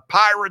talking about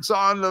pirates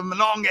on the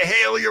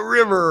Monongahela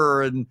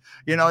River. And,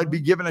 you know, he'd be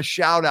giving a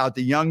shout out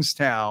to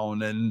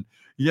Youngstown. And,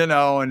 you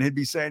know, and he'd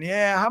be saying,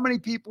 yeah, how many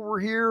people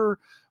were here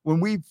when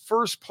we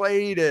first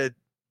played at,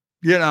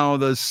 you know,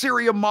 the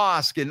Syria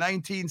Mosque in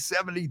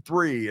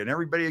 1973, and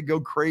everybody would go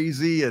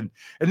crazy. And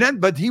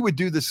then, but he would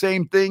do the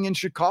same thing in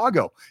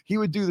Chicago. He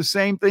would do the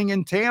same thing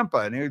in Tampa,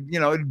 and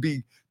it'd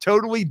be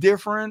totally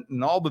different.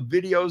 And all the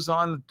videos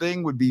on the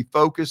thing would be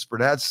focused for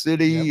that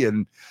city. Yep.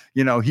 And,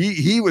 you know,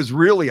 he was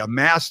really a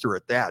master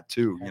at that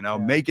too, you know,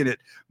 making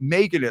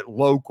it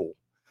local.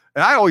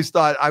 And I always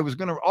thought I was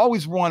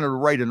always wanted to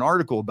write an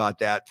article about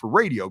that for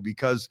radio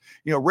because,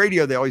 you know,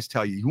 radio, they always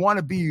tell you want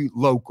to be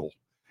local.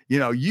 You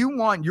know, you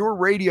want your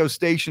radio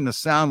station to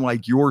sound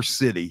like your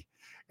city.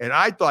 And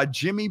I thought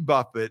Jimmy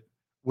Buffett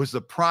was the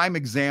prime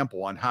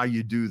example on how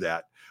you do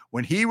that.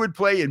 When he would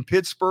play in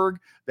Pittsburgh,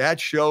 that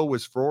show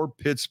was for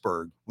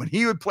Pittsburgh. When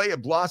he would play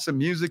at Blossom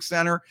Music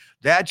Center,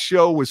 that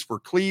show was for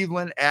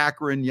Cleveland,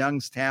 Akron,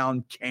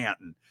 Youngstown,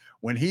 Canton.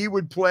 When he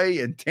would play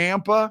in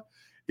Tampa,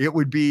 it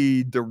would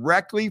be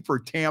directly for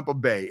Tampa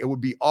Bay. It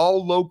would be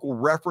all local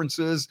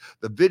references,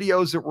 the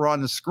videos that were on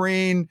the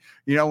screen.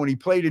 You know, when he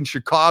played in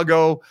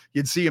Chicago,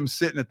 you'd see him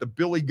sitting at the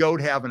Billy Goat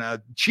having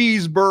a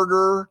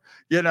cheeseburger,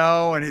 you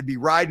know, and he'd be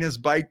riding his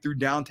bike through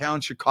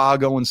downtown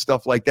Chicago and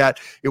stuff like that.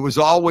 It was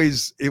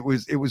always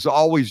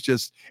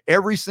just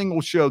every single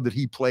show that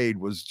he played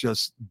was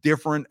just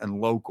different and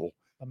local.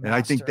 And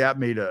I think that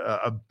made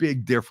a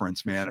big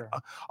difference, man. Sure.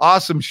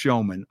 Awesome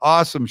showman,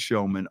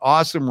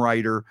 awesome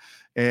writer.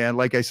 And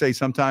like I say,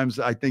 sometimes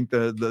I think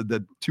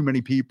the too many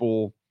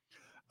people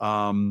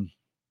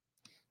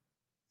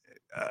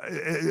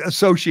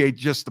associate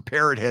just the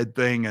parrot head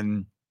thing.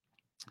 And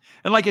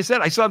And like I said,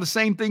 I saw the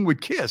same thing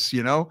with Kiss,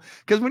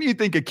 because when you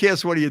think of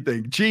Kiss, what do you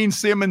think? Gene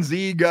Simmons'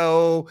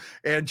 ego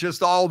and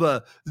just all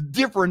the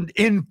different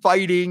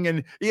infighting.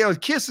 And,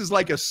 Kiss is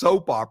like a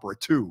soap opera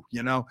too,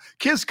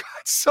 Kiss got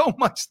so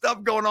much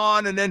stuff going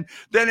on. And then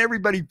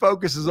everybody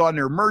focuses on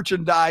their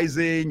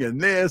merchandising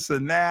and this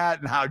and that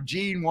and how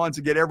Gene wants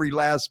to get every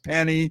last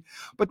penny.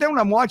 But then when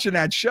I'm watching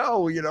that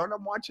show, and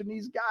I'm watching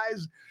these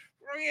guys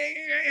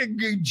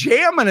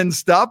jamming and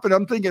stuff, and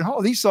I'm thinking,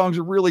 oh, these songs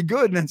are really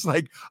good. And it's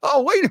like,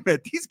 oh, wait a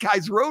minute, these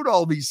guys wrote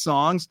all these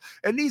songs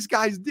and these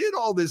guys did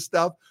all this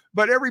stuff,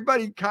 but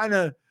everybody kind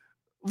of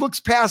looks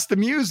past the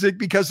music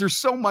because there's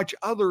so much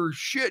other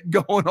shit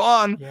going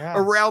on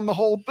around the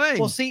whole thing.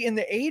 Well, see, in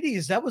the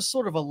 80s, that was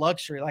sort of a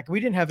luxury. Like, we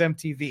didn't have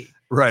MTV,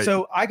 right?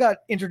 So I got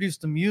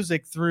introduced to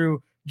music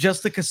through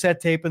just the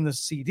cassette tape and the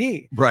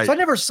CD. Right. So I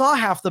never saw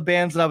half the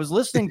bands that I was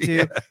listening to.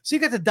 Yeah. So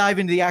you got to dive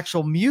into the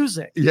actual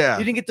music. Yeah.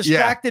 You didn't get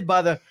distracted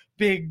by the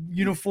big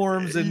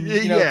uniforms and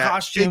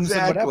costumes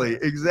and whatever.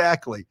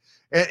 Exactly.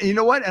 And you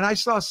know what? And I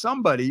saw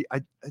somebody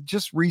I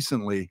just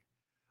recently,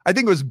 I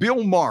think it was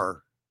Bill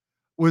Maher,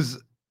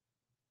 was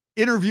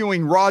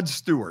interviewing Rod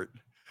Stewart.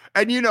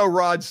 And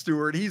Rod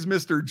Stewart, he's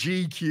Mr.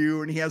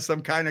 GQ, and he has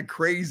some kind of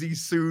crazy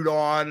suit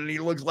on, and he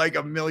looks like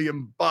 $1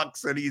 million,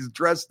 and he's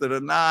dressed to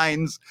the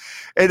nines.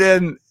 And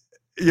then,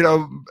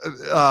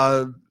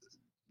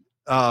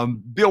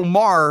 Bill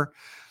Maher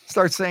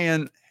starts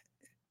saying,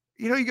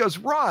 he goes,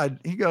 Rod,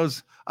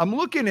 I'm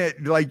looking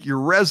at like your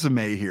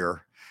resume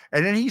here.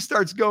 And then he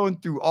starts going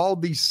through all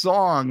these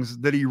songs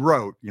that he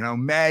wrote,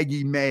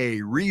 Maggie May,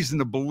 Reason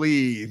to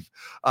Believe,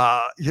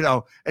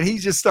 and he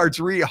just starts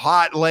reading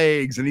Hot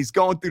Legs, and he's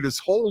going through this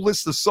whole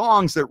list of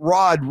songs that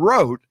Rod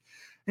wrote.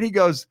 And he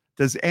goes,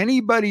 does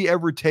anybody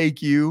ever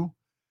take you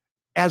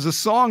as a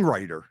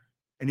songwriter?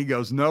 And he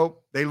goes,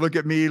 nope. They look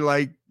at me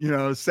like,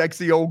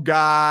 sexy old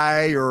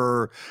guy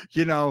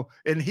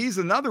and he's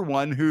another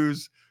one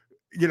who's,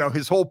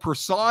 his whole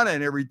persona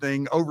and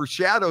everything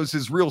overshadows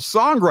his real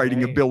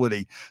songwriting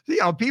ability.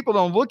 People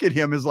don't look at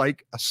him as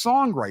like a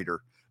songwriter.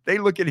 They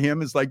look at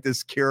him as like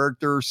this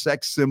character,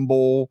 sex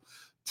symbol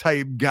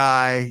type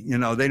guy.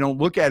 They don't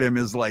look at him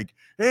as like,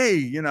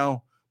 hey,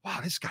 wow,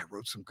 this guy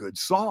wrote some good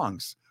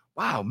songs.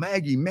 Wow,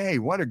 Maggie May,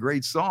 what a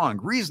great song.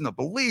 Reason to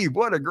Believe,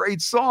 what a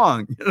great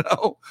song.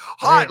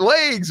 Hot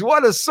Legs,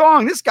 what a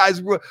song. This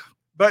guy's...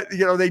 But,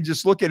 they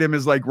just look at him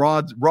as like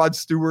Rod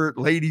Stewart,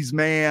 ladies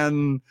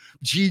man,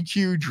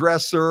 GQ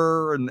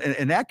dresser, and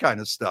that kind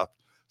of stuff.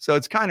 So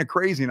it's kind of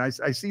crazy. And I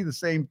see the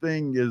same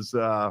thing as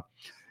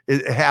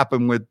it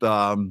happened with,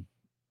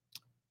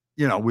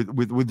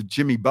 with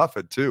Jimmy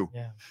Buffett too.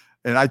 Yeah.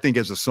 And I think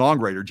as a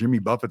songwriter, Jimmy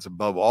Buffett's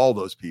above all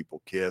those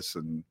people, Kiss.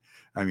 And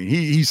I mean,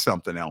 he's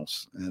something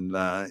else, and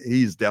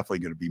he's definitely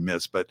going to be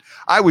missed. But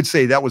I would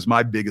say that was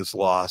my biggest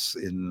loss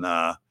in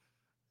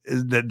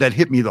that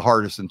hit me the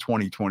hardest in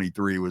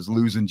 2023 was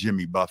losing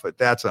Jimmy Buffett.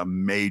 That's a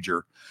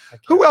major.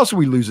 Who else did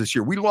we lose this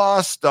year? We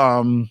lost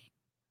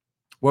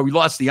we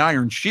lost the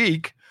Iron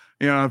Sheik.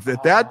 If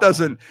that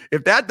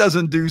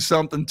doesn't do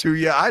something to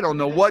you, I don't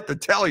know what to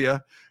tell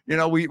you.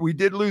 We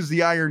did lose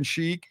the Iron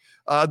Sheik.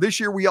 This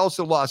year we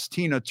also lost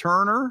Tina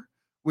Turner.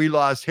 We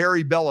lost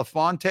Harry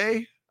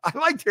Belafonte. I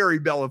liked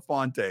Harry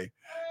Belafonte.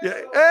 Yeah.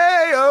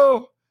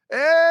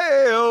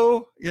 Hey-oh.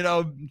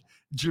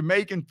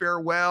 Jamaican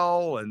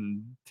Farewell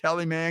and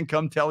Telly Man,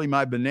 Come Telly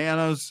My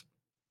Bananas.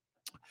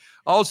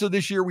 Also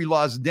this year we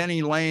lost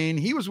Denny Lane.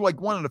 He was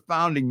like one of the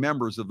founding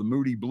members of the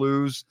Moody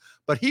Blues,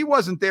 but he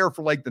wasn't there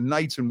for like the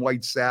Nights in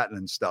White Satin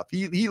and stuff.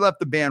 He left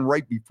the band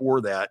right before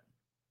that.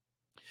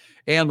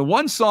 And the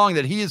one song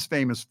that he is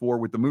famous for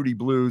with the Moody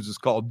Blues is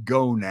called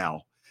Go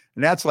Now.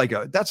 And that's like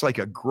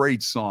a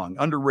great song,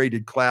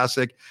 underrated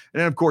classic. And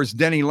then of course,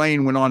 Denny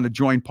Lane went on to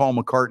join Paul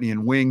McCartney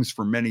and Wings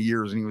for many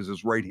years, and he was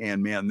his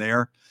right-hand man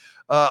there.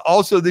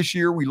 Also this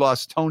year, we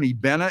lost Tony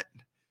Bennett.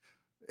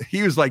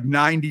 He was like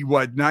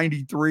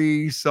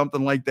 93,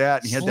 something like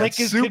that. And he had Slick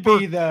that as super, could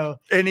be, though.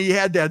 And he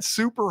had that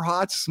super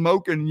hot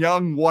smoking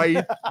young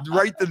wife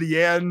right to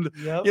the end.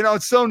 Yep.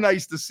 It's so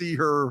nice to see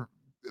her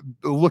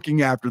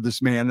looking after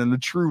this man and the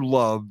true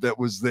love that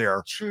was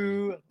there.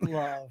 True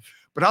love.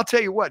 But I'll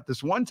tell you what,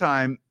 this one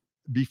time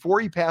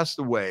before he passed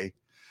away,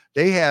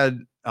 they had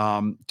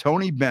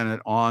Tony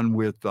Bennett on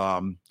with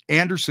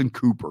Anderson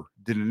Cooper,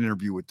 did an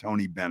interview with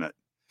Tony Bennett.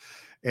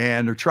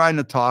 And they're trying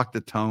to talk to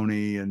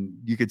Tony, and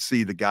you could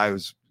see the guy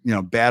was,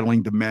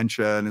 battling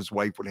dementia, and his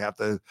wife would have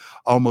to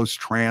almost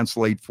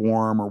translate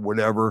for him or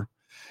whatever.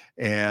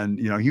 And,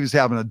 he was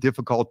having a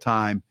difficult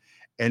time.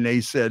 And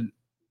they said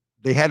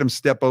they had him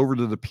step over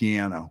to the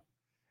piano,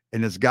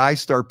 and this guy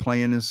started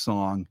playing his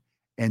song,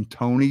 and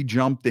Tony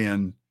jumped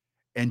in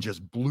and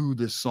just blew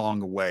this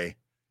song away.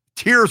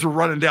 Tears were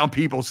running down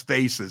people's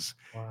faces.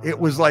 Wow. It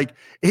was like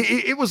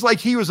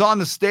he was on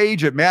the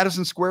stage at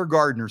Madison Square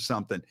Garden or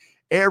something.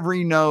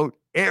 Every note,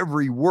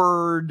 every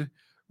word,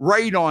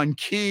 right on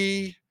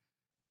key.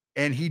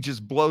 And he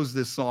just blows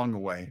this song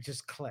away. It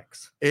just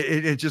clicks.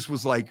 It just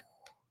was like,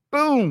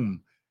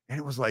 boom. And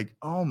it was like,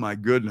 oh my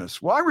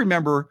goodness. Well, I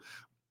remember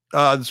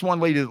This one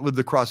lady that lived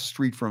across the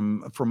street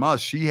from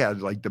us, she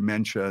had like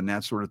dementia and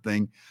that sort of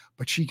thing,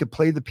 but she could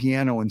play the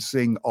piano and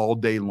sing all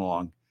day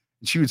long.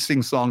 And she would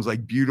sing songs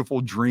like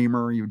Beautiful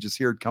Dreamer. You would just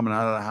hear it coming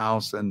out of the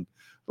house, and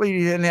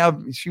lady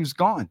she was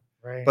gone.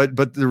 Right.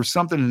 But there was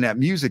something in that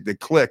music that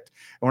clicked.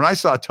 And when I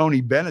saw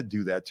Tony Bennett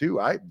do that too,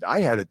 I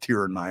had a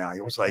tear in my eye.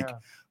 It was like,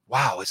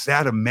 wow, is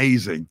that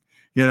amazing?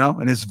 You know,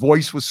 and his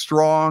voice was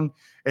strong,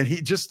 and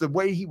he just the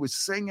way he was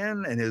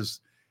singing and his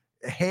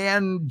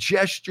hand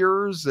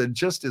gestures and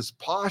just his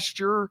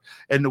posture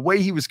and the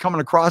way he was coming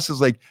across is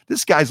like,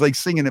 this guy's like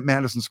singing at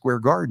Madison Square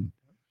Garden.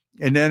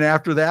 And then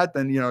after that,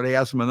 then, you know, they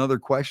asked him another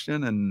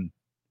question and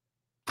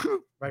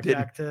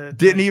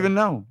didn't even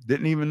know.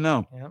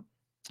 Yep.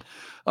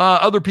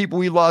 Other people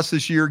we lost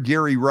this year,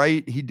 Gary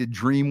Wright, he did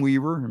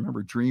Dreamweaver.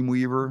 Remember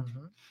Dreamweaver?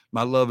 Mm-hmm.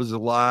 My Love Is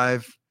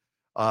Alive.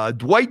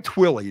 Dwight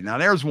Twilley. Now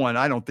there's one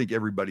I don't think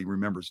everybody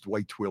remembers.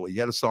 Dwight Twilley. He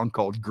had a song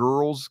called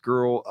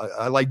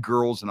I Like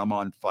Girls and I'm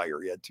on Fire.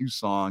 He had 2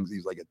 songs.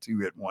 He's like a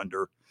 2-hit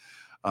wonder.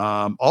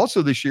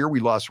 Also this year we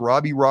lost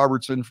Robbie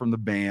Robertson from the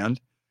band.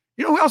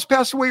 You know who else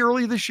passed away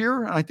early this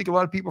year? And I think a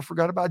lot of people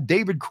forgot about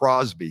David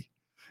Crosby.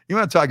 You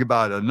want to talk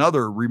about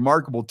another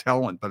remarkable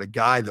talent, but a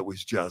guy that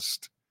was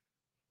just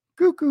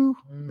cuckoo.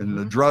 Mm-hmm. And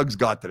the drugs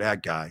got to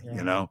that guy,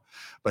 you know,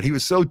 but he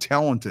was so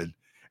talented.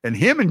 And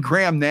him and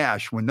Graham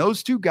Nash, when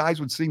those 2 guys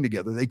would sing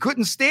together, they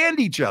couldn't stand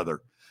each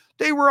other.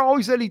 They were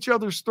always at each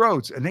other's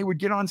throats, and they would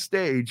get on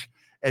stage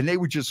and they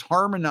would just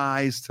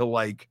harmonize to,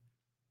 like,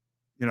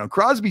 you know,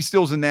 Crosby,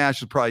 Stills and Nash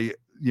is probably,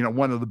 you know,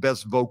 one of the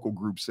best vocal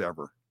groups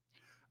ever.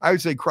 I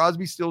would say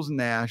Crosby, Stills and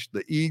Nash,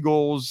 the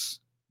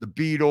Eagles, the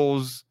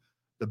Beatles,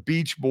 the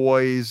Beach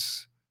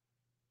Boys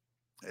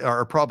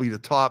are probably the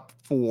top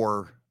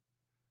 4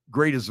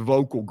 greatest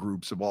vocal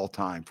groups of all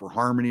time for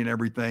harmony and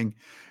everything.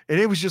 And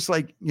it was just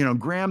like, you know,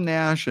 Graham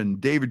Nash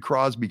and David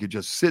Crosby could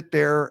just sit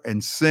there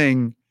and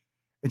sing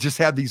and just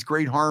have these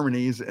great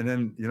harmonies. And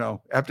then, you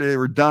know, after they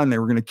were done, they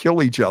were going to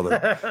kill each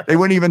other. They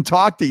wouldn't even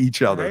talk to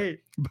each other. Right.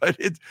 But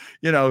it's,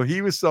 you know,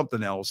 he was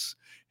something else.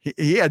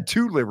 He had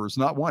 2 livers,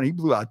 not one. He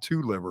blew out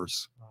 2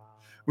 livers.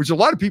 Which a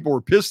lot of people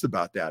were pissed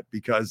about that,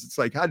 because it's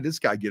like, how did this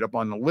guy get up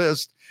on the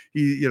list?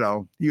 He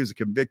was a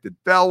convicted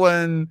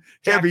felon,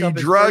 heavy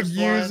drug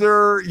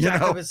user, you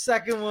know, his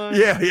second one.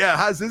 Yeah.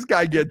 How's this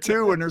guy get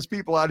 2? And there's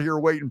people out here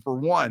waiting for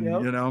 1,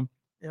 you know?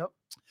 Yep.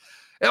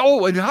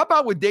 Oh, and how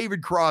about with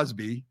David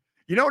Crosby?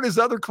 You know what his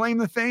other claim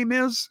to fame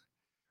is?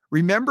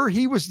 Remember,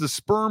 he was the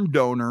sperm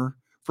donor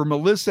for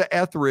Melissa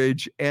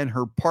Etheridge and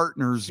her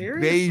partner's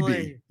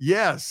baby.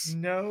 Yes.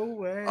 No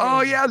way. Oh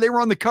yeah, they were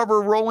on the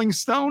cover of Rolling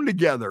Stone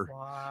together.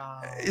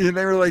 Wow. And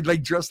they were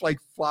like dressed like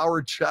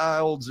flower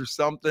childs or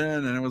something,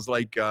 and it was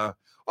like,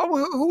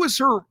 who was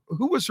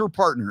her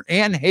partner?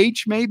 Anne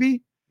H,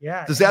 maybe?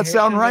 Yeah. Does that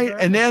sound right?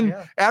 And then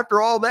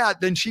after all that,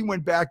 then she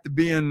went back to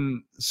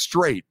being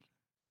straight.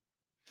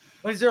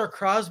 Is there a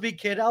Crosby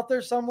kid out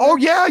there somewhere? Oh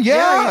yeah.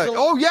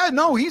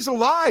 No, he's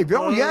alive.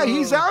 Oh yeah,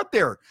 he's out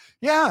there.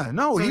 Yeah,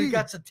 no, so he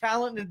got some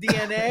talent in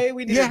DNA.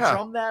 We need to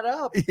drum that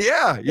up.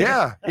 Yeah.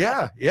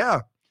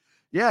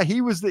 Yeah, he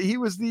was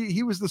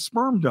the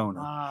sperm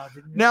donor.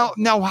 Now,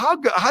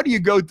 how do you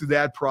go through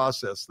that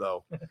process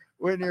though?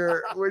 when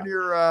you're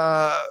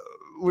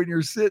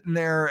sitting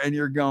there and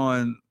you're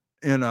going,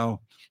 you know,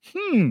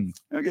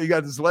 okay, you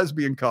got this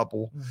lesbian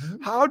couple.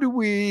 Mm-hmm.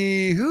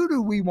 Who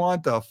do we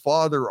want to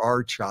father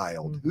our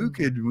child? Mm-hmm. Who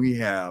could we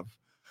have?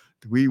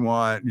 Do we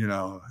want, you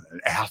know,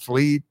 an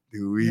athlete?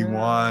 Do we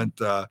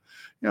want,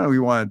 we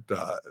want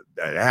an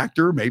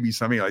actor, maybe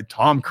somebody like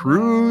Tom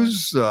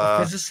Cruise, a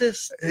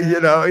physicist,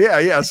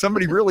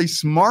 somebody really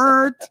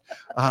smart.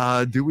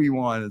 Do we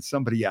want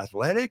somebody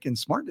athletic and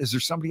smart? Is there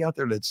somebody out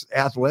there that's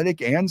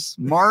athletic and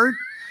smart?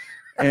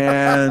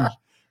 And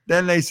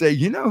then they say,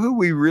 you know who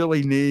we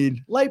really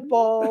need? Light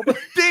bulb.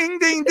 Ding,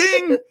 ding,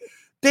 ding.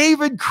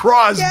 David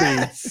Crosby.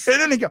 Yes. And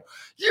then they go,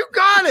 you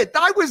got it.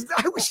 I was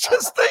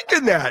just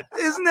thinking that.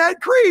 Isn't that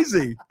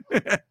crazy?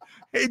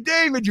 Hey,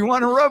 David, you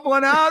want to rub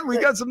one out? We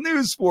got some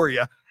news for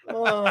you.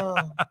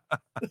 But,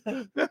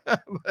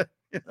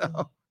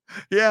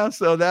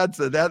 so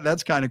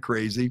that's kind of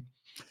crazy.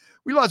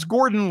 We lost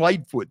Gordon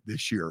Lightfoot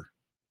this year.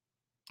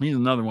 He's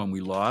another one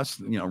we lost,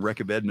 you know,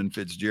 Reckitt Edmund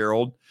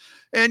Fitzgerald.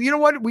 And you know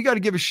what? We got to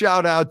give a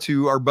shout out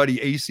to our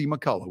buddy AC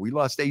McCullough. We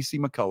lost AC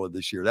McCullough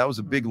this year. That was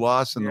a big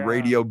loss in the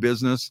radio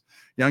business.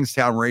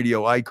 Youngstown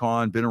radio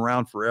icon, been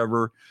around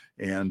forever,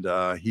 and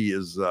he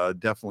is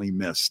definitely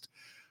missed.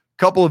 A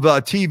couple of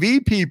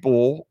TV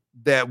people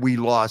that we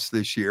lost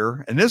this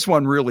year, and this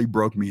one really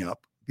broke me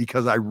up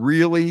because I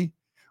really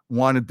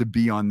wanted to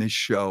be on this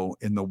show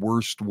in the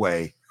worst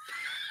way.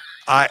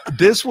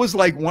 This was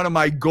like one of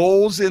my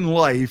goals in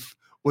life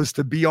was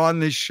to be on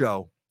this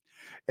show.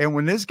 And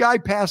when this guy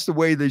passed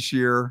away this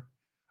year,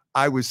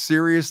 I was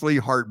seriously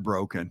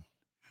heartbroken.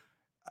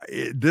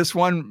 This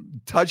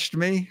one touched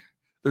me.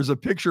 There's a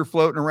picture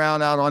floating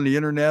around out on the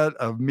internet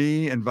of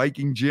me and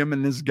Viking Jim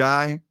and this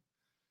guy.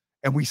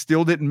 And we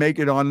still didn't make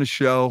it on the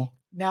show.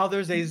 Now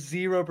there's a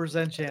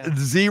 0% chance.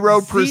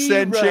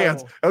 0%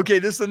 chance. Zero. Okay,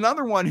 this is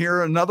another one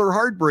here, another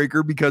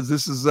heartbreaker, because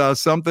this is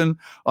something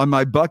on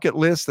my bucket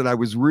list that I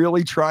was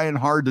really trying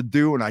hard to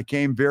do, and I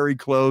came very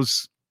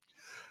close.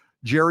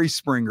 Jerry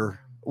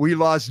Springer. We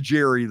lost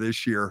Jerry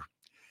this year,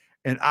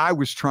 and I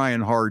was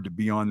trying hard to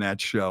be on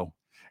that show.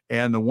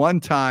 And the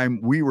one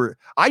time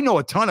I know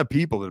a ton of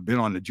people that have been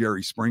on the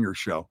Jerry Springer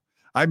show.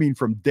 I mean,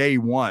 from day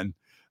one.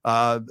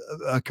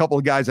 A couple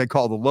of guys I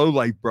call the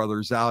Lowlife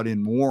Brothers out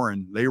in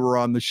Warren, they were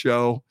on the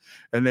show,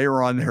 and they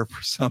were on there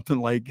for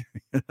something like,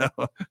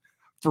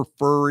 for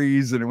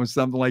furries, and it was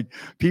something like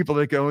people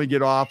that can only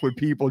get off with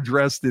people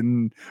dressed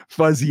in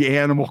fuzzy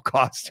animal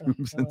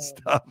costumes and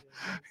stuff.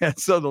 And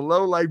so the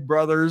Lowlife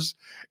Brothers,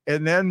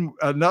 and then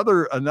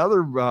another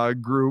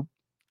group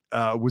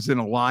was in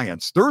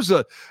Alliance.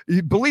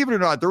 Believe it or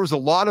not, there was a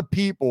lot of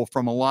people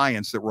from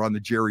Alliance that were on the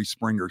Jerry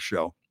Springer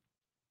show.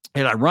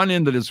 And I run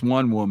into this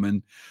one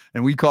woman,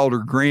 and we called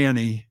her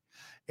Granny.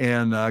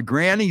 And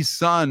Granny's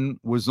son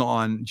was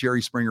on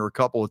Jerry Springer a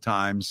couple of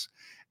times,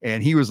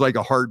 and he was like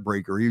a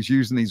heartbreaker. He was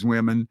using these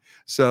women.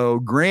 So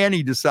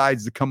Granny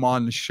decides to come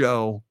on the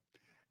show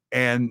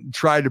and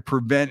try to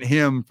prevent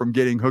him from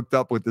getting hooked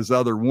up with this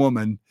other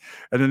woman.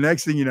 And the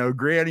next thing you know,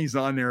 Granny's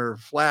on there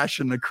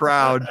flashing the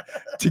crowd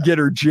to get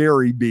her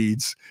Jerry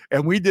beads.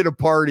 And we did a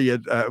party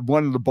at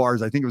one of the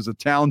bars. I think it was a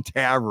Town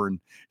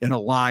Tavern in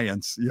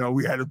Alliance. You know,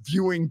 we had a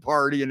viewing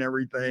party and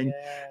everything.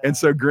 Yeah. And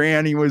so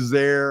Granny was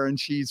there, and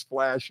she's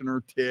flashing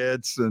her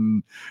tits,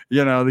 and,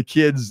 you know, the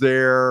kids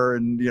there,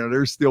 and, you know,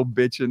 they're still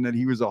bitching that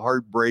he was a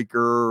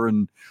heartbreaker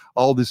and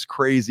all this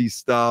crazy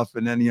stuff.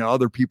 And then, you know,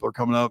 other people are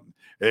coming up.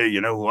 Hey,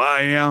 you know who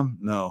I am?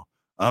 No,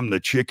 I'm the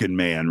Chicken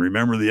Man.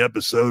 Remember the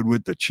episode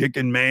with the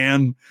Chicken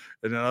Man?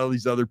 And then all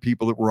these other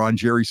people that were on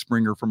Jerry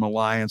Springer from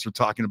Alliance are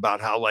talking about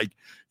how, like,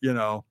 you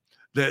know,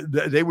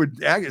 they would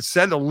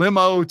send a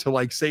limo to,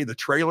 like, say, the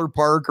trailer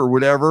park or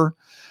whatever.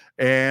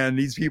 And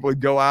these people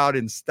would go out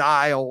in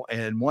style.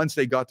 And once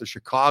they got to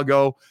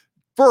Chicago,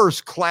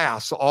 first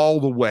class all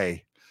the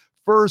way.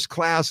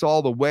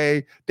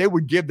 They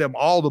would give them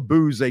all the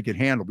booze they could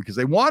handle because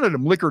they wanted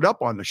them liquored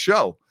up on the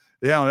show.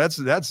 Yeah,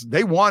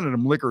 they wanted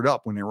them liquored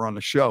up when they were on the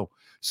show.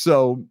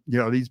 So, you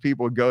know, these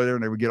people would go there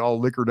and they would get all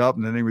liquored up,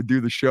 and then they would do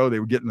the show. They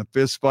would get in a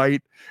fist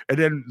fight. And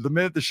then the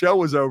minute the show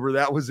was over,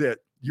 that was it.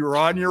 You were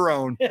on your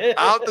own,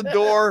 out the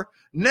door,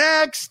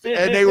 next.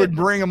 And they would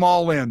bring them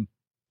all in.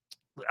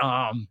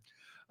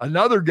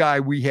 Another guy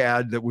we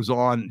had that was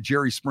on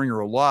Jerry Springer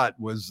a lot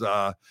was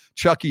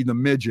Chucky the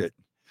Midget.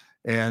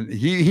 And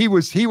he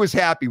was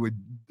happy with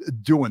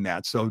doing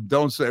that. So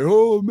don't say,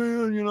 oh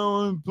man, you know,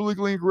 I'm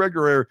politically incorrect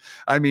or whatever.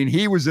 I mean,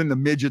 he was in the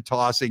midget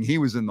tossing. He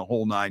was in the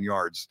whole 9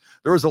 yards.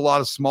 There was a lot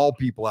of small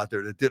people out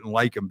there that didn't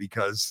like him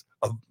because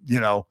of, you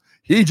know,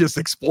 he just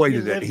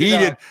exploited it.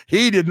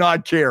 He did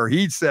not care.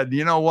 He said,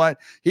 you know what?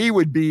 He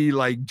would be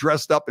like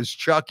dressed up as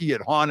Chucky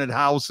at haunted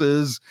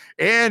houses,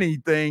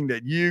 anything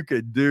that you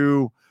could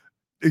do,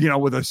 you know,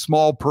 with a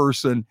small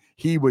person,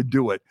 he would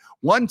do it.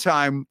 One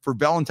time for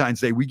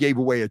Valentine's Day, we gave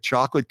away a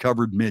chocolate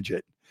covered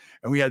midget,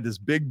 and we had this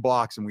big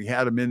box, and we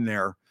had him in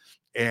there,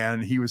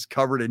 and he was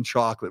covered in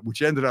chocolate,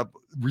 which ended up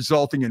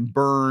resulting in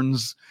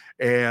burns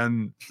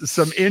and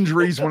some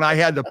injuries when I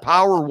had to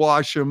power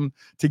wash him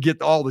to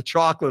get all the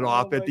chocolate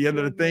off at the end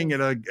of the thing at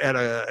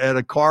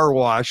a car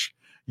wash,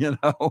 you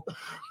know.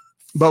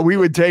 But we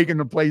would take him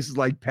to places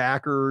like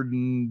Packard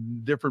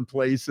and different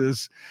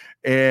places,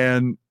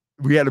 and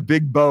we had a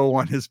big bow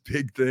on his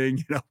big thing.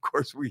 You know, of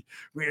course, we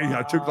you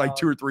know, took like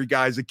 2 or 3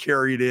 guys to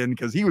carry it in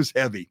because he was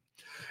heavy.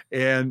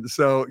 And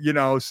so, you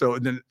know,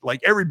 and then like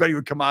everybody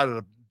would come out of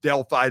the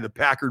Delphi, the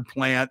Packard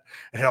plant,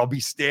 and I'll be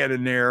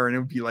standing there, and it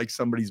would be like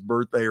somebody's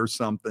birthday or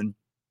something.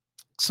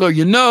 So,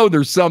 you know,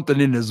 there's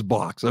something in this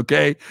box.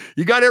 Okay.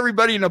 You got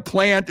everybody in the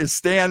plant is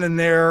standing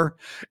there,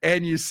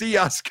 and you see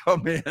us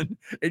come in,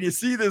 and you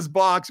see this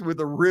box with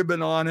a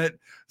ribbon on it.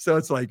 So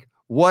it's like,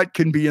 what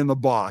can be in the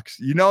box?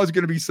 You know, it's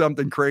going to be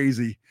something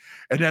crazy.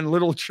 And then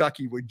little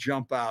Chucky would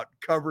jump out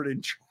covered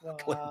in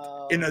chocolate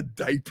in a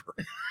diaper.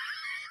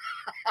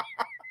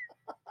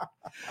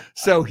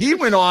 So he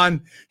was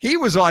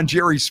on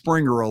Jerry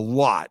Springer a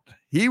lot.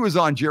 He was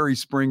on Jerry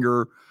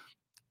Springer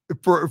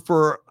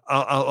for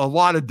a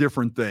lot of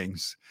different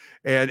things.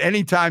 And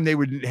anytime they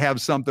would have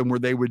something where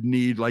they would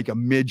need like a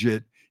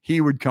midget,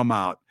 he would come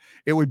out.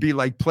 It would be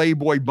like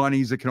Playboy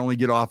bunnies that can only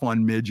get off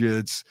on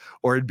midgets,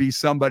 or it'd be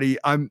somebody,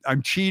 I'm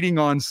cheating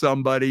on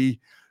somebody,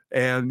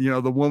 and, you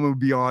know, the woman would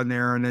be on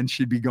there, and then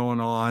she'd be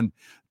going on,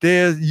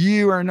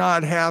 you are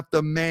not half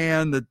the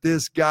man that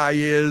this guy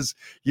is.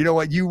 You know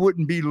what? You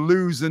wouldn't be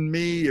losing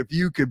me if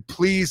you could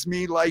please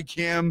me like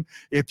him,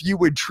 if you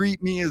would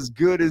treat me as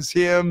good as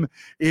him,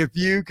 if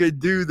you could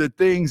do the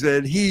things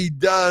that he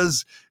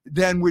does,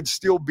 then we'd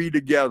still be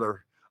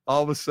together.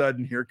 All of a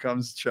sudden, here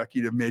comes Chucky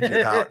the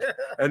Midget out,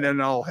 and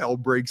then all hell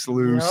breaks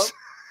loose.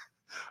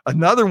 Yep.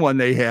 Another one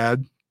they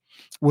had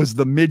was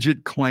the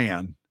Midget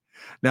Clan.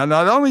 Now,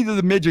 not only did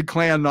the Midget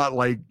Clan not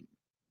like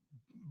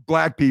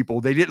black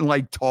people, they didn't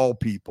like tall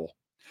people.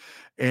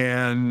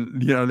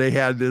 And, they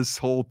had this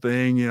whole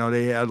thing,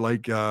 they had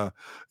like, the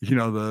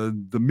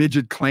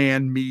midget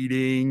clan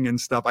meeting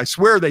and stuff. I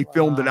swear they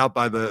filmed it out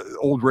by the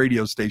old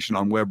radio station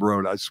on Webb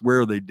Road. I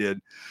swear they did.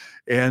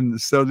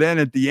 And so then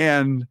at the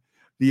end,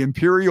 the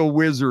Imperial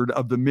Wizard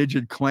of the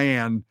midget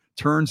clan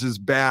turns his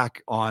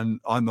back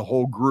on the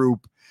whole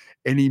group,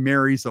 and he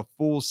marries a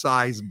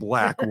full-size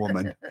black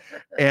woman.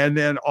 And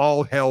then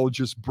all hell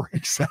just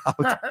breaks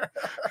out.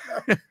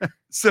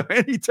 So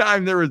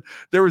anytime there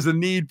was a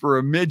need for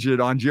a midget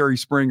on Jerry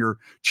Springer,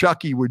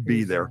 Chucky would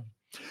be there.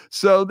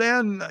 So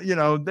then, let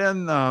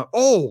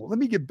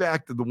me get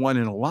back to the one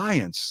in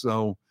Alliance.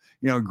 So,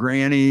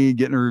 Granny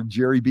getting her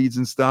Jerry beads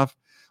and stuff.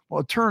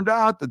 Well, it turned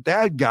out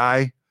that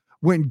guy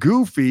went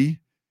goofy,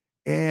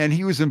 and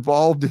he was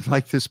involved in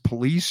like this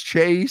police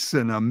chase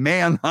and a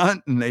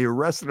manhunt, and they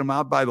arrested him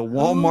out by the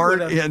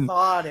Walmart.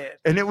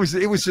 And it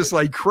was just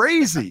like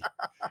crazy.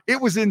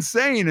 It was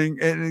insane.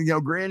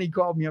 And Granny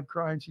called me up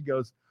crying. She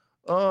goes,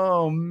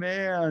 "Oh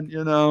man,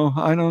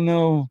 I don't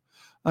know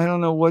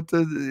what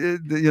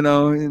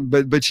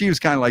but she was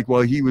kind of like,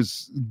 well, he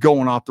was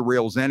going off the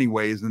rails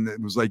anyways. And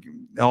it was like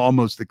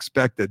almost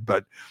expected.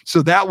 But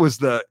so that was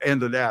the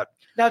end of that.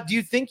 Now, do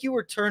you think you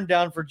were turned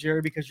down for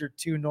Jerry because you're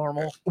too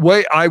normal?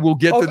 Wait, I will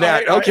get to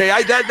that. Okay,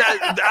 I got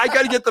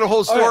to get to the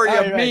whole story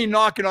of me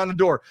knocking on the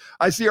door.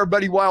 I see our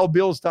buddy Wild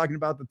Bill's talking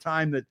about the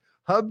time that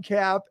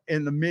Hubcap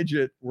and the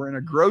midget were in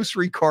a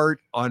grocery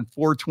cart on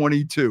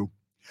 422.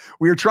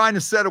 We were trying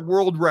to set a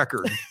world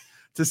record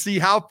to see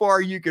how far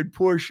you could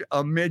push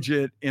a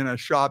midget in a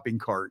shopping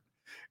cart.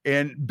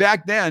 And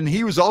back then,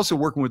 he was also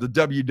working with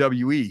the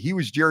WWE. He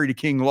was Jerry the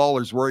King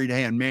Lawler's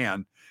right-hand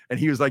man. And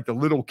he was like the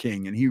little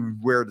king, and he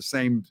would wear the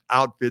same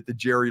outfit that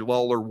Jerry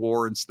Lawler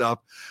wore and stuff.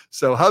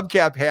 So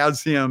Hubcap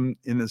has him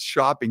in his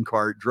shopping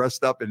cart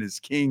dressed up in his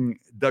King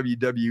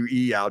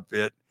WWE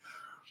outfit.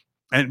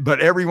 But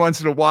every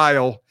once in a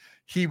while,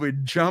 he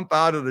would jump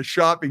out of the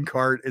shopping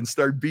cart and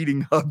start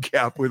beating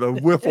Hubcap with a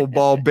wiffle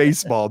ball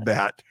baseball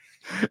bat.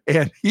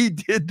 And he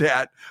did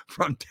that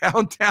from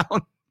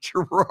downtown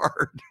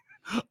Girard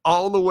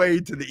all the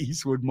way to the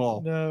Eastwood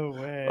Mall. No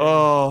way.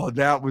 Oh,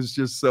 that was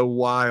just so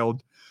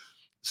wild.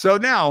 So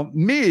now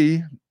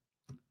me,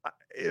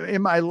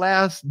 in my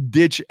last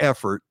ditch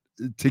effort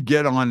to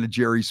get on the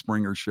Jerry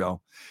Springer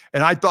show,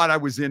 and I thought I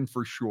was in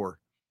for sure.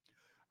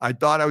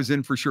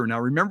 Now,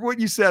 remember what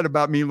you said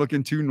about me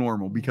looking too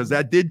normal, because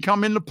that did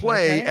come into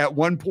play at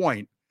one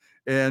point.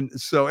 And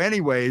so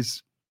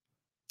anyways,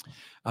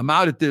 I'm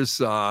out at this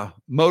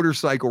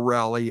motorcycle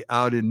rally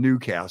out in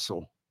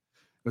Newcastle.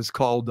 It was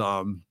called,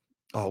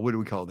 what do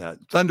we call that?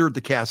 Thunder at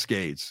the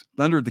Cascades.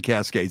 They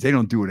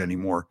don't do it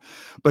anymore.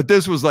 But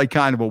this was like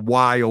kind of a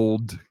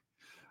wild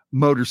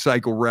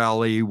motorcycle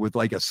rally with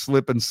like a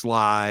slip and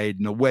slide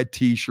and a wet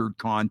t-shirt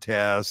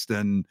contest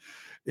and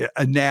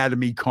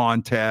anatomy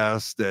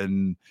contest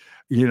and,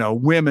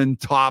 women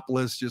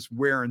topless, just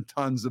wearing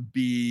tons of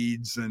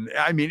beads. And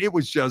I mean, it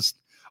was just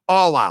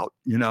all out,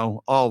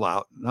 all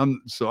out. I'm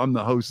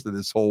the host of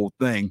this whole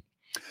thing.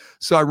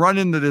 So I run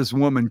into this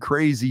woman,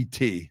 Crazy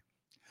T.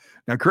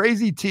 Now,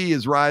 Crazy T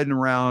is riding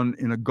around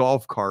in a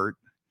golf cart,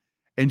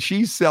 and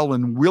she's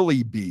selling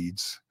willy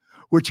beads,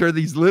 which are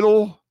these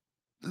little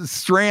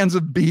strands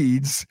of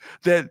beads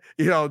that,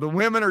 the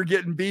women are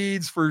getting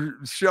beads for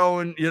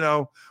showing,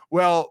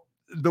 well,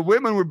 the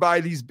women would buy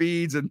these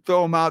beads and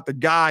throw them out to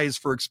guys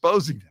for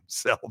exposing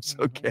themselves.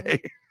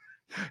 Okay.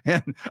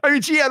 And I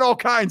mean, she had all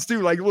kinds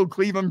too, like little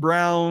Cleveland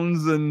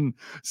Browns. And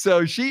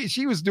so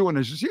she was doing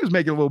this. She was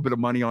making a little bit of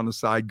money on the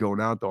side going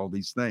out to all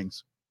these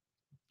things.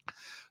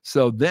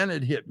 So then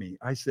it hit me.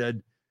 I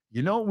said,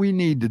 you know what we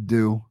need to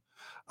do?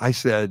 I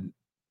said,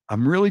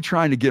 I'm really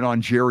trying to get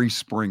on Jerry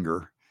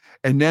Springer.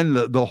 And then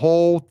the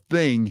whole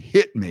thing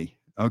hit me.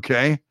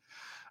 Okay.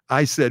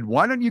 I said,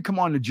 why don't you come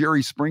on the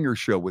Jerry Springer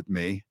show with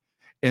me?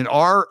 And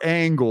our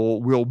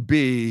angle will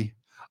be,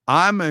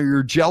 I'm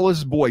your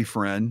jealous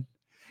boyfriend,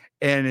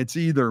 and it's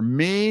either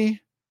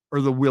me or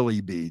the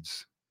willy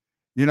beads.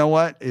 You know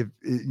what? If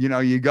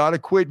you got to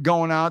quit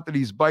going out to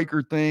these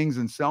biker things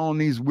and selling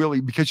these willy,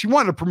 because she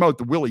wanted to promote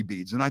the willy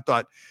beads. And I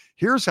thought,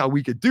 here's how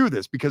we could do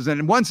this, because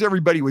then once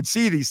everybody would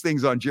see these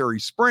things on Jerry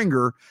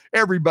Springer,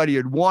 everybody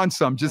would want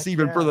some, just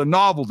even for the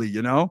novelty,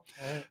 Right.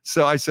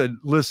 So I said,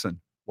 listen,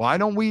 why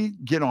don't we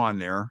get on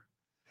there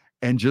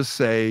and just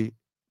say,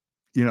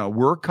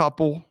 we're a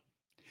couple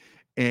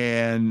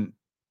and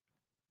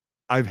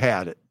I've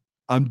had it.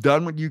 I'm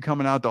done with you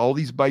coming out to all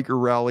these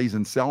biker rallies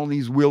and selling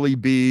these willy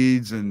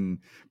beads and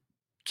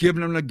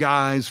giving them to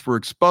guys for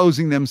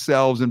exposing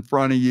themselves in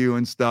front of you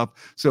and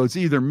stuff. So it's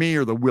either me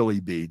or the willy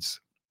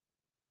beads.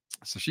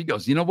 So she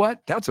goes, you know what?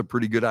 That's a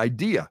pretty good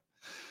idea.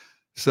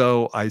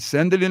 So I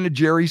send it into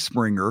Jerry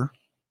Springer,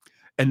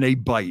 and they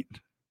bite.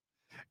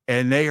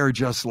 And they are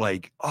just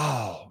like,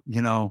 oh,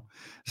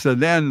 So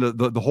then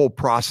the whole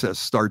process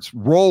starts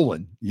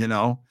rolling,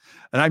 And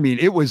I mean,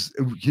 it was,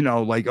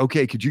 like,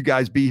 okay, could you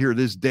guys be here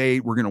this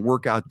date? We're going to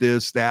work out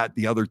this, that,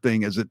 the other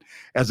thing as it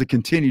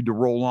continued to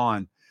roll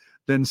on.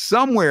 Then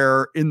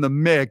somewhere in the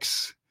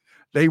mix,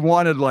 they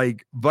wanted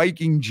like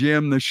Viking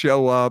Jim to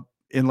show up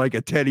in like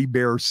a teddy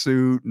bear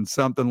suit and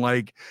something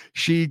like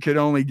she could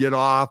only get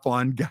off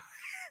on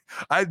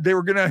they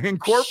were going to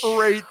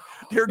incorporate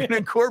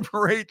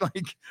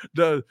like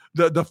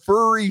the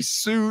furry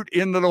suit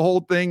into the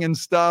whole thing and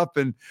stuff.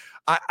 And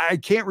I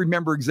can't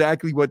remember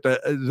exactly what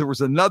there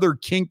was another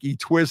kinky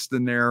twist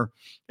in there.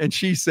 And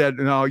she said,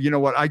 no, you know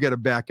what? I got to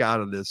back out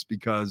of this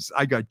because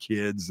I got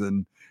kids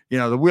and,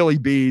 the Willie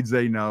beads,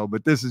 they know,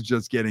 but this is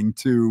just getting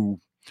too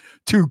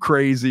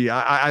crazy.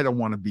 I don't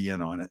want to be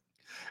in on it.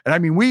 And I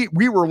mean, we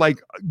were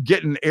like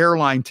getting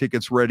airline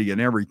tickets ready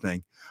and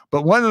everything.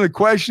 But one of the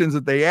questions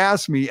that they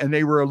asked me, and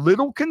they were a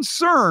little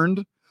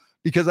concerned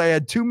because I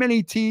had too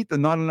many teeth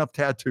and not enough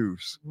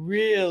tattoos.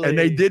 Really? And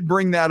they did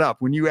bring that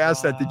up. When you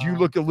asked that, did you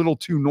look a little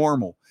too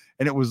normal?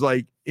 And it was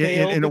like,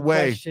 in a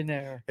way,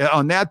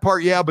 on that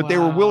part, yeah, but they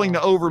were willing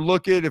to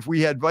overlook it if we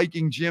had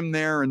Viking Jim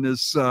there in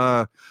this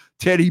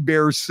teddy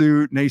bear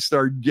suit and they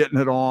started getting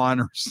it on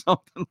or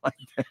something like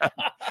that.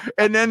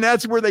 And then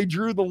that's where they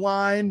drew the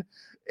line.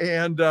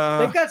 And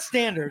they've got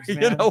standards,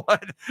 man. You know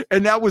what?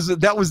 And that was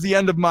the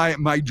end of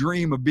my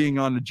dream of being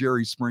on the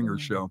Jerry Springer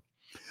show.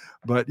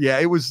 But yeah,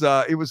 it was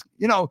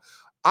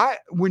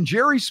when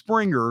Jerry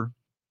Springer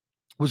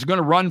was going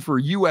to run for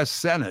U.S.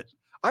 Senate,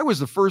 I was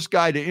the first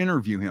guy to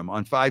interview him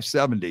on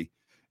 570.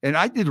 And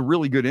I did a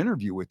really good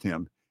interview with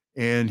him.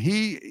 And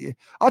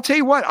I'll tell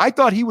you what, I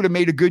thought he would have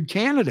made a good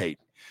candidate,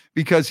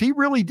 because he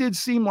really did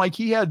seem like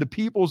he had the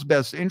people's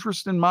best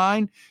interest in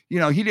mind.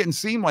 He didn't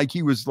seem like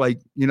he was like,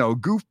 a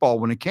goofball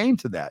when it came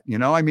to that.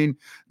 I mean,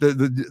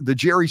 the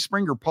Jerry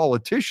Springer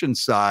politician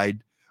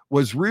side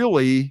was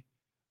really,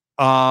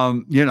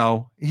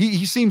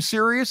 he seemed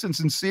serious and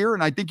sincere,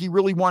 and I think he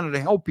really wanted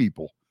to help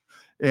people.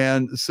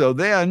 And so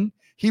then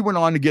he went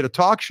on to get a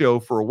talk show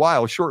for a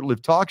while,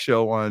 short-lived talk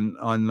show on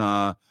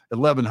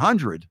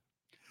 1100.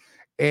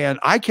 And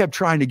I kept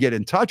trying to get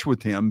in touch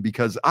with him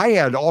because I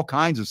had all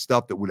kinds of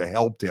stuff that would have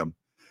helped him.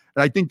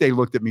 And I think they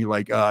looked at me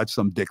like, it's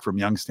some dick from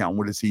Youngstown.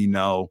 What does he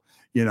know?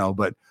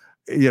 But,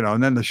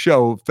 and then the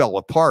show fell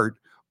apart.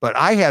 But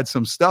I had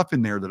some stuff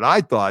in there that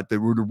I thought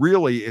that would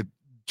really, it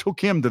took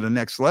him to the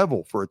next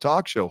level for a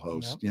talk show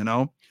host,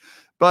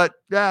 But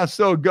yeah,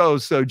 so it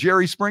goes. So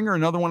Jerry Springer,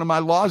 another one of my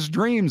lost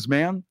dreams,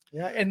 man.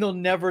 Yeah, and they'll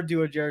never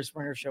do a Jerry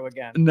Springer show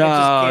again.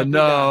 No.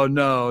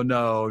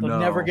 They'll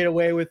never get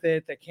away with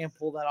it. They can't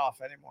pull that off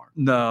anymore.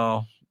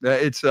 No,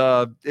 it's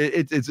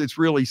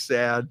really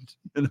sad.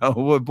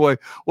 Boy,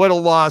 what a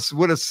loss!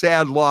 What a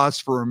sad loss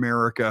for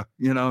America.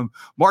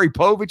 Maury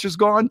Povich is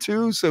gone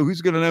too. So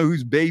who's going to know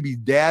whose baby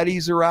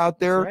daddies are out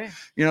there? Right.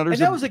 There's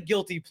that was a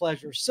guilty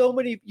pleasure. So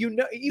many, even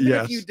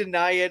if you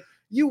deny it,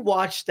 you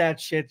watched that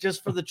shit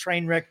just for the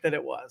train wreck that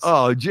it was.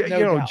 Oh,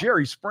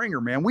 Jerry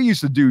Springer, man. We used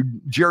to do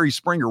Jerry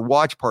Springer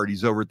watch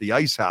parties over at the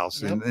Ice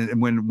House,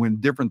 and when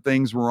different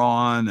things were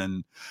on,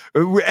 and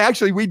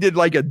we did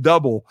like a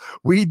double.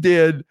 We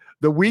did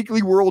the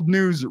Weekly World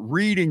News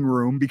reading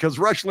room because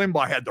Rush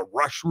Limbaugh had the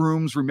Rush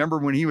rooms. Remember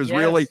when he was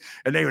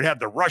and they would have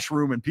the Rush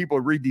room and people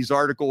would read these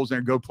articles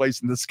and go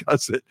place and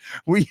discuss it.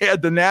 We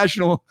had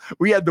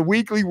the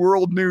Weekly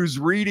World News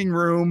reading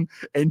room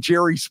and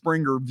Jerry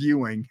Springer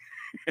viewing.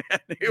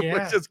 It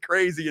was just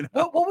crazy.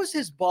 What was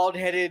his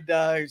bald-headed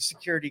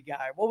security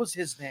guy? What was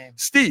his name?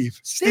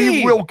 Steve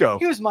Wilco.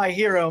 He was my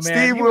hero, man.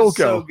 Steve Wilco. Was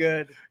so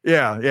good.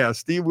 Yeah,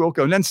 Steve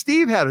Wilco. And then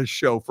Steve had a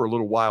show for a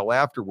little while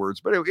afterwards,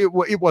 but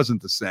it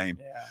wasn't the same.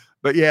 Yeah.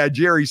 But yeah,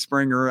 Jerry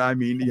Springer. I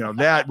mean,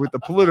 that with the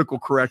political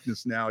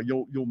correctness now,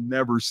 you'll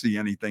never see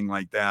anything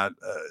like that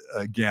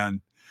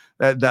again.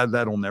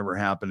 That'll never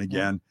happen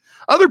again.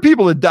 Other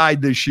people that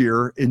died this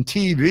year in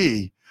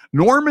TV: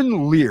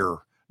 Norman Lear.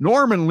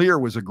 Norman Lear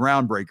was a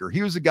groundbreaker.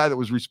 He was the guy that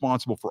was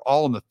responsible for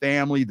All in the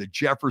Family, the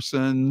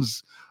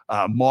Jeffersons,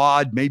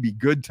 Maude, maybe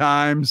Good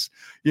Times.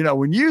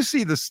 When you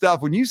see the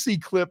stuff, when you see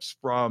clips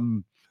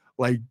from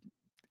like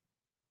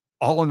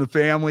All in the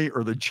Family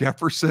or the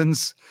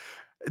Jeffersons,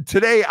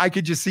 today I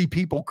could just see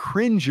people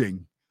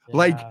cringing,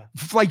 like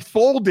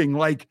folding,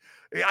 like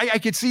I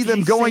could see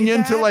them going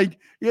into like,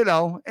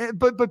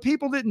 but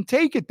people didn't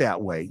take it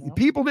that way. No.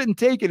 People didn't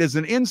take it as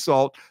an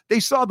insult. They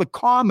saw the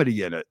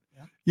comedy in it,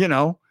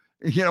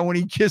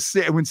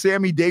 when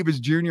Sammy Davis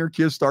Jr.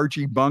 kissed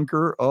Archie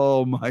Bunker.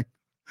 Oh my,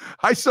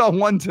 I saw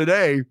one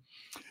today.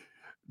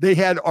 They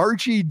had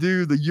Archie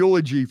do the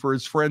eulogy for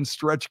his friend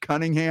Stretch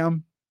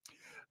Cunningham.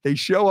 They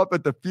show up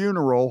at the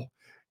funeral,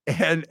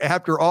 and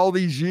after all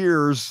these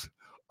years,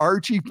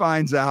 Archie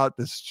finds out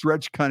that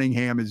Stretch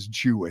Cunningham is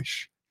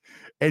Jewish,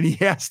 and he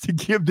has to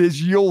give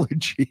this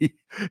eulogy.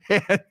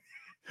 And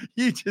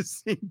you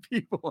just see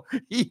people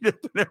eat it,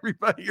 and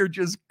everybody are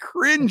just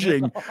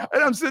cringing.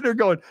 And I'm sitting there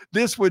going,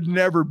 this would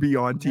never be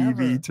on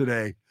TV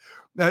today.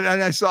 And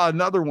I saw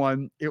another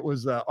one. It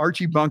was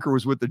Archie Bunker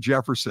was with the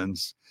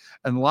Jeffersons,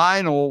 and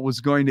Lionel was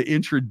going to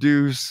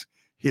introduce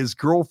his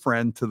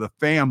girlfriend to the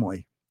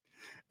family.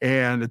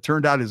 And it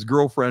turned out his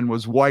girlfriend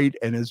was white,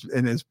 and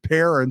his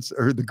parents,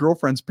 or the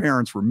girlfriend's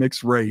parents, were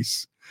mixed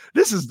race.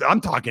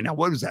 I'm talking now,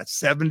 what was that,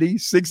 70,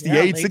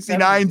 68,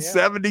 69,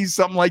 70,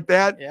 something like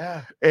that.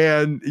 Yeah.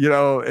 And,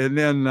 and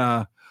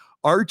then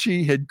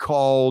Archie had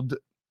called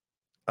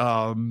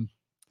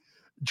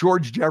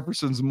George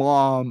Jefferson's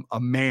mom a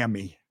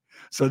mammy.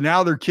 So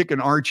now they're kicking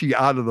Archie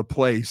out of the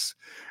place.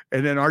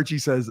 And then Archie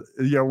says,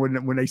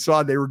 when they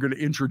saw they were going to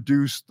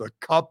introduce the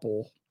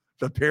couple,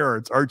 the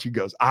parents, Archie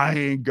goes, I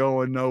ain't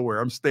going nowhere.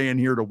 I'm staying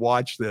here to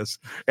watch this.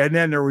 And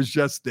then there was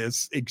just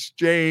this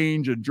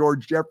exchange, and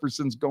George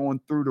Jefferson's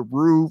going through the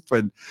roof.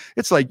 And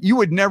it's like, you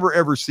would never,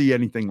 ever see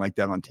anything like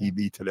that on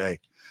TV today.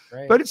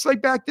 Right. But it's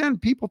like back then,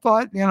 people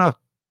thought,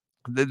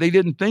 they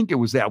didn't think it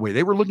was that way.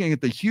 They were looking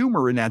at the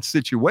humor in that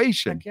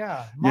situation. Like,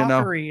 yeah.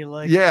 Mockery.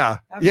 Yeah.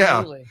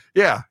 Absolutely.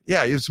 Yeah.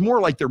 It's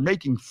more like they're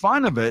making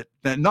fun of it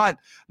than not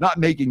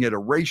making it a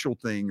racial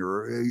thing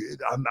or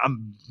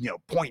I'm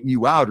pointing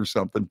you out or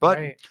something.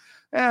 But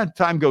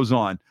time goes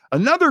on.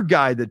 Another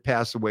guy that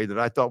passed away that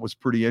I thought was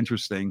pretty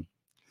interesting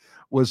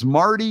was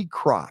Marty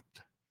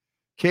Kropt,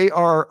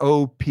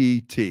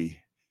 Kropt.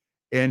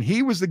 And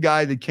he was the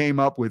guy that came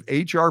up with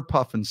HR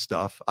Puffin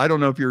stuff. I don't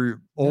know if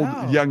you're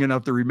young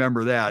enough to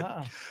remember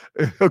that.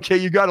 Okay,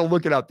 you got to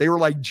look it up. They were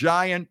like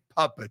giant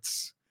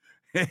puppets.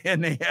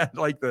 And they had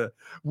like the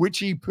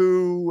witchy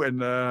poo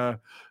and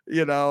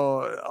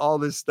all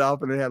this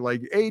stuff. And they had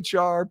like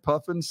HR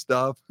Puffin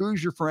stuff.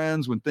 Who's your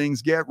friends when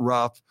things get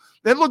rough?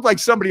 It looked like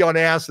somebody on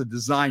acid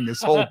designed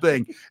this whole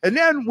thing. And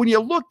then when you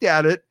looked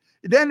at it,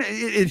 then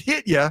it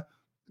hit you.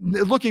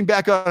 Looking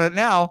back on it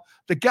now,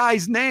 the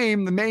guy's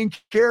name, the main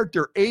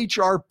character,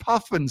 HR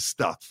Puffin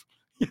stuff.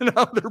 They're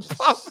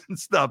puffing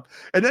stuff.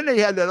 And then they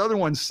had that other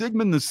one,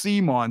 Sigmund the Sea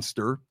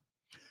Monster,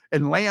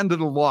 and Land of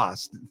the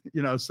Lost.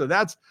 So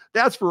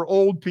that's for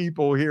old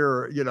people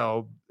here.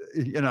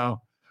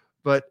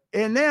 But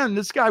and then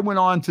this guy went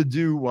on to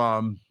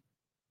do.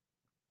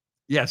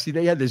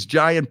 They had this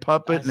giant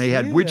puppet, and they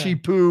had witchy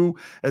poo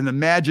and the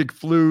magic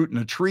flute, and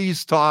the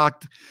trees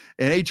talked.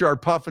 And HR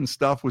Puffin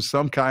stuff was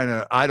some kind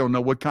of, I don't know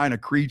what kind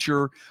of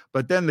creature.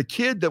 But then the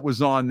kid that was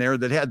on there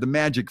that had the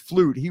magic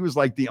flute, he was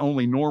like the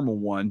only normal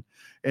one.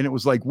 And it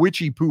was like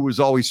witchy poo was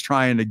always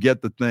trying to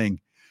get the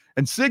thing.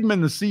 And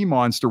Sigmund the Sea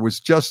Monster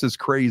was just as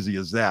crazy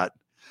as that.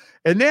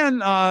 And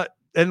then,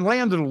 and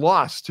Land of the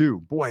Lost too.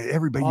 Boy,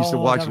 everybody used to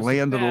watch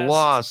Land of the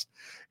Lost.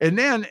 And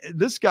then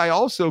this guy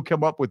also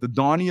come up with the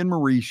Donnie and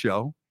Marie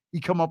show. He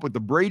come up with the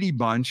Brady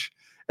Bunch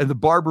and the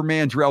Barbara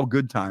Mandrell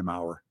Good Time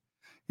Hour.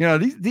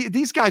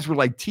 These guys were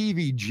like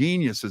TV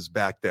geniuses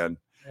back then.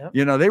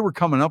 Yep. They were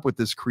coming up with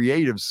this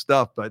creative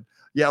stuff, but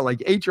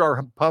like HR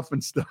Puffin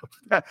stuff.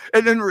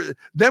 And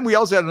then we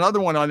also had another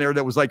one on there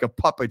that was like a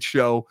puppet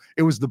show.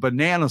 It was the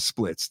Banana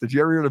Splits. Did you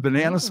ever hear the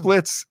Banana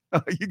Splits?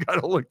 You got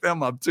to look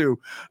them up too.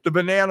 The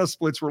Banana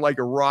Splits were like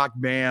a rock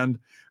band,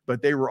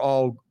 but they were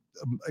all,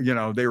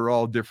 they were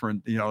all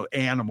different,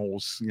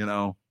 animals,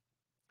 Yeah,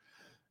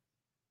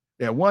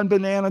 1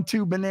 banana,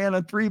 2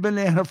 banana, 3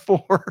 banana,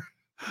 4.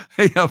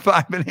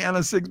 5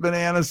 banana, 6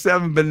 banana,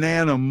 7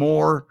 banana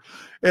more.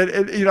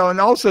 And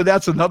also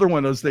that's another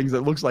one of those things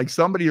that looks like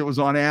somebody that was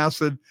on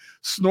acid.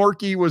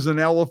 Snorky was an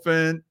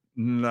elephant.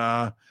 And,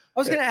 I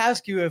was going to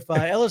ask you if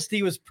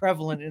LSD was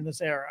prevalent in this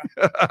era.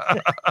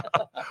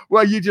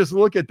 Well, you just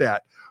look at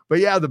that. But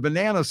yeah, the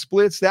Banana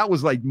Splits, that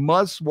was like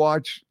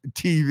must-watch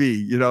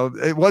TV.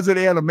 It wasn't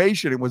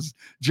animation. It was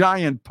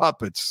giant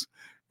puppets.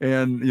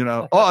 And,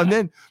 and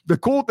then the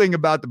cool thing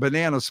about the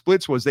Banana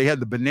Splits was they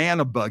had the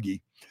banana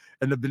buggy.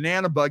 And the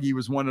banana buggy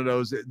was one of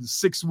those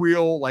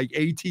 6-wheel, like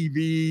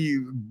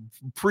ATV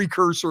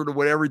precursor to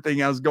what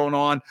everything else going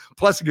on.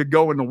 Plus it could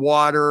go in the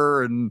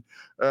water. And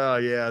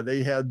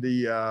they had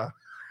the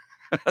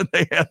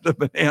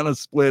Banana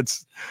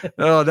Splits.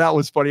 Oh, that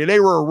was funny. And they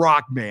were a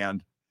rock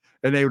band,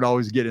 and they would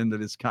always get into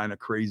this kind of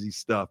crazy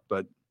stuff.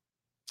 But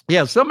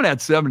yeah, some of that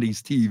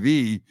 70s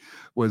TV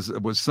was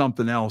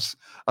something else.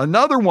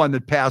 Another one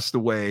that passed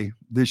away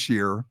this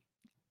year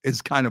is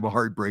kind of a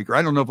heartbreaker.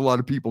 I don't know if a lot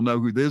of people know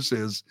who this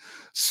is.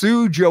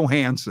 Sue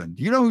Johansson.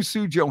 Do you know who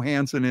Sue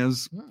Johansson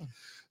is? Hmm.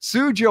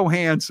 Sue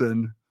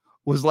Johansson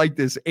was like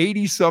this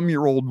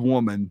 80-some-year-old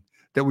woman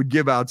that would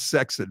give out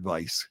sex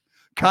advice.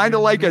 Kind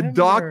of like a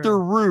Dr.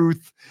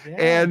 Ruth. Yeah.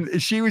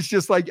 And she was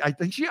just like, I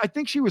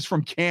think she was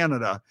from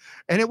Canada.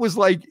 And it was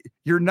like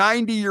your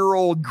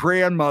 90-year-old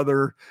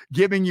grandmother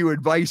giving you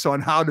advice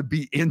on how to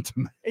be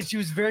intimate. And she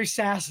was very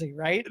sassy,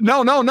 right?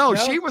 No.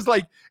 She was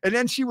like, and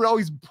then she would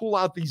always pull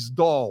out these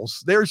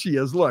dolls. There she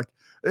is. Look,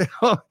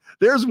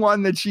 there's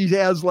one that she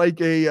has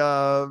like a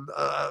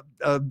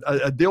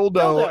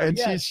dildo, and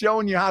she's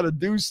showing you how to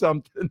do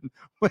something.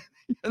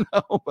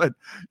 But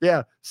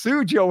yeah,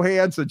 Sue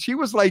Johansson, she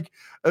was like,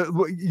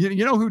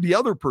 you know who the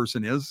other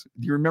person is?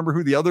 Do you remember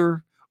who the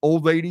other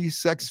old lady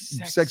sex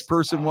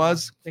person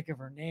was? Think of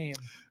her name.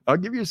 I'll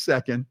give you a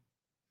second,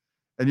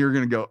 and you're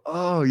going to go,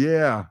 oh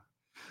yeah.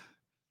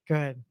 Go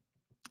ahead.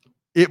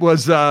 It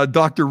was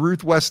Dr.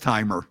 Ruth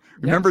Westheimer.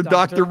 Remember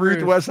Dr. Ruth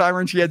Westheimer?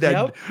 And she had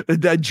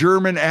that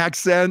German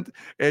accent,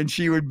 and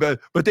she would,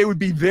 but they would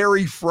be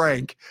very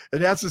frank.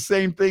 And that's the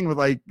same thing with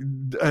like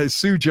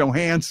Sue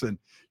Johansson.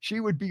 she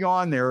would be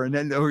on there, and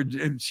then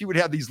and she would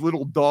have these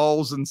little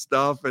dolls and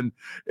stuff, and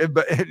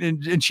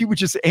she would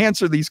just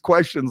answer these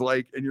questions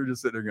like, and you're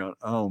just sitting there going,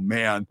 oh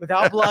man,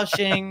 without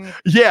blushing.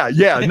 Yeah,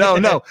 no,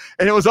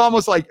 and it was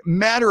almost like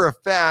matter of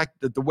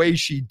fact that the way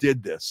she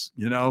did this,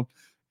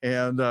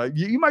 And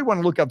you might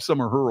want to look up some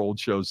of her old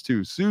shows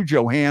too. Sue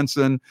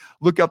Johansson,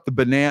 look up the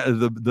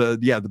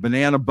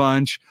Banana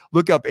Bunch,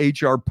 look up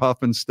HR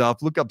Puff and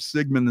stuff, look up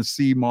Sigmund the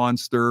Sea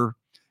Monster.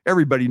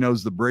 Everybody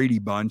knows the Brady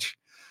Bunch.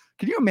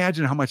 Can you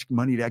imagine how much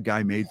money that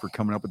guy made for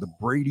coming up with the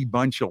Brady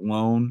Bunch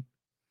alone?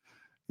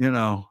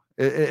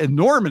 And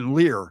Norman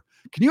Lear.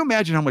 Can you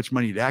imagine how much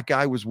money that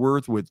guy was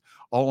worth with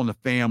All in the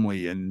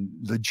Family and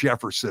the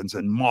Jeffersons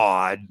and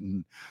Maude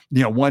and,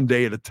 One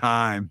Day at a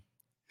Time?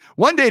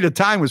 One Day at a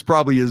Time was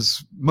probably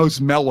his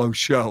most mellow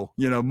show,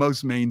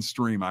 most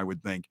mainstream, I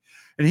would think.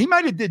 And he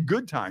might have did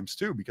Good Times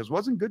too, because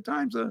wasn't Good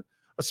Times a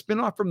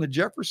spinoff from the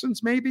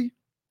Jeffersons, maybe?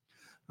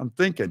 I'm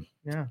thinking.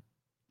 Yeah.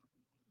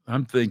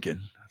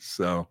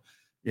 So,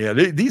 yeah,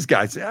 these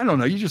guys, I don't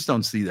know. You just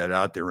don't see that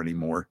out there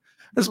anymore.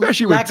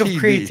 Especially with lack TV. of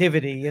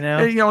creativity,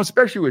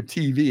 especially with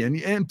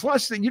TV, and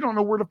plus you don't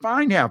know where to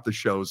find half the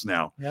shows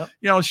now. Yep.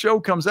 A show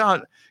comes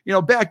out.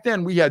 Back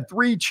then we had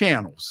 3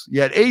 channels.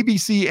 You had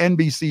ABC,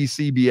 NBC,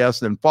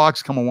 CBS, and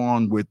Fox come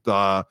along with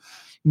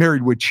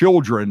Married with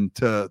Children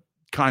to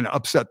kind of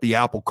upset the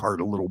apple cart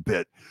a little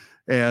bit,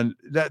 and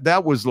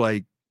that was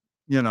like,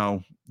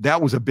 that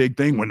was a big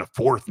thing when the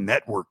 4th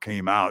network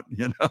came out.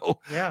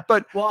 Yeah.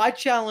 But I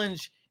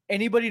challenge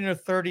anybody in their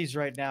 30s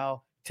right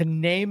now to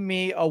name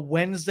me a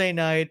Wednesday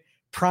night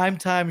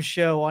primetime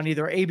show on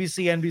either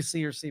ABC,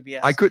 NBC, or CBS.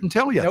 I couldn't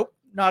tell you. Nope,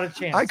 not a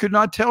chance. I could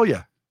not tell you.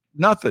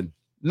 Nothing.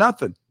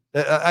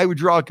 I would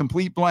draw a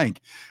complete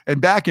blank. And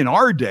back in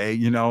our day,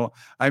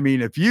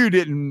 if you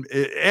didn't,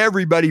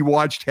 everybody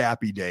watched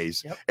Happy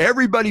Days. Yep.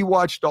 Everybody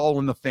watched All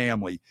in the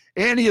Family.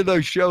 Any of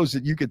those shows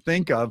that you could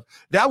think of,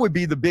 that would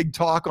be the big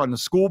talk on the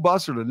school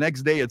bus or the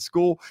next day at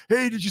school.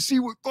 Hey, did you see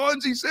what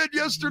Fonzie said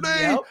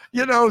yesterday?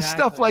 Yep.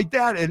 Stuff like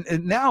that.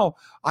 And now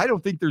I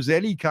don't think there's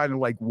any kind of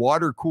like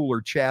water cooler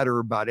chatter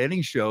about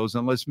any shows,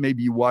 unless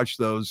maybe you watch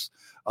those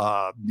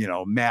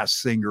Masked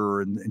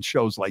Singer and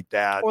shows like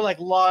that, or like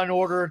Law and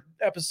Order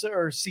episode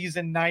or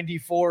season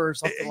 94 or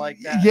something like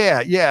that.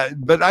 Yeah.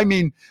 But I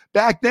mean,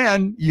 back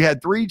then you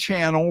had 3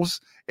 channels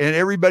and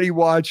everybody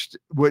watched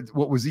what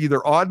was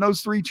either on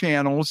those 3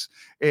 channels.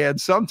 And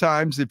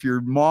sometimes if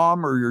your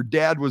mom or your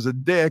dad was a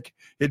dick,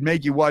 it'd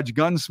make you watch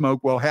Gunsmoke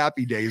while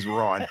Happy Days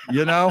were on,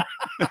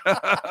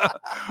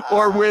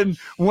 or when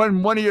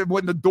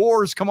the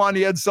Doors come on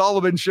the Ed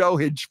Sullivan Show,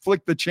 he'd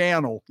flick the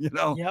channel,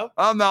 Yep.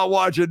 I'm not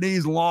watching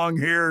these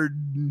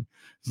long-haired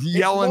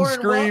yelling,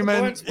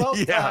 screaming.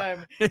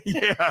 Time.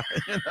 Yeah.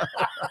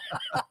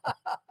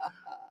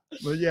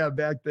 But yeah,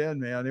 back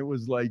then, man, it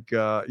was like,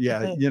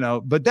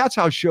 but that's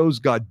how shows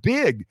got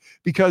big,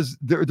 because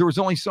there was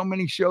only so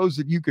many shows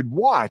that you could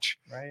watch.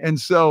 Right. And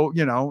so,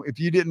 if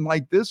you didn't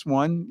like this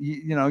one,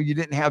 you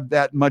didn't have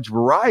that much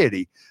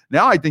variety.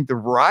 Now I think the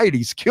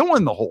variety's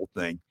killing the whole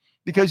thing,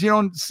 because you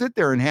don't sit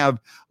there and have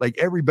like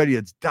everybody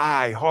that's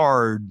die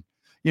hard.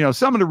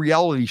 Some of the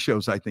reality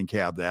shows I think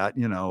have that,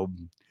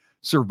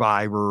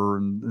 Survivor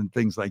and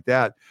things like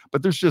that,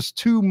 but there's just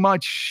too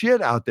much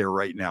shit out there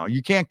right now.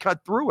 You can't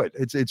cut through it.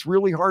 It's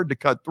really hard to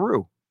cut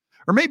through,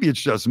 or maybe it's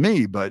just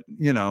me, but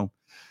yeah.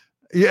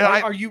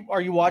 Are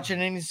you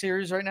watching any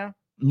series right now?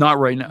 Not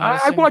right now.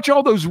 I watch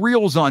all those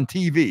reels on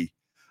TV.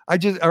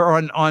 Or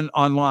on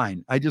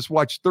online. I just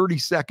watch 30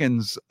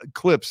 seconds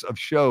clips of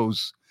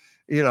shows,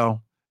 and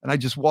I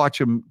just watch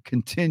them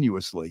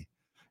continuously.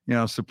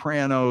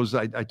 Sopranos.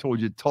 I told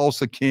you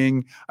Tulsa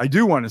King. I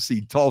do want to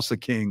see Tulsa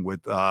King with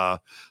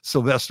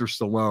Sylvester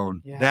Stallone.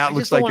 Yeah, that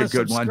looks like a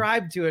good one.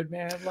 Subscribe to it,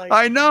 man. Like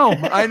I know.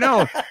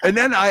 And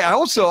then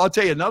I'll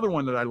tell you another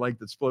one that I like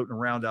that's floating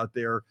around out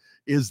there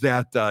is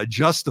that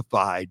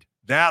Justified.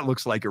 That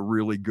looks like a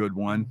really good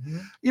one.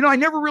 Mm-hmm. I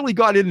never really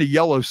got into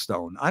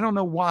Yellowstone. I don't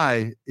know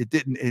why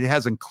it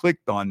hasn't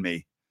clicked on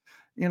me.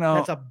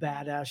 That's a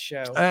badass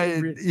show.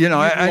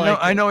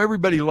 I know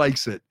everybody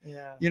likes it.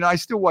 Yeah. I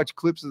still watch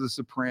clips of The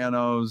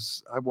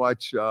Sopranos. I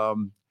watch,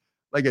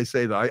 like I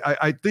say, though,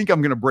 I think I'm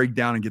going to break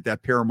down and get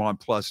that Paramount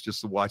Plus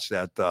just to watch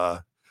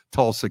that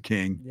Tulsa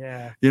King.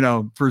 Yeah.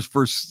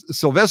 For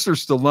Sylvester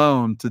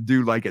Stallone to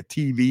do like a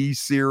TV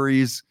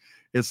series,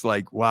 it's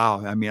like,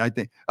 wow. I mean, I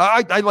think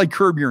I like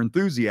Curb Your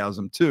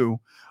Enthusiasm too,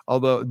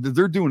 although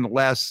they're doing the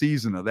last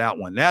season of that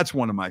one. That's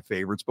one of my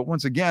favorites. But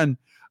once again,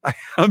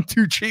 I'm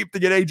too cheap to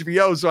get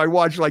HBO, so I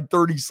watch like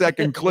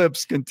 30-second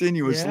clips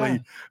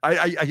continuously.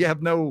 Yeah. I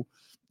have no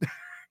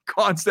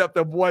concept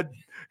of what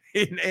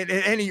in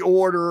any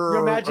order.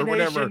 Your imagination or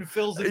whatever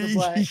fills in the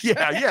blank.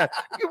 Yeah.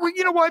 Well,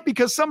 you know what?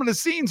 Because some of the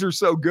scenes are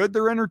so good,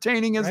 they're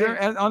entertaining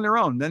on their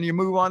own. Then you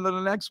move on to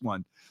the next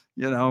one.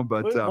 But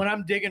what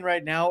I'm digging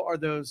right now are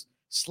those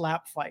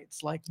slap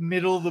fights, like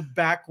middle of the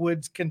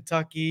backwoods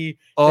Kentucky.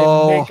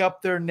 They make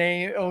up their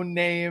own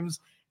names.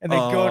 and they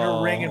go in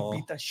a ring and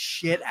beat the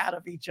shit out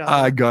of each other.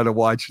 I gotta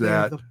watch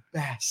that. They're the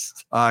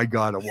best. I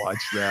gotta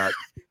watch that.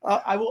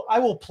 I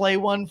will play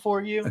one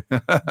for you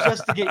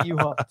just to get you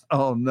hooked.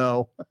 Oh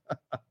no.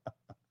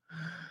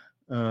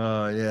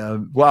 Yeah.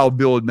 Wild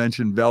Bill had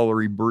mentioned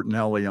Valerie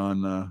Bertinelli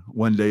on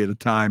One Day at a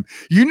Time.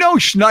 You know,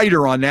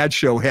 Schneider on that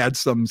show had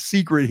some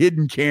secret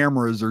hidden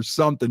cameras or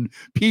something,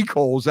 peek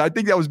holes. I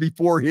think that was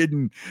before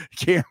hidden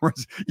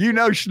cameras. You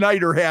know,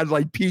 Schneider had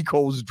like peek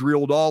holes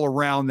drilled all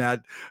around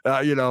that,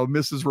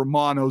 Mrs.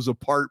 Romano's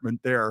apartment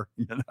there,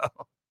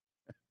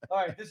 All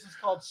right. This is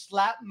called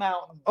Slap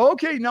Mountain.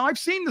 Okay. Now I've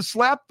seen the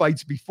slap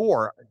fights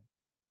before.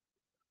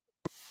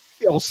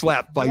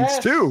 Slap fights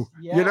too,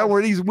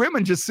 where these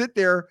women just sit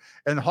there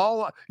and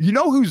haul.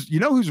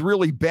 Who's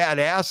really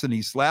badass in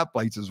these slap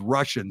fights is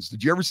Russians.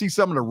 Did you ever see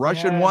some of the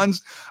Russian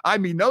ones? I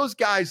mean, those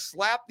guys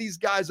slap these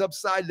guys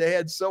upside the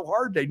head so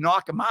hard they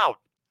knock them out.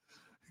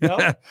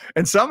 Yep.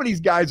 And some of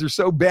these guys are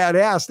so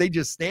badass, they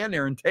just stand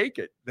there and take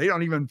it. They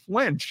don't even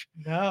flinch.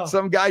 No.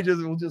 Some guy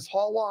will just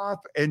haul off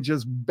and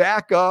just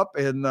back up.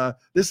 And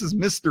this is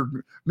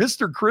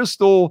Mr.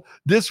 Crystal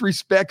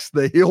disrespects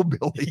the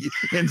hillbilly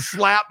in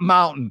Slap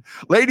Mountain.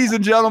 Ladies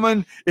and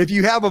gentlemen, if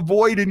you have a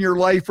void in your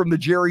life from the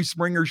Jerry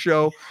Springer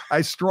Show, I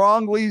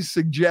strongly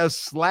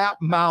suggest Slap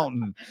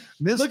Mountain.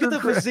 Look at the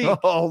physique.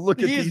 Oh, look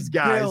at these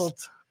guys.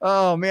 Built.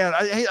 Oh man,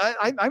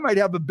 I might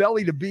have a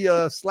belly to be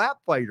a slap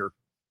fighter.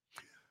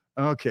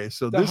 Okay,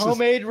 so the this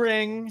homemade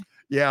ring.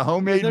 Yeah,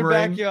 homemade in their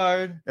ring.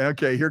 Backyard.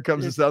 Okay, here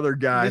comes this other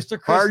guy.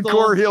 Mr. Crystal.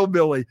 Hardcore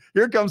hillbilly.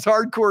 Here comes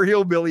hardcore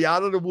hillbilly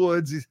out of the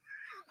woods.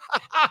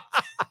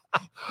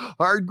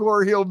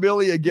 Hardcore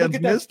hillbilly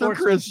against Mr.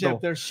 Crystal.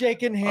 They're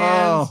shaking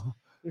hands. Oh,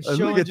 they're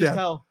showing look at just that.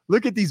 how.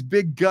 Look at these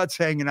big guts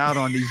hanging out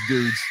on these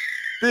dudes.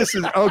 This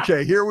is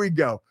okay. Here we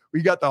go.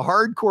 We got the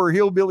hardcore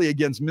hillbilly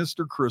against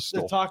Mr. Crystal.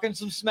 They're talking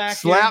some smack.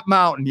 Slap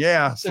Mountain,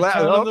 yeah. They're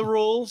telling the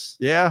rules.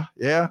 Yeah,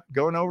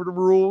 going over the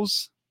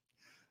rules.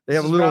 They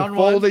have a little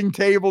folding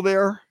table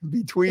there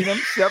between them,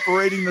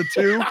 separating the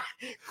two.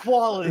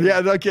 Quality. Yeah,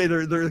 okay.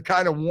 They're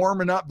kind of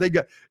warming up. You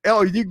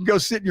can go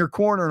sit in your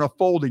corner in a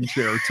folding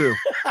chair too.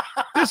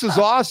 This is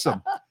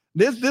awesome.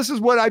 This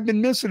is what I've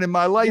been missing in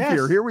my life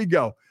here. Here we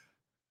go.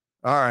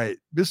 All right,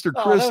 Mr.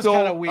 Crystal.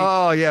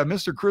 Oh yeah,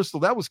 Mr.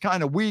 Crystal. That was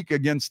kind of weak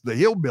against the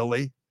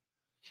hillbilly.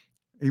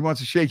 He wants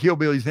to shake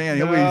hillbilly's hand.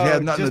 Hillbilly's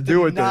had nothing to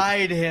do with it.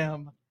 Denied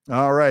him.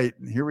 All right,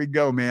 here we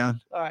go, man.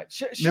 All right,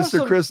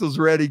 Mr. Crystal's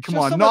ready. Come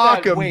on,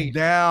 knock him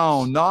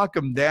down. Knock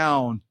him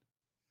down.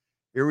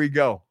 Here we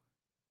go.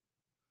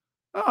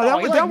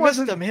 Oh, that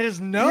wasn't him. Hit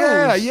his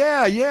nose.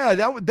 Yeah.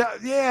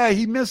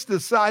 He missed the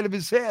side of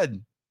his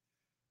head.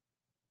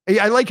 Hey,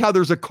 I like how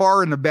there's a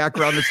car in the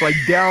background that's like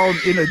down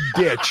in a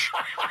ditch.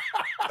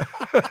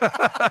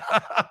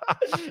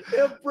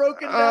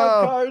 Broken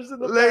down cars in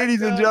the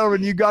ladies and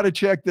gentlemen, you got to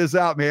check this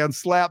out, man.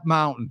 Slap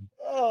Mountain.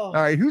 All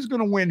right, who's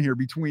going to win here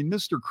between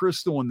Mr.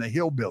 Crystal and the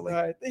hillbilly?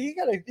 All right, you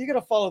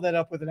gotta follow that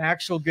up with an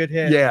actual good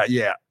hit.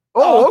 Yeah.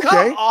 Oh, okay.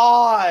 Come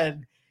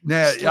on.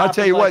 Nah, I'll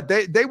tell you what,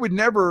 they would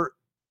never.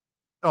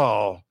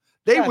 Oh,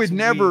 they would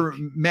never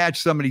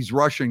match some of these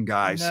Russian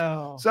guys.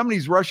 No. Some of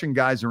these Russian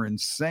guys are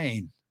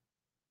insane.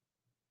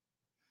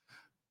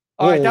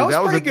 All right, that was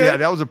pretty good. Yeah,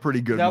 that was a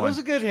pretty good one. That was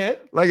a good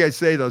hit. Like I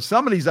say, though,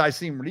 some of these I've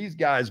seen where these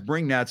guys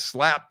bring that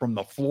slap from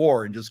the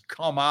floor and just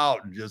come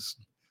out and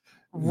just.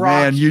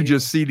 Man, you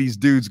just see these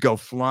dudes go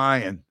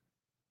flying.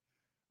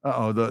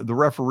 The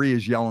referee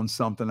is yelling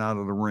something out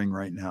of the ring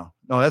right now.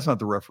 No, that's not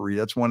the referee.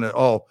 That's one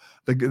of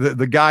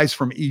the guys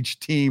from each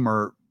team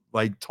are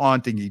like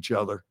taunting each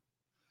other.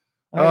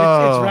 It's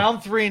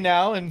round 3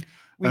 now, and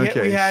we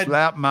had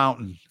Slap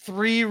Mountain.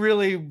 3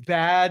 really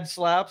bad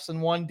slaps and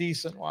 1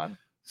 decent one.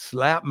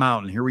 Slap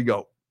Mountain. Here we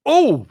go.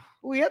 Oh,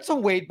 we had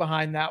some weight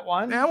behind that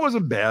one. That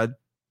wasn't bad.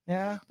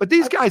 Yeah, but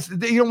these guys,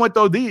 you know what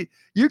though?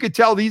 You could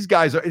tell these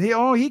guys are.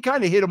 He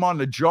kind of hit him on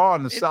the jaw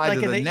on the side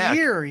of the neck.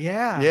 Ear,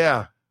 yeah.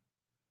 Yeah.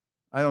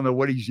 I don't know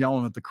what he's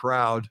yelling at the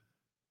crowd.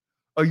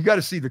 Oh, you got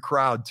to see the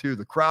crowd too.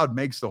 The crowd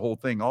makes the whole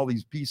thing. All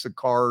these piece of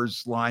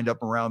cars lined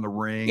up around the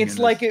ring. It's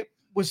like it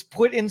was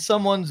put in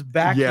someone's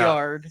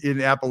backyard in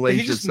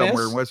Appalachia,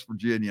 somewhere in West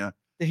Virginia.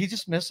 Did he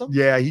just miss them?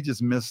 Yeah, he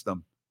just missed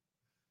them.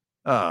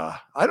 I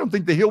don't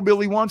think the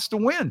hillbilly wants to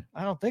win.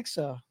 I don't think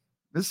so.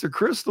 Mr.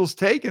 Crystal's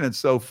taking it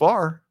so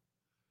far.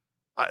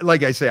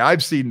 Like I say,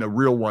 I've seen the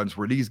real ones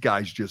where these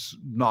guys just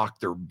knock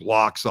their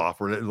blocks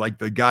off, where like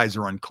the guys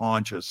are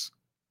unconscious.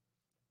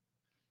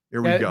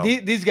 Here we go.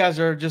 These guys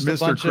are just Mr. a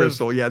bunch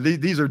Crystal. Yeah,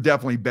 these are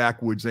definitely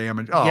backwoods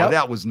amateurs. Oh,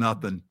 that was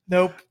nothing.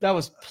 Nope, that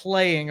was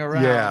playing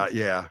around.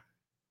 Yeah.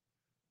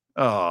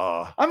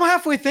 Oh, I'm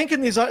halfway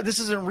thinking this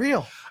isn't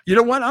real. You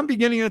know what? I'm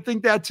beginning to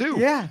think that too.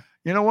 Yeah.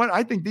 You know what?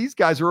 I think these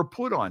guys are a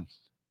put on.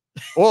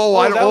 Yeah.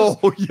 Whoa.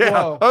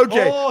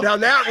 Okay. Now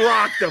that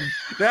rocked him.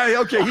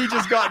 He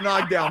just got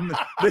knocked down.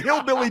 The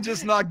hillbilly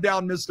just knocked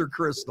down Mr.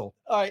 Crystal.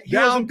 All right.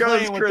 Down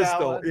goes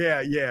Crystal.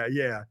 Yeah.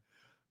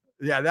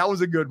 Yeah, that was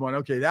a good one.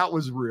 Okay, that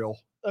was real.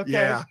 Okay.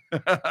 Yeah.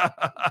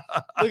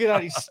 Look at how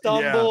he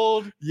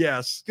stumbled. Yeah.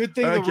 Yes. Good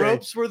thing the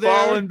ropes were there.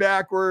 Falling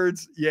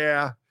backwards.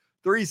 Yeah.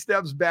 3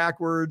 steps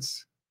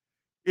backwards.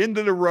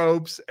 into the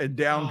ropes, and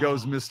down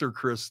goes Mr.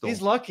 Crystal.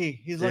 He's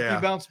lucky. He's lucky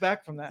he bounced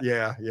back from that.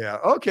 Yeah.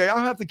 Okay, I'll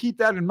have to keep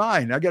that in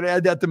mind. I got to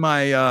add that to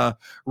my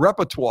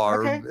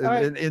repertoire,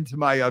 into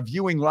my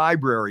viewing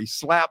library.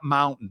 Slap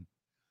Mountain.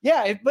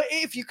 Yeah, but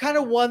if you kind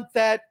of want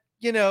that,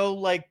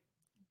 like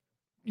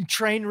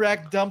train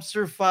wreck,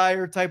 dumpster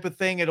fire type of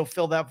thing, it'll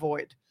fill that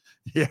void.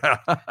 Yeah.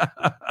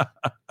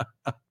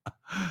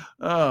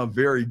 Oh,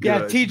 very good.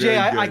 Yeah, TJ,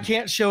 I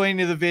can't show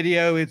any of the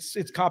video. It's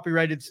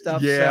copyrighted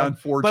stuff. Yeah,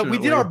 unfortunately. But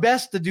we did our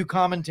best to do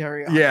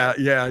commentary on it.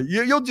 Yeah.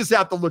 You'll just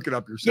have to look it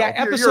up yourself.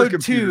 Yeah,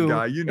 episode 2.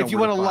 Guy. If you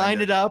want to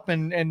line it up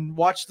and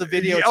watch the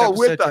video.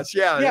 With us.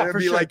 Yeah, it'd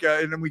be like,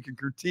 and then we can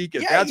critique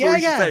it. That's what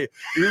we should say.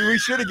 We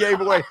should have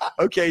gave away.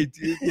 Okay,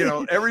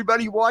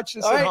 everybody watch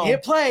this. All right, home.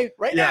 Hit play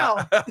now.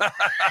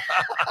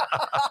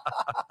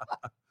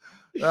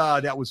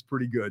 That was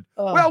pretty good.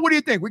 Well, what do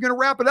you think? We're going to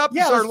wrap it up.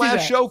 Yeah, this is our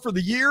last show for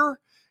the year.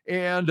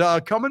 And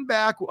coming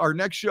back, our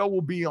next show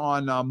will be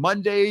on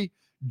Monday,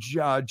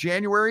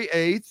 January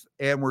 8th.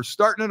 And we're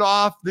starting it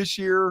off this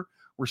year.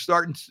 We're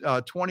starting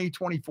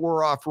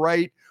 2024 off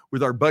right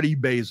with our buddy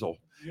Basil.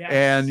 Yes.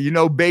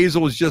 And,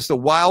 Basil is just a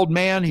wild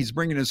man. He's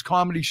bringing his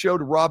comedy show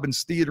to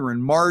Robbins Theater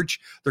in March.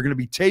 They're going to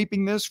be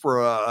taping this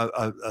for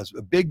a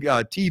big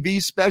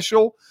TV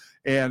special.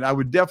 And I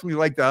would definitely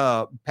like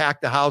to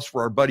pack the house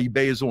for our buddy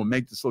Basil and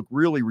make this look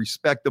really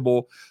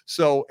respectable.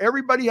 So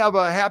everybody have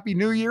a happy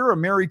new year, a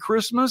Merry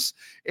Christmas.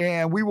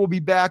 And we will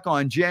be back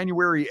on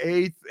January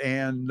 8th.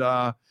 And,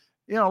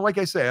 like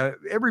I say,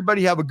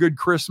 everybody have a good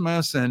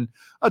Christmas. And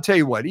I'll tell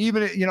you what,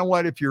 even,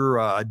 if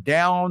you're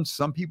down,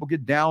 some people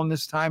get down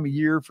this time of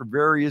year for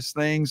various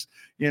things,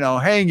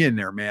 hang in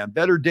there, man.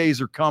 Better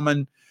days are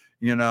coming.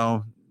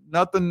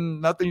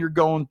 Nothing you're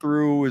going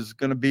through is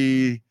going to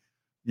be,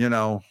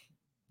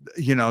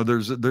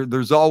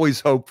 there's always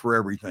hope for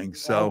everything.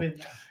 So,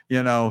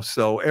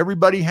 so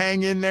everybody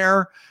hang in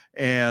there,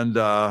 and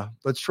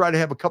let's try to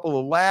have a couple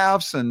of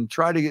laughs and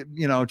try to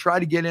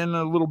get in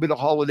a little bit of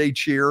holiday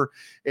cheer,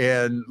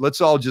 and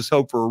let's all just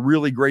hope for a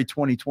really great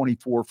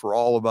 2024 for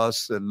all of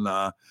us. And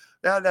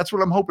that's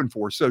what I'm hoping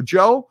for. So,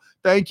 Joe,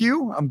 thank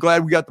you. I'm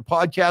glad we got the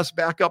podcast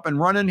back up and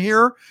running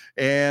here.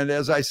 And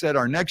as I said,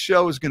 our next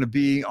show is going to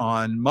be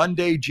on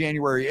Monday,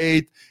 January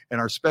 8th.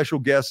 And our special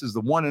guest is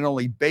the one and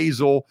only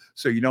Basil.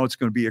 So, it's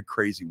going to be a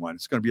crazy one.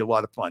 It's going to be a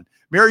lot of fun.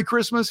 Merry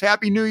Christmas.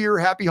 Happy New Year.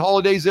 Happy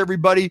holidays,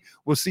 everybody.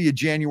 We'll see you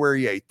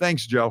January 8th.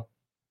 Thanks, Joe.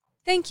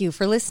 Thank you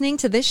for listening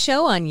to this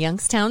show on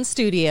Youngstown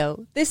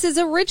Studio. This is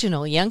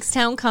original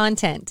Youngstown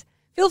content.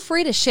 Feel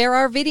free to share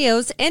our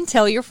videos and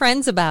tell your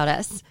friends about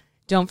us.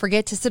 Don't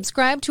forget to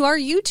subscribe to our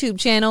YouTube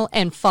channel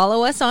and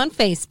follow us on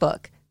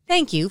Facebook.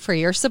 Thank you for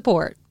your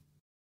support.